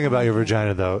 one thing about your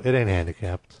vagina, though, it ain't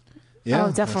handicapped. Yeah,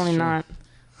 Oh, definitely not.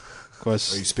 Of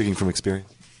course. Are you speaking from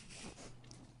experience?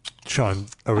 Sean,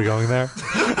 are we going there?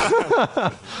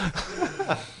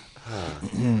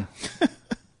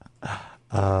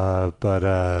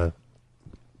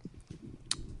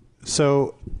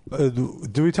 So,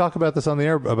 do we talk about this on the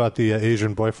air, about the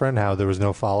Asian boyfriend, how there was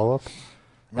no follow-up?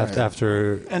 Right.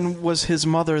 After And was his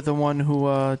mother the one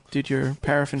who did your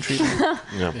paraffin treatment?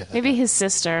 Yeah. Maybe his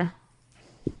sister.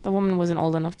 The woman wasn't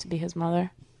old enough to be his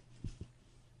mother.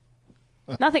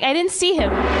 Nothing. I didn't see him.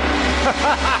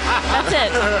 That's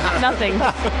it. Nothing.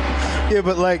 Yeah,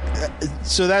 but like,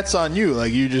 so that's on you.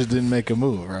 Like you just didn't make a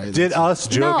move, right? Did us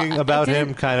joking I about didn't-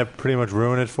 him kind of pretty much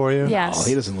ruin it for you? Yes. Oh,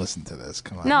 he doesn't listen to this.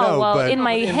 Come on. No, well, but in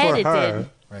my head for it her. did.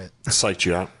 Right. Psyched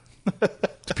you out.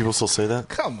 Do people still say that?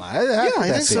 Come on. Yeah, I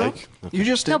think so. You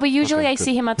just did. No, but usually Okay, I good.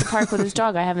 see him at the park with his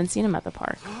dog. I haven't seen him at the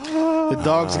park. The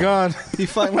dog's gone. He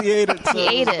finally ate it. So He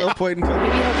ate there's it. No point in coming.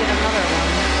 Maybe he'll get another one.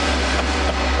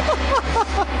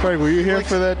 Craig, were you here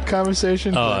for that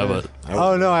conversation? Oh, I would.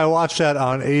 Oh, no, I watched that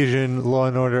on Asian Law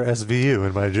and Order SVU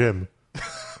in my gym.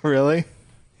 Really?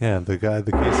 Yeah, the case of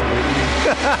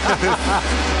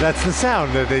That's the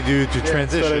sound that they do to Instead of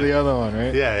transition. the other one,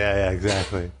 right? Yeah,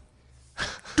 exactly.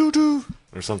 Doo-doo.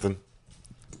 Or something.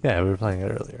 Yeah, we were playing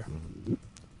it earlier.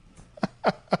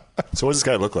 So what does this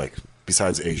guy look like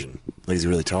besides Asian? Like, is he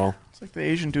really tall? It's like the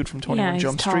Asian dude from 21 he's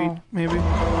Jump tall. Street, maybe.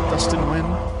 Dustin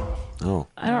Nguyen. Oh.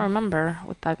 I don't remember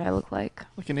what that guy looked like.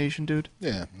 Like an Asian dude.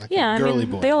 Yeah. Like Yeah, a I girly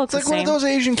mean, boy. they all look It's like the one same. of those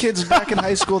Asian kids back in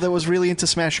high school that was really into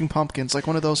Smashing Pumpkins, like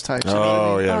one of those types. You know what I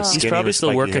Oh, mean? yeah. Oh. skinny He's probably with still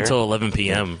spiky working hair. until 11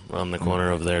 p.m. on the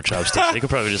corner of their chopsticks. They could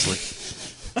probably just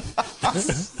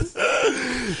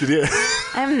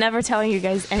I'm never telling you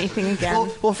guys anything again.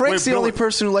 Well, Frank's Wait, the only Billy-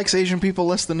 person who likes Asian people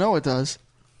less than Noah does.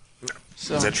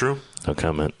 So. Is that true? no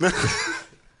comment.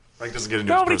 Frank doesn't get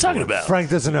into No, his what are you personal talking life. about? Frank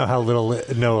doesn't know how little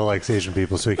Noah likes Asian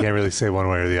people, so he can't really say one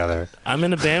way or the other. I'm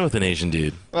in a band with an Asian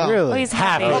dude. Oh, Really? he's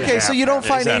happy. Okay, so you don't Yeah,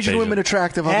 find he's half Asian Asian. women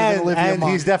attractive other than Olivia And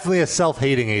Munn. he's definitely a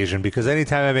self-hating Asian, because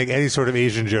anytime I make any sort of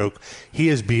Asian joke, he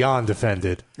is beyond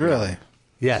offended. Really?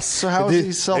 Yes. So how is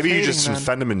he self-hating Maybe you just then?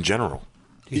 offend him in general.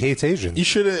 He hates Asians. You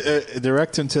should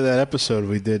direct him to that episode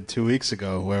we did 2 weeks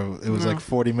ago where it was like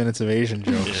 40 minutes of Asian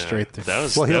jokes Yeah. straight to That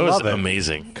was, Well, that he'll was love it.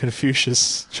 amazing.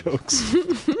 Confucius jokes.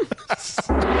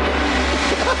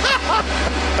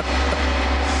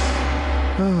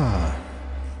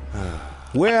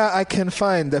 Where I can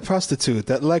find a prostitute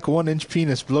that like 1-inch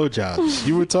penis blowjobs.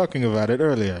 You were talking about it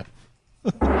earlier.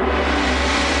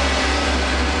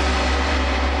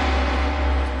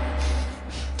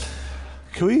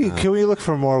 Can we look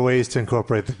for more ways to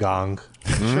incorporate the gong?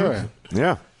 Sure.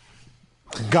 Yeah.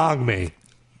 Gong me.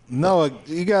 No,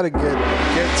 you got to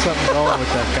get something going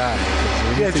with that guy.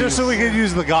 'cause we Yeah, need to just so we can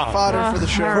use the gong. Fodder for the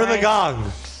show. For the Alright.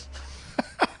 gong.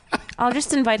 I'll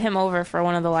just invite him over for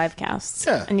one of the live casts.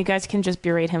 Yeah. And you guys can just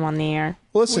berate him on the air.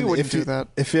 Listen, We wouldn't if do you, that.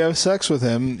 if you have sex with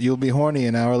him, you'll be horny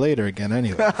an hour later again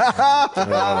anyway.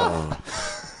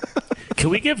 Can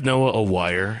we give Noah a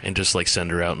wire and just like send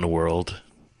her out in the world?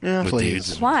 Yeah, with please.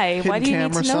 dudes? Why? Why Hidden do you need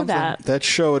cam to or know something. that? That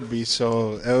show would be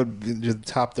so. It would be just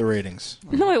top the ratings.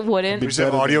 No, it wouldn't. We just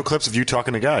have audio clips of you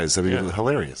talking to guys. That'd be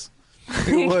hilarious.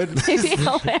 it would. It'd be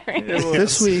hilarious.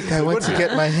 This week, I went to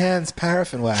get my hands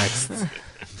paraffin waxed.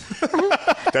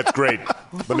 That's great.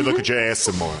 Let me look at your ass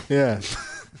some more. Yeah.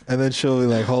 And then she'll be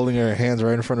like holding her hands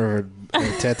right in front of her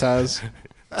tetas.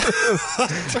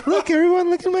 Look, everyone,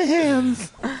 look at my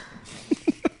hands.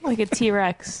 Like a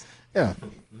T-Rex. Yeah.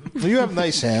 Well, you have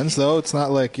nice hands, though. It's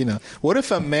not like, What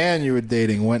if a man you were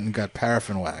dating went and got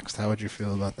paraffin waxed? How would you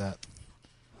feel about that?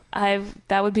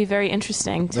 That would be very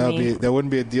interesting to me. That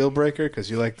wouldn't be a deal breaker because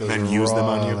you like those And raw, use them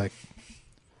on you?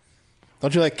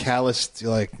 Don't you like calloused,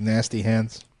 nasty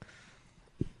hands?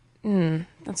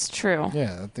 That's true.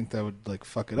 Yeah, I think that would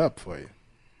fuck it up for you.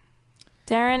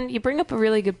 Darren, you bring up a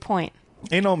really good point.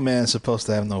 Ain't no man supposed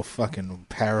to have no fucking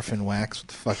paraffin wax. What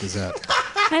the fuck is that?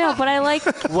 I know, but I like.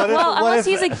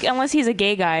 Unless he's a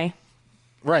gay guy.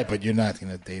 Right, but you're not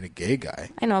going to date a gay guy.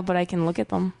 I know, but I can look at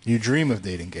them. You dream of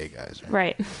dating gay guys,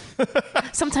 right? Right.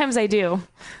 Sometimes I do.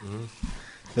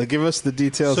 They'll give us the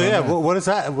details. So on yeah, that. what is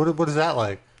that? What is that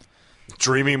like?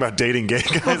 Dreaming about dating gay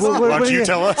guys? What Why don't do you you-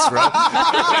 tell us, Rob?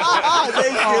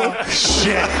 Thank you.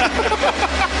 Shit.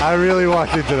 I really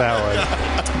walked into that one.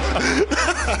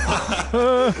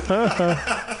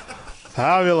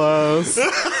 Fabulous.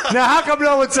 Now, how come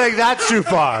no one's saying that's too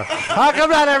far? How come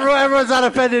not everyone's not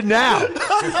offended now?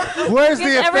 Where's the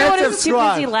Everyone offensive is too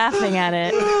squad? busy laughing at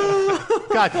it.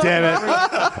 God damn it.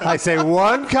 I say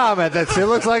one comment that still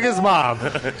looks like his mom,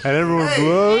 and everyone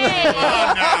blows. Get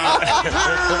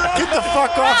the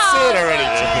fuck off, say it already.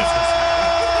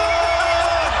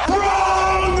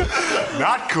 Wrong!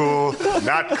 Not cool.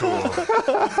 Not cool.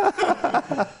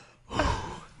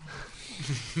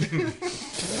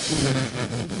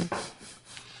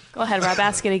 Go ahead, Rob.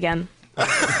 Ask it again.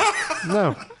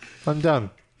 No, I'm done.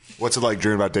 What's it like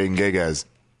dreaming about dating gay guys?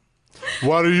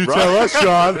 Why don't you Right. tell us,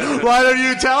 Sean? Why don't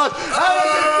you tell us?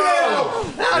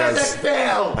 How does it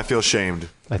feel? I feel shamed.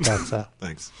 I thought so.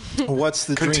 Thanks. What's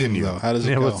the dream, Continue. though? How does it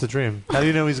Yeah, go? what's the dream? How do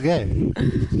you know he's gay?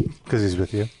 Because he's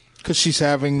with you. Because she's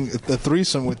having a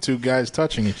threesome with two guys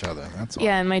touching each other. That's all.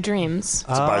 Yeah, in my dreams.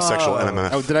 It's a bisexual NMF.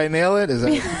 Oh, did I nail it? Is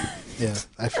that? Yeah,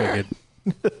 I figured.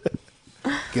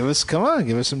 Give us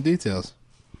some details.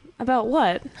 About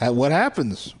what? What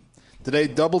happens? Do they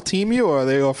double team you, or are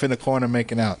they off in the corner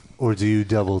making out? Or do you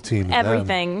double team them?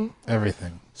 Everything.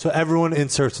 Everything. So everyone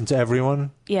inserts into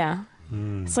everyone? Yeah.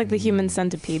 It's like the human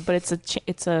centipede, but it's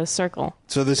a circle.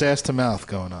 So there's ass to mouth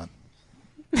going on.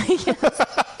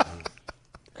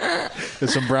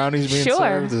 There's some brownies being Sure.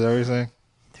 served. Is everything?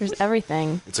 There's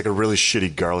everything. It's like a really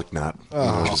shitty garlic knot.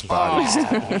 Oh. Just bodies.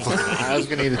 I was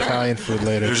gonna eat Italian food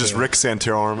later. There's just too. Rick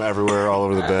Santorum everywhere, all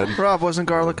over the bed. Rob, wasn't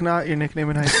Garlic Knot your nickname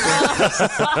in high school?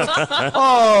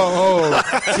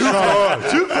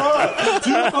 Too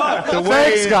far.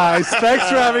 Thanks, guys. Thanks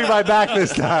for having my back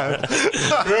this time.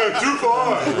 Too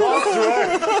far.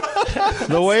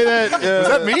 The way that Is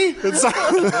that me?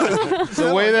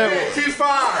 the way that Too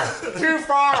far. Too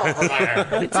far over there.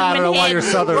 I don't know why you're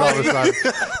Southern all of a sudden.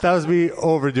 That was me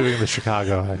overdoing the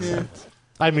Chicago accent.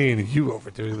 I mean, you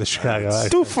overdoing the Chicago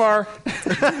accent. too far.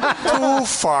 Too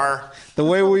far. The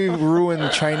way we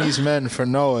ruin Chinese men for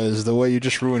Noah is the way you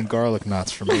just ruined garlic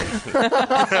knots for me. They're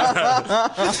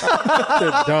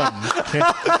done.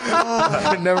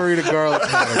 I can never eat a garlic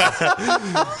knot again.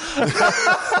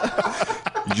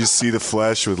 You just see the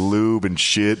flesh with lube and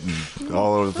shit and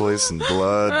all over the place and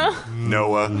blood. And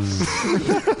Noah.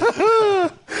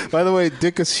 By the way,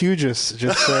 Dickus Hughes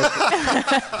just said,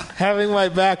 having my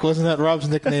back, wasn't that Rob's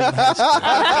nickname in high school?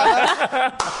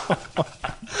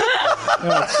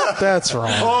 That's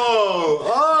wrong.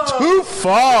 Too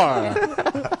far.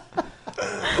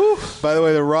 By the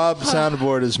way, the Rob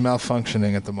soundboard is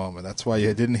malfunctioning at the moment. That's why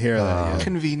you didn't hear that yet.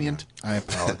 Convenient. I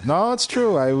apologize. No, it's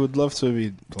true. I would love to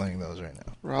be playing those right now.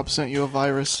 Rob sent you a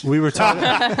virus. We were talking.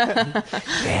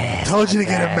 Told you to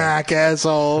get a Mac,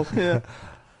 asshole. Yeah.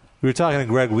 We were talking to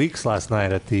Greg Weeks last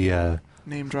night at the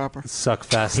Name dropper.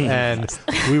 Suckfest, and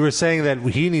we were saying that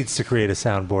he needs to create a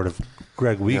soundboard of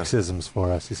Greg Weeks-isms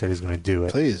for us. He said he's going to do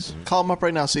it. Please. Call him up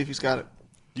right now, see if he's got it.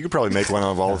 You could probably make one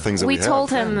of all the things that we have. We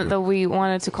told him that we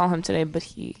wanted to call him today, but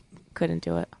he couldn't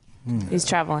do it. He's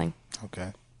traveling.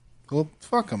 Okay. Well,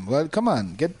 fuck him. Well, come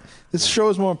on. This show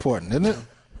is more important, isn't it?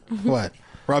 What?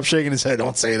 Rob's shaking his head.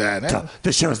 Don't say that.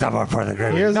 This show's not more important than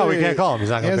Greg He Weeks. has No, we can't call him. He's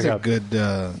not going to pick up.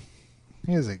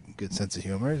 He has a good sense of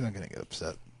humor. He's not going to get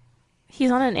upset.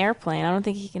 He's on an airplane. I don't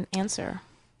think he can answer.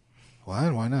 Why?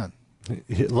 Why not?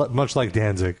 Much like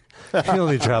Danzig. He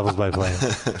only travels by plane.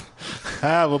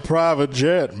 Have a private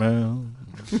jet, man.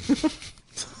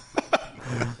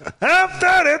 I'm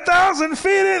 30,000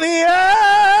 feet in the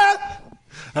air.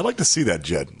 I'd like to see that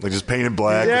jet. Like just painted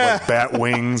black Yeah. with like bat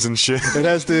wings and shit. It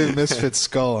has the Misfit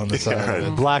skull on the side. Yeah,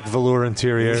 of it. Black velour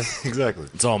interior. Exactly.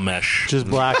 It's all mesh. Just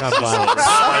black on black.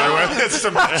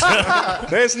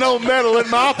 There's no metal in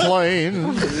my plane.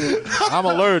 I'm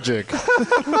allergic.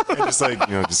 And just like,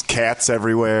 just cats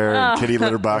everywhere and kitty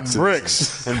litter boxes.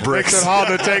 Bricks. And Makes bricks. it hard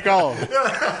to take off.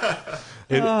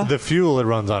 The fuel it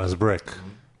runs on is brick.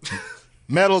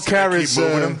 Metal carries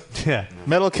Yeah.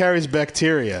 metal carries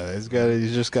bacteria.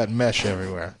 He's just got mesh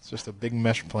everywhere. It's just a big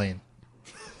mesh plane.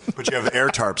 But you have air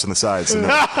tarps on the sides. There's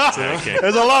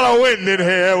a lot of wind in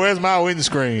here. Where's my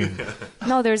windscreen?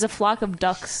 No, there's a flock of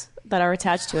ducks that are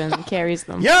attached to it and carries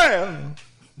them. Yeah.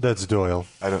 That's Doyle.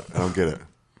 I don't get it.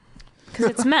 Because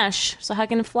it's mesh, so how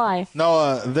can it fly?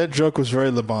 No, that joke was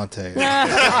very Labonte.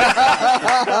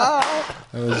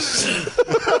 It was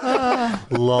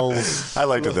lulls. I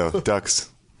liked it though. Ducks.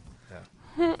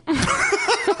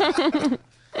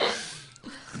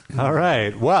 All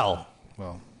right. Well,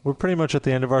 we're pretty much at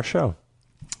the end of our show.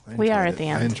 We are at the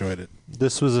end. I enjoyed it.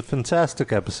 This was a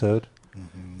fantastic episode.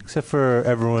 Except for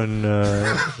everyone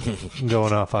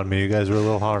going off on me. You guys were a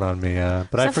little hard on me.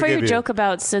 But I Except for forgive your you. joke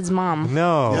about Sid's mom.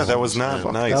 No. Yeah, that was not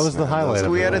nice. That was the man. highlight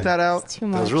Can we of edit that out? Too That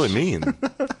much. was really mean.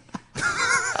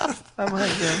 I might,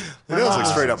 yeah. That was like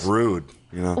straight up rude.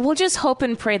 We'll just hope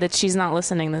and pray that she's not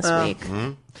listening this week.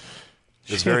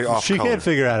 It's very off She color. can't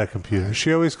figure out a computer.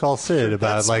 She always calls Sid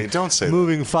about That's me. Don't say that.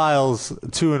 moving files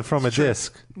to and from a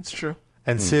disk. It's true.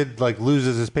 And Sid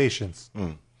loses his patience.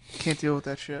 Can't deal with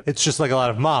that shit. It's just like a lot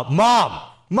of mom,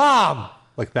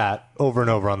 like that over and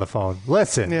over on the phone.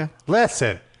 Listen,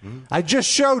 listen. I just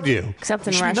showed you. Except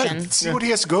in You should Russian. not- see what he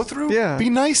has to go through? Yeah. Be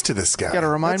nice to this guy. Gotta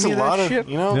remind That's me a of that lot of shit.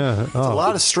 Yeah. It's a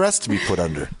lot of stress to be put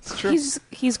under.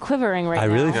 He's quivering right I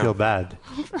now. really feel bad.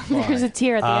 There's a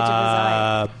tear at the edge of his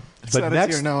eye. It's But not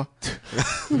next, a tear, no.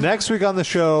 next week on the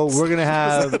show, we're going to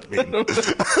have...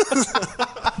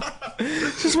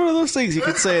 It's just one of those things you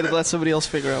could say to let somebody else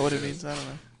figure out what it means. I don't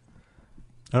know.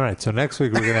 All right, so next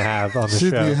week we're going to have on the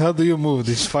Sydney, show... how do you move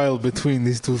this file between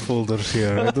these two folders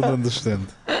here? I don't understand.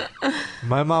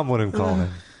 My mom wouldn't call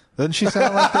him. Doesn't she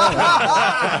sound like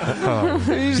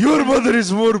that? Your mother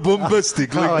is more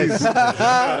bombastic like this.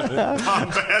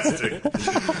 Bombastic.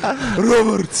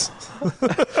 Roberts.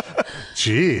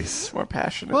 Jeez. More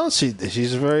passionate. Well,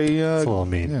 she's very... It's a little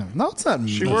mean. Yeah. No, it's not mean.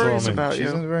 She worries about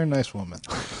She's you. a very nice woman.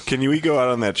 Can you go out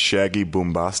on that Shaggy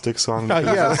Boombastic song?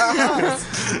 Yes.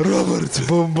 Roberts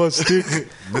Bombastic.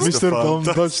 Mr.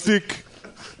 Bombastic.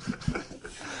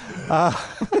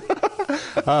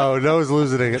 Oh, Noah's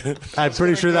losing it. I'm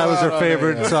pretty sure that was her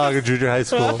favorite song in junior high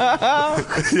school.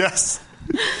 Yes.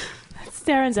 It's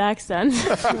Darren's accent.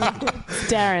 It's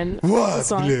Darren. What?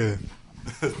 Song. Bleh.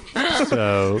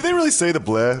 So, Did they really say the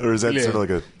bleh, or is that Bleh. sort of like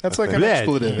a... That's like an yeah,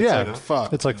 expletive. It's yeah. like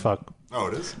fuck. It's like fuck. Oh,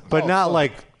 it is? But not fuck.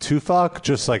 like to fuck,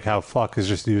 just like how fuck is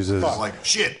just used as... Like,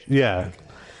 shit. Yeah.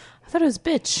 I thought it was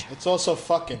bitch. It's also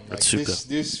fucking. Like Atsuka.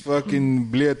 this fucking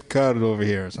bled card over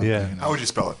here or something. Yeah. You know? How would you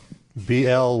spell it?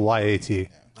 B-L-Y-A-T.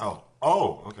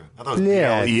 Oh, okay. I thought it was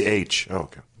Bleh. B-L-E-H. Oh,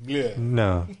 okay. Bleh.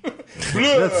 No.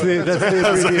 That's the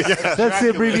abbreviation. That's the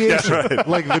abbreviation. Yeah, right.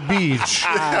 Like the beach.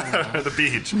 The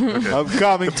beach. Okay. I'm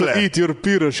coming to Bleh. eat your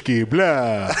piroshki.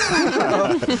 Blah.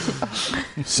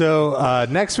 So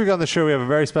next week on the show, we have a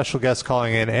very special guest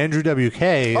calling in. Andrew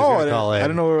W.K. is Oh, going to call I in.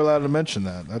 didn't know we were allowed to mention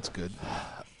that. That's good.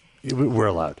 We're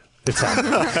allowed. It's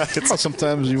happening. Well,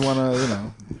 sometimes you want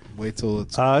to, wait till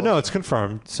it's... No, it's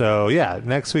confirmed. So, yeah,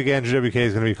 next week, Andrew W.K.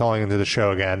 is going to be calling into the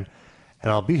show again. And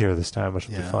I'll be here this time, which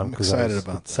will be fun. I'm 'cause I excited was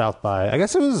about at that. South by. I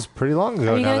guess it was pretty long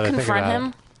ago Are you now going that to I think confront about him?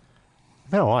 it.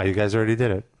 No, why? You guys already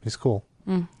did it. He's cool.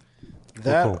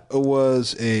 That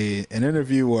was an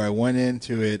interview where I went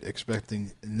into it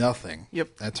expecting nothing.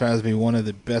 Yep. That turns out to be one of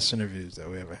the best interviews that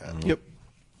we ever had. Yep.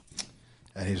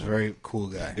 And he's a very cool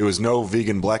guy. It was no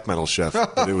vegan black metal chef,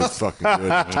 but it was fucking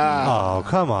good. Oh,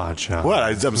 come on, Sean. What?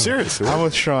 I'm serious. I'm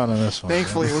with Sean on this one.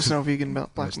 Thankfully, it was no vegan black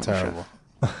That's metal chef. terrible.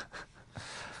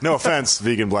 No offense,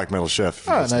 vegan black metal chef.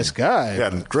 Oh, nice guy.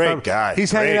 Yeah, great guy.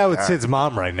 He's hanging Great out with guy. Sid's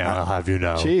mom right now, I'll have you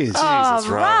know. Jeez. Oh,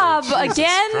 Rob,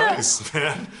 again? Christ,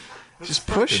 man. Just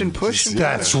push and push and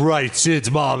That's right, Sid's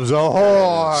mom's a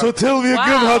whore. So tell me again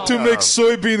how to Wow. make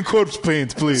soybean corpse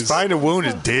paint, please. Find a wound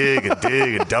and dig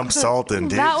and dump salt and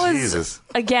dig. That was, Jesus.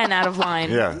 again, out of line.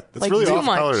 Yeah, that's Like, really too off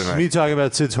much. color tonight. Me talking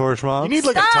about Sid's horse mom? You need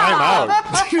like Stop! a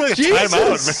timeout. You need like a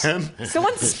Jesus. timeout, man.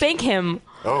 Someone spank him.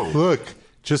 Oh, Look,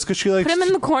 just because she likes... Put him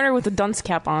in the corner with a dunce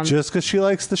cap on. Just because she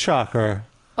likes the shocker.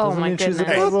 Oh, doesn't my mean she's a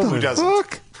goodness. bad who woman.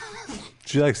 doesn't?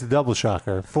 She likes the double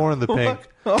shocker. 4 in the pink,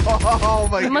 Oh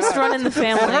my You god. must run in the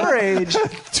At her family. age.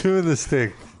 2 in the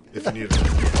stink. If you need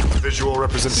it. visual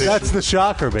representation. That's the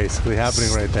shocker, basically,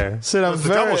 happening right there. Sid, I'm That's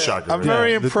the double shocker, I'm right?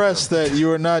 very Yeah, impressed that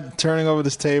you are not turning over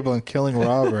this table and killing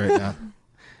Rob right now.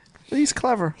 He's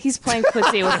clever. He's playing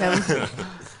footsie with him.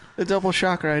 The double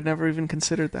shocker. I'd never even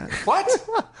considered that. What?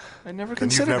 I never And you've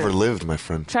considered never it. lived, my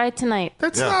friend. Try it tonight.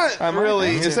 That's Yeah. not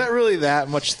really. Is that really that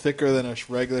much thicker than a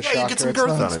regular shocker? you get some It's girth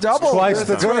not- on it's it. double. Twice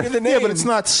the It's right girth. in the name. Yeah, but it's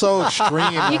not so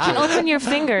extreme. You can open your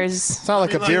fingers. It's not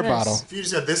like a beer bottle. If you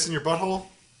just had this in your butthole,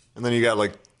 and then you got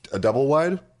like a double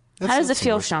wide. How does it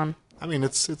feel, Sean? I mean,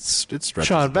 it's stretches.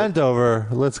 Sean, bend over.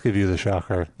 Let's give you the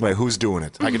shocker. Wait, who's doing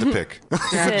it? I get to pick.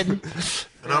 Sid.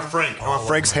 Not Frank. I want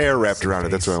Frank's hair wrapped around it.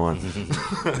 That's what I want.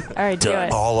 All right, do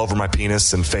it. All over my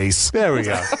penis and face. There we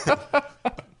go.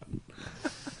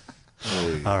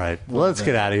 All right, well, let's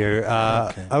get out of here.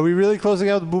 Are we really closing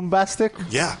out with Boombastic?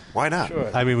 Yeah, why not?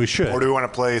 Sure. I mean, we should. Or do we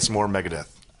want to play some more Megadeth?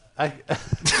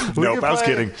 We Nope, can I was play-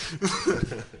 kidding.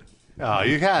 Oh,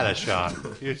 you had us,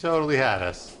 Sean. You totally had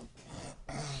us.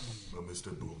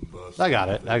 I got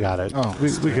it. Oh.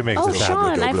 We can make Oh, this happen.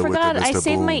 Sean, I Double it with forgot. the I Mr.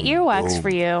 saved my Boom. earwax Boom. for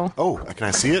you. Oh, can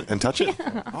I see it and touch it?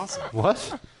 Awesome.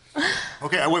 What?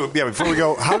 Okay, wait, yeah, before we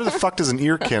go, how the fuck does an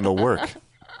ear candle work?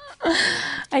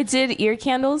 I did ear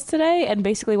candles today, and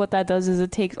basically what that does is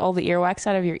it takes all the earwax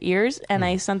out of your ears, and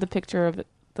I sent the picture of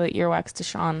the earwax to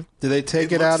Sean. Do they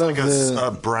take it, looks out of like the?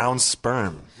 a brown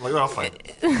sperm. Like, I'll find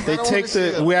it. They take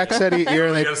the wax out of your ear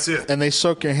You gotta see it. and they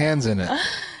soak your hands in it.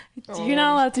 You're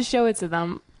not allowed to show it to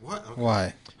them. What? Okay.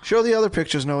 Why? Show the other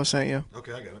pictures Noah sent you.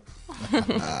 Okay, I got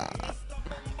it.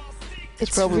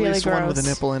 It's Probably really at least gross. one with a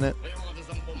nipple in it.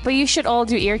 But you should all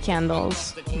do ear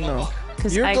candles. No.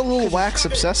 'Cause You're I a little could- wax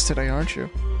obsessed today, aren't you?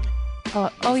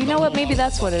 Oh, you know what? Maybe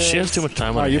that's what it is. She has too much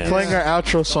time on Are her you hands. playing our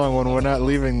outro song when we're not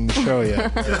leaving the show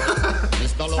yet?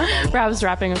 Rob's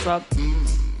wrapping us up.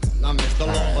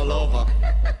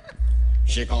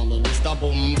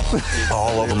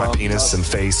 All over my penis and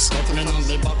face.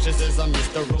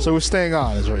 So we're staying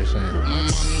on, is what you're saying.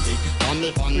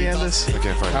 We end this. I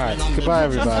can't find All it. right. Goodbye,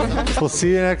 everybody. We'll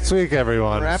see you next week,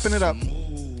 everyone. Wrapping it up.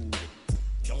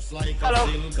 Hello.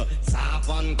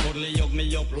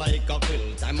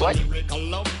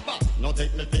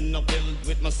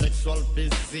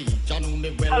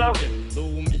 Hello.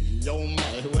 Oh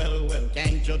my, well,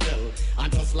 can't you tell? I'm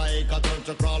just like a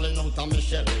turtle crawling out of my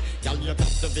shell. Girl, you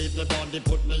captivate my body,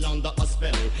 put me under a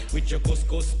spell. With your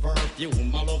couscous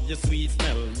perfume, I love your sweet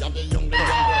smell. You're the young girl.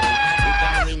 You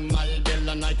can ring my bell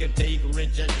and I can take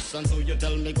rejection. So you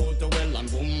tell me go to well, I'm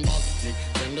bombastic.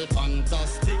 Tell me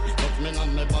fantastic. Put me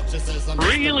on my box, she says I'm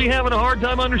Really having a hard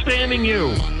time understanding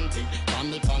you.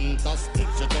 fantastic.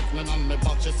 She took me on my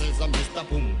box, she says I'm Mr.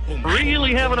 Boom Boom.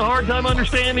 Really having a hard time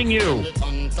understanding you.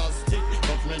 Fantastic.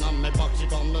 Put me on my box, she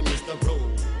call me Mr.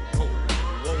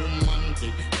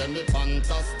 Romantic. Tell me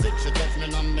fantastic. She touch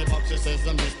me on my box, she says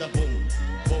I'm Mr. Boom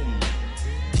Boom.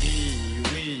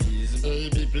 Kiwis,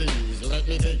 baby, please let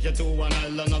me take you to an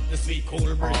island of the sweet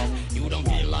cool breeze. You don't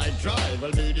feel like drive,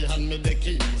 well, baby, hand me the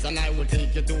keys, and I will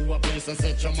take you to a place and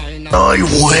set your mind on. I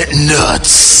went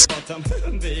nuts.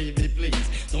 Baby,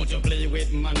 please, don't you play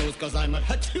with my nose, cause I'm a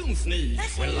hatchoon sneeze.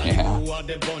 Well, I you are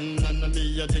the bun and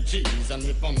me are the cheese, and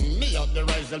if I'm me are the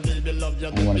rice, well, baby, love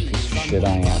you the what a bees. piece of shit I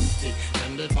am.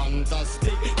 And the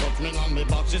fantastic, put me on me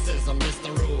box, she says I'm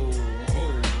Mr.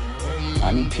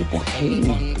 I mean, people hate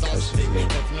me because of you.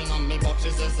 Put me on me box,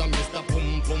 she says I'm Mr.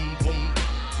 Boom Boom Boom.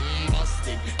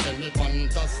 Fantastic, tell me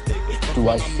fantastic. Do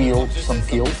I feel some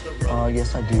guilt?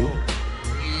 Yes, I do.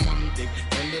 Romantic,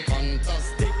 tell me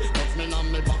fantastic. Put me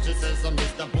on me box, she says I'm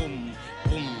Mr. Boom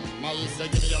Boom. I say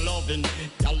give me your loving,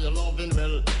 girl, your loving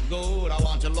well good. I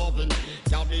want your loving,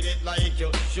 can't beat it like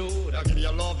you should. I give you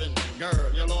your loving,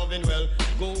 girl, your loving well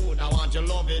good. I want your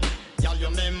loving, girl, you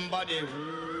remember the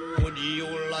would you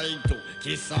like to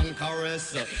kiss and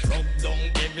caress? Rub down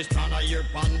every strand of your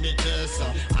bandages.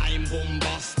 I'm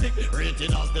bombastic,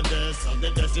 rated as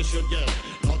the best you should get.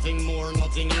 Nothing more,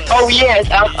 nothing less. Oh yes,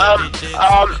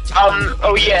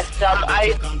 oh yes,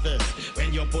 I.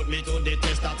 When you put me to the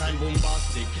test, that I'm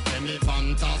bombastic. Tell me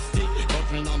fantastic.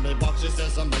 Put me on the box, she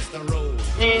says I'm Mr. Rose.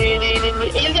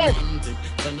 Yes.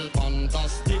 Tell me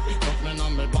fantastic. Put me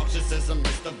on the box, she says I'm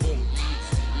Mr. Boom.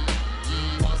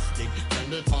 Fantastic. Tell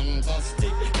me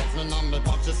fantastic. Put me on the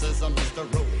box, she says I'm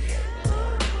Mr. Rose.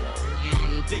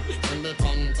 Romantic. Tell me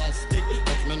fantastic.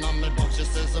 Put me on the box, she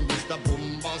says I'm Mr.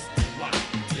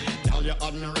 Boombastic. Girl, you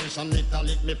admiration, it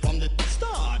lit me from the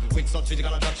start. With such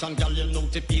physical attraction, girl, you know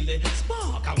to feel the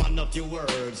spark. I want a few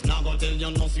words, now go tell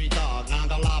you no sweet talk. Now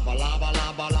go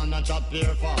laba, and not chat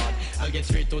pure fart. I'll get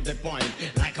straight to the point,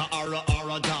 like a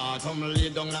aura dart. Come lay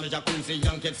down on the jacuzzi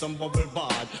and get some bubble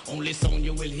bath. Only sound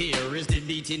you will hear is the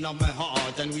beating of my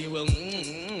heart. And we will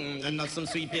and not some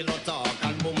sweet pillow talk.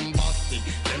 And bombastic,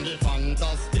 then the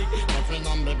fantastic. Nothing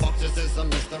on the boxes is a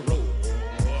Mr.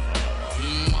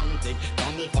 Romantic,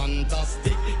 on the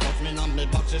fantastic. Nothing on the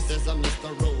boxes is a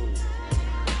Mr. Smooth.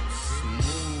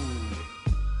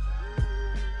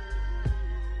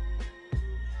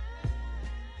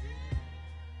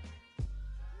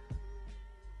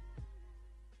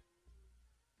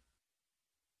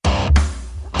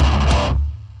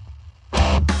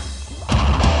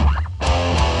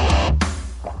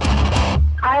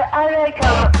 I like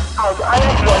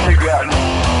Underground.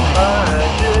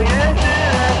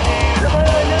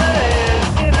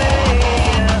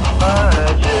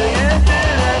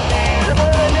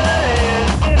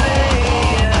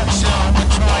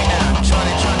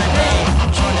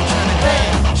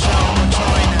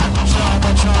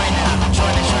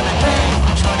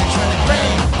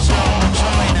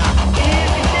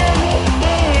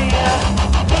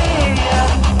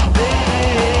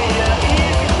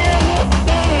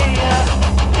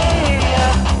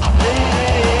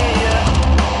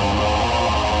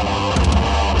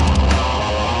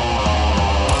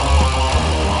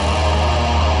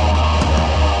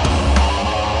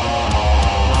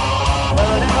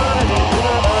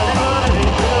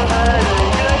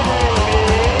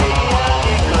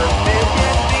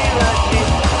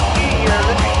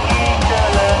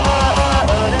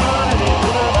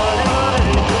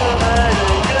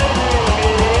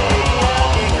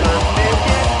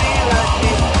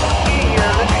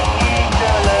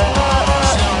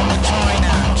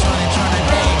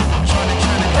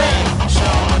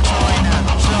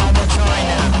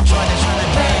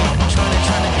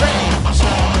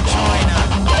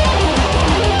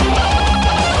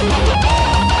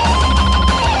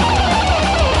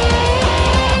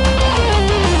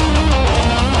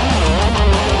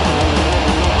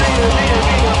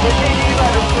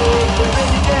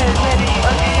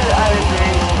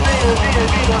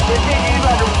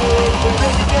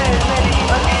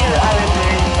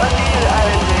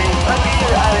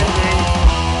 Until I